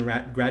assuming that it's going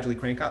to gradually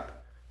crank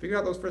up? Figure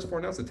out those first 4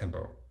 notes at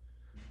tempo.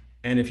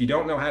 And if you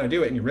don't know how to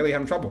do it and you're really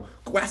having trouble,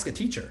 go ask a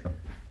teacher.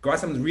 Go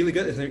ask someone who's really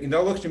good. And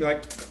they'll look at you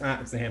and be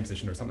like, it's the hand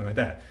position or something like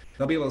that.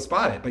 They'll be able to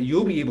spot it, but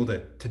you'll be able to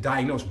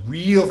diagnose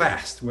real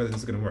fast whether this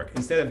is going to work.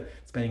 Instead of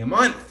spending a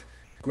month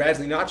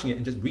gradually notching it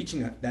and just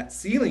reaching that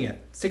ceiling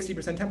at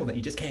 60% tempo that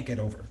you just can't get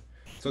over.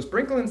 So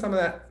sprinkle in some of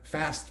that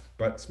fast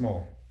but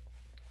small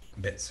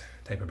bits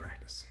type of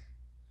practice.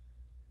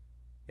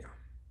 Yeah.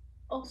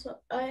 Also,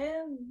 I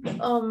have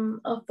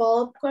a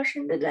follow-up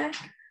question to that.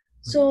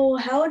 So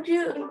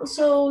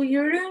so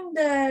you're doing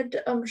that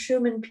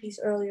Schumann piece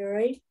earlier,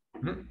 right?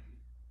 Mm-hmm.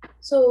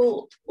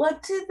 So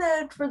let's say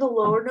that for the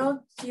lower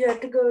notes, you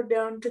have to go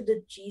down to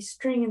the G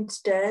string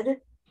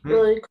instead,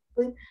 really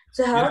quickly.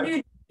 So how do you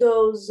do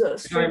those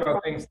talking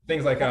about things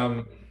like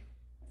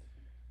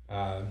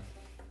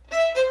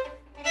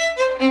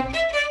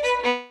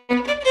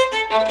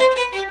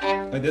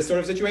like this sort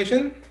of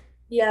situation?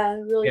 Yeah,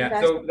 really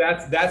fast. So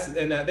that's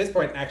and at this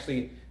point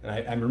actually,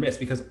 and I'm remiss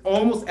because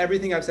almost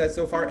everything I've said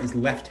so far is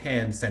left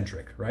hand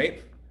centric,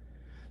 right?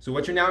 So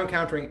what you're now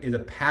encountering is a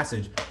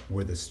passage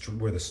where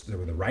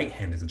the right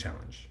hand is a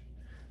challenge.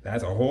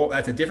 That's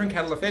a different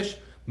kettle of fish.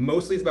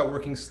 Mostly it's about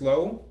working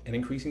slow and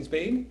increasing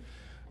speed.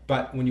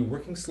 But when you're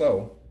working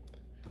slow,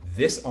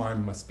 this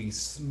arm must be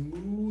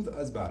smooth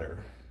as butter.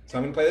 So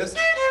I'm gonna play this.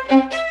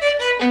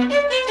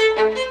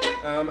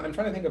 I'm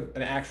trying to think of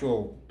an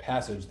actual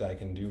passage that I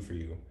can do for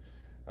you.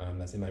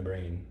 That's in my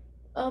brain.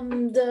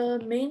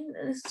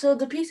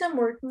 The piece I'm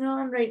working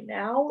on right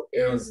now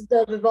is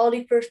the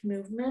Vivaldi first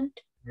movement.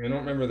 I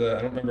don't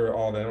remember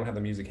all of it. I don't have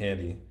the music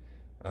handy.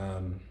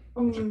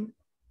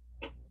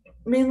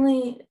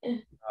 Mainly.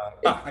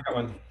 I got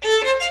one.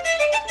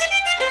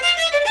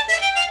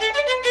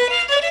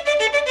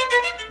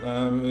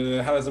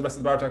 How does the rest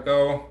of the Bartok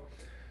go?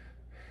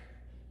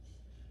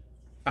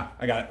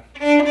 I got it.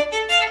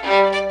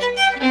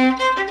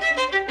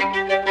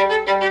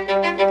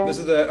 This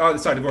is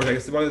Dvorak.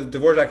 It's one of the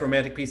Dvorak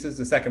romantic pieces,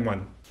 the second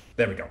one.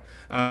 There we go.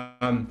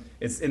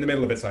 It's in the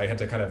middle of it, so I had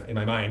to kind of, in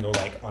my mind, go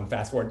like on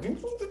fast forward.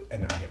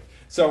 And now here.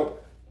 So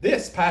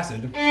this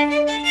passage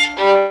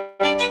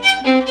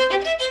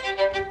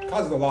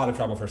causes a lot of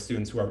trouble for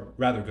students who are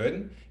rather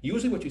good.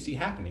 Usually what you see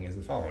happening is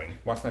the following.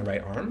 Watch my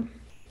right arm.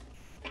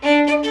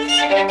 And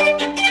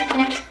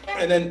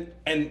then,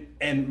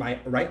 and my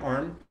right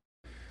arm,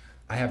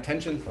 I have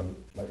tension from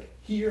like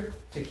here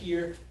to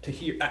here to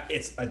here.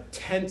 It's a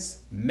tense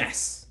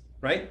mess,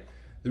 right?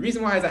 The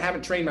reason why is I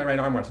haven't trained my right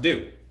arm what to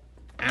do.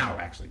 Ow,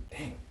 actually,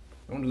 dang,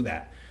 don't do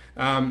that.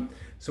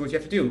 So what you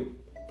have to do,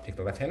 take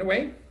the left hand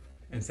away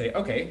and say,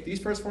 okay,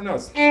 these first 4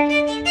 notes,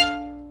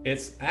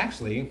 it's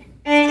actually,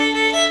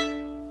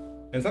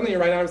 and suddenly your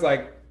right arm's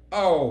like,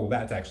 oh,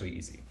 that's actually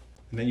easy.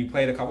 And then you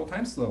play it a couple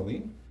times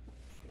slowly,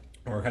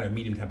 or kind of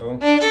medium tempo,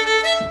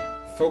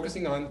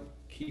 focusing on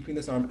keeping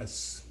this arm as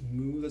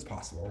smooth as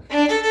possible.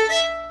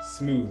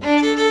 Smooth,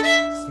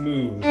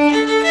 smooth,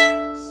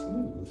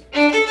 smooth.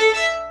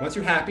 Once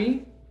you're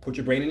happy, put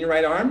your brain in your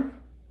right arm.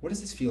 What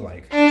does this feel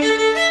like?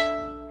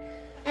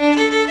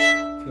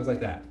 Feels like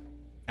that.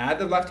 Add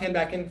the left hand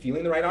back in,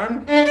 feeling the right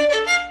arm.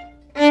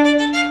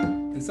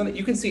 And suddenly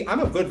you can see I'm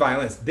a good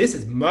violinist. This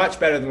is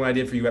much better than what I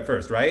did for you at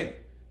first, right?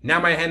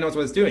 Now my hand knows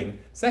what it's doing.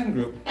 Second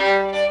group.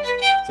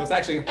 So it's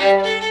actually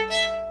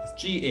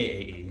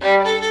G-A-A-E.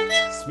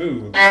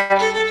 Smooth.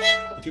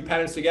 The 2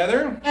 patterns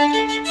together.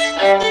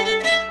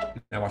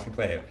 Now watch me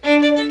play it.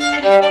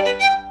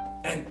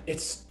 And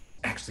it's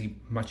actually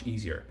much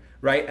easier,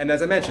 right? And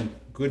as I mentioned,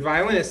 good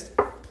violinist,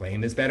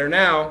 playing this better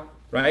now,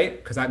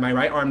 right? Because my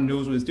right arm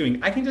knows what it's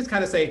doing. I can just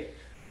kind of say,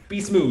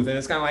 be smooth. And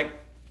it's kind of like,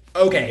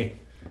 okay,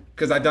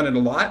 because I've done it a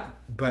lot,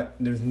 but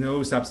there's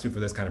no substitute for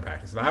this kind of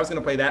practice. If I was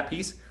going to play that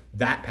piece,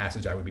 that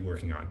passage I would be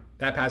working on.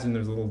 That passage,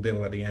 there's a little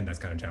diddle at the end that's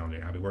kind of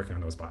challenging. I'll be working on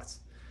those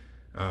spots.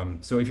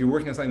 So if you're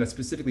working on something that's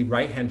specifically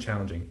right hand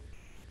challenging,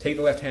 take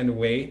the left hand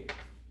away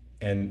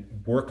and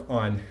work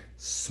on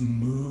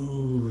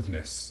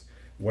smoothness.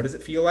 What does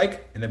it feel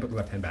like? And then put the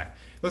left hand back.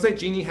 Looks like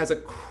Jeannie has a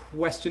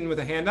question with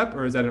a hand up,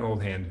 or is that an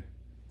old hand?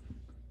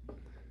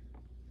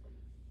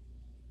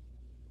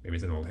 Maybe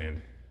it's an old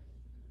hand.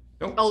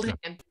 Nope. Old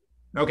hand.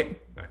 Okay.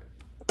 All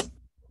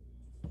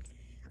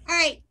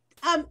right.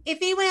 If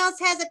anyone else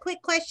has a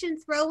quick question,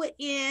 throw it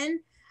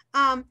in.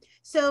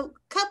 So a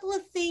couple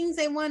of things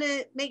I want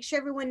to make sure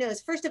everyone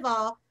knows. First of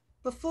all,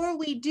 before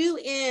we do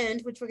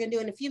end, which we're going to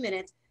do in a few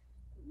minutes,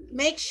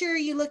 make sure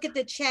you look at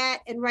the chat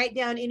and write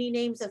down any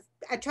names of,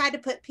 I tried to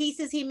put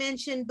pieces he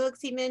mentioned,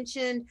 books he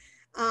mentioned,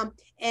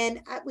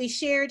 and we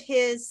shared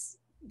his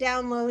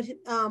download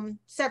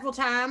several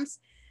times.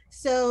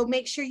 So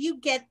make sure you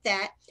get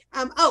that.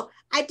 Oh,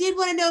 I did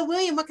want to know,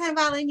 William, what kind of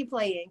violin you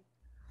playing?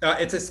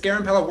 It's a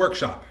Scarampella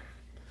workshop.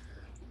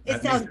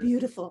 It sounds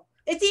beautiful.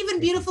 It's even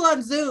beautiful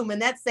on Zoom,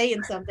 and that's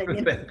saying something.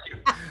 You know? Thank you.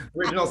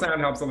 Original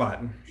sound helps a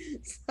lot.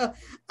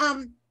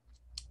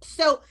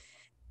 So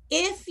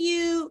if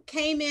you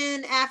came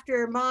in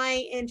after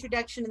my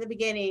introduction in the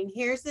beginning,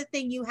 here's the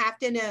thing you have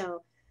to know.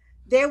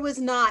 There was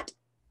not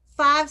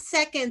 5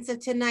 seconds of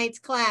tonight's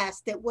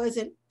class that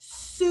wasn't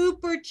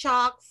super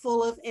chock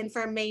full of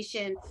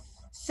information.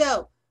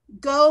 So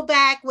go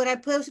back when I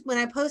post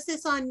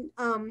this on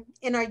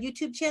in our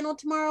YouTube channel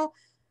tomorrow.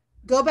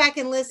 Go back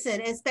and listen,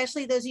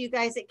 especially those of you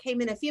guys that came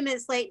in a few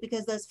minutes late,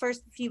 because those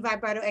first few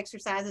vibrato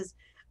exercises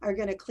are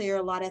going to clear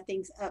a lot of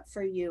things up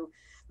for you.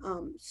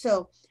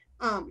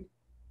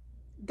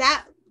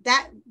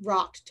 That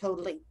rocked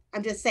totally.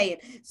 I'm just saying.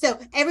 So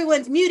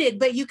everyone's muted,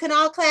 but you can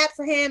all clap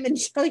for him and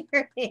show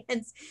your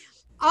hands.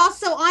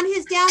 Also on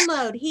his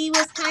download, he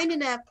was kind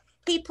enough.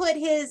 He put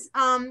his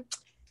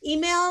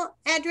email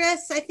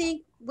address, I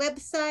think,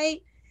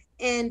 website,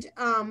 and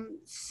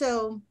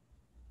so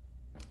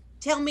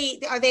tell me,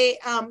 are they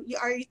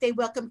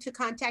welcome to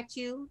contact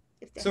you?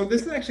 So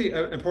this is actually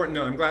an important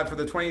note. I'm glad for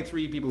the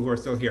 23 people who are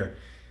still here.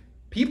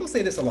 People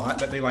say this a lot,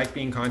 that they like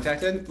being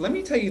contacted. Let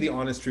me tell you the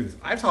honest truth.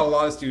 I've taught a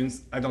lot of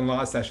students. I've done a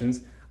lot of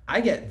sessions.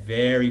 I get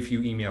very few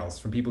emails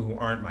from people who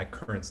aren't my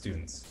current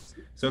students.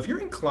 So if you're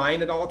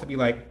inclined at all to be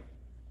like,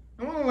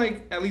 I want to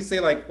like at least say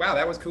like, wow,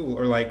 that was cool,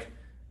 or like,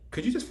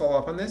 could you just follow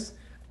up on this?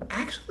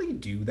 Actually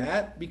do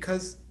that,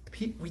 because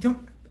I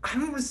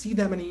don't receive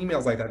that many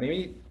emails like that.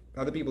 Maybe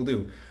other people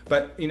do,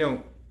 but you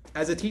know,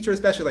 as a teacher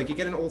especially, like you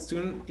get an old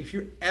student, if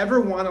you ever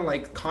want to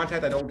like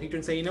contact that old teacher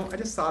and say, you know, I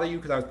just thought of you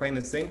because I was playing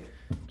this thing,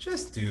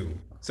 just do.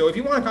 So if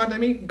you want to contact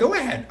me, go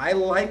ahead. I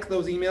like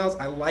those emails.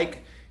 I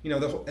like, you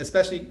know,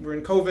 especially we're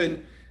in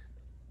COVID,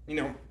 you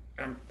know,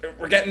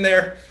 we're getting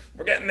there,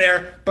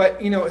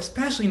 but you know,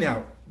 especially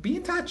now, be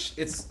in touch.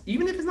 It's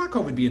even if it's not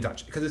COVID, be in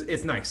touch, because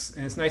it's nice,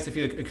 and it's nice to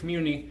feel a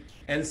community.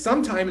 And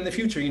sometime in the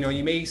future, you know,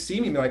 you may see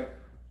me and be like,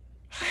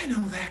 I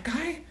know that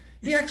guy.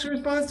 He actually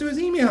responds to his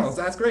emails.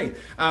 That's great.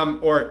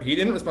 Or he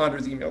didn't respond to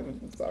his email.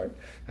 Sorry,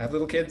 I have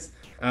little kids.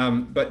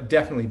 But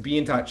definitely be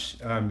in touch,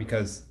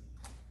 because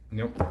you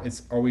know,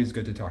 it's always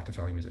good to talk to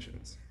fellow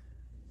musicians.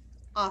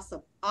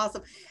 Awesome.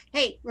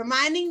 Hey,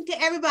 reminding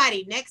to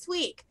everybody, next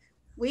week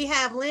we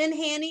have Lynn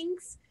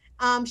Hannings.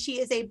 She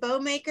is a bow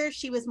maker.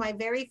 She was my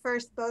very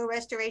first bow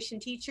restoration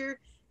teacher.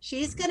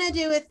 She's going to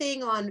do a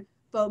thing on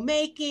bow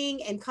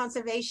making and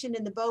conservation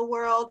in the bow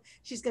world.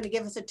 She's going to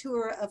give us a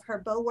tour of her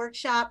bow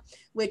workshop,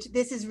 which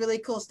this is really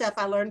cool stuff.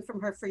 I learned from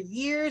her for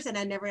years, and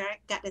I never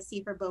got to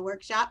see her bow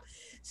workshop.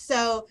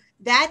 So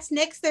that's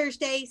next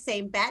Thursday,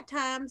 same bat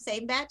time,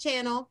 same bat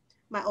channel.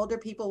 My older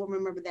people will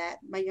remember that.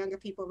 My younger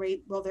people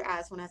roll their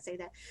eyes when I say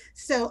that.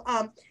 So,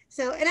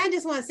 and I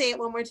just want to say it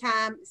one more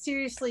time.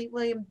 Seriously,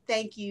 William,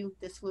 thank you.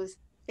 This was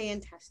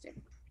fantastic.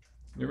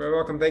 You're very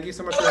welcome. Thank you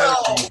so much for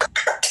having me.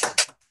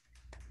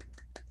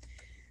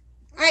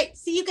 All right,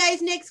 see you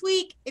guys next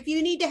week. If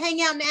you need to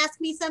hang out and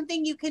ask me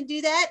something, you can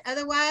do that.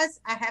 Otherwise,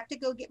 I have to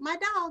go get my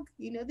dog.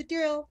 You know the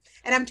drill.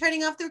 And I'm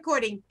turning off the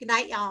recording. Good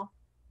night, y'all.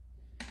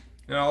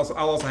 And I'll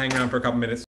also hang around for a couple minutes.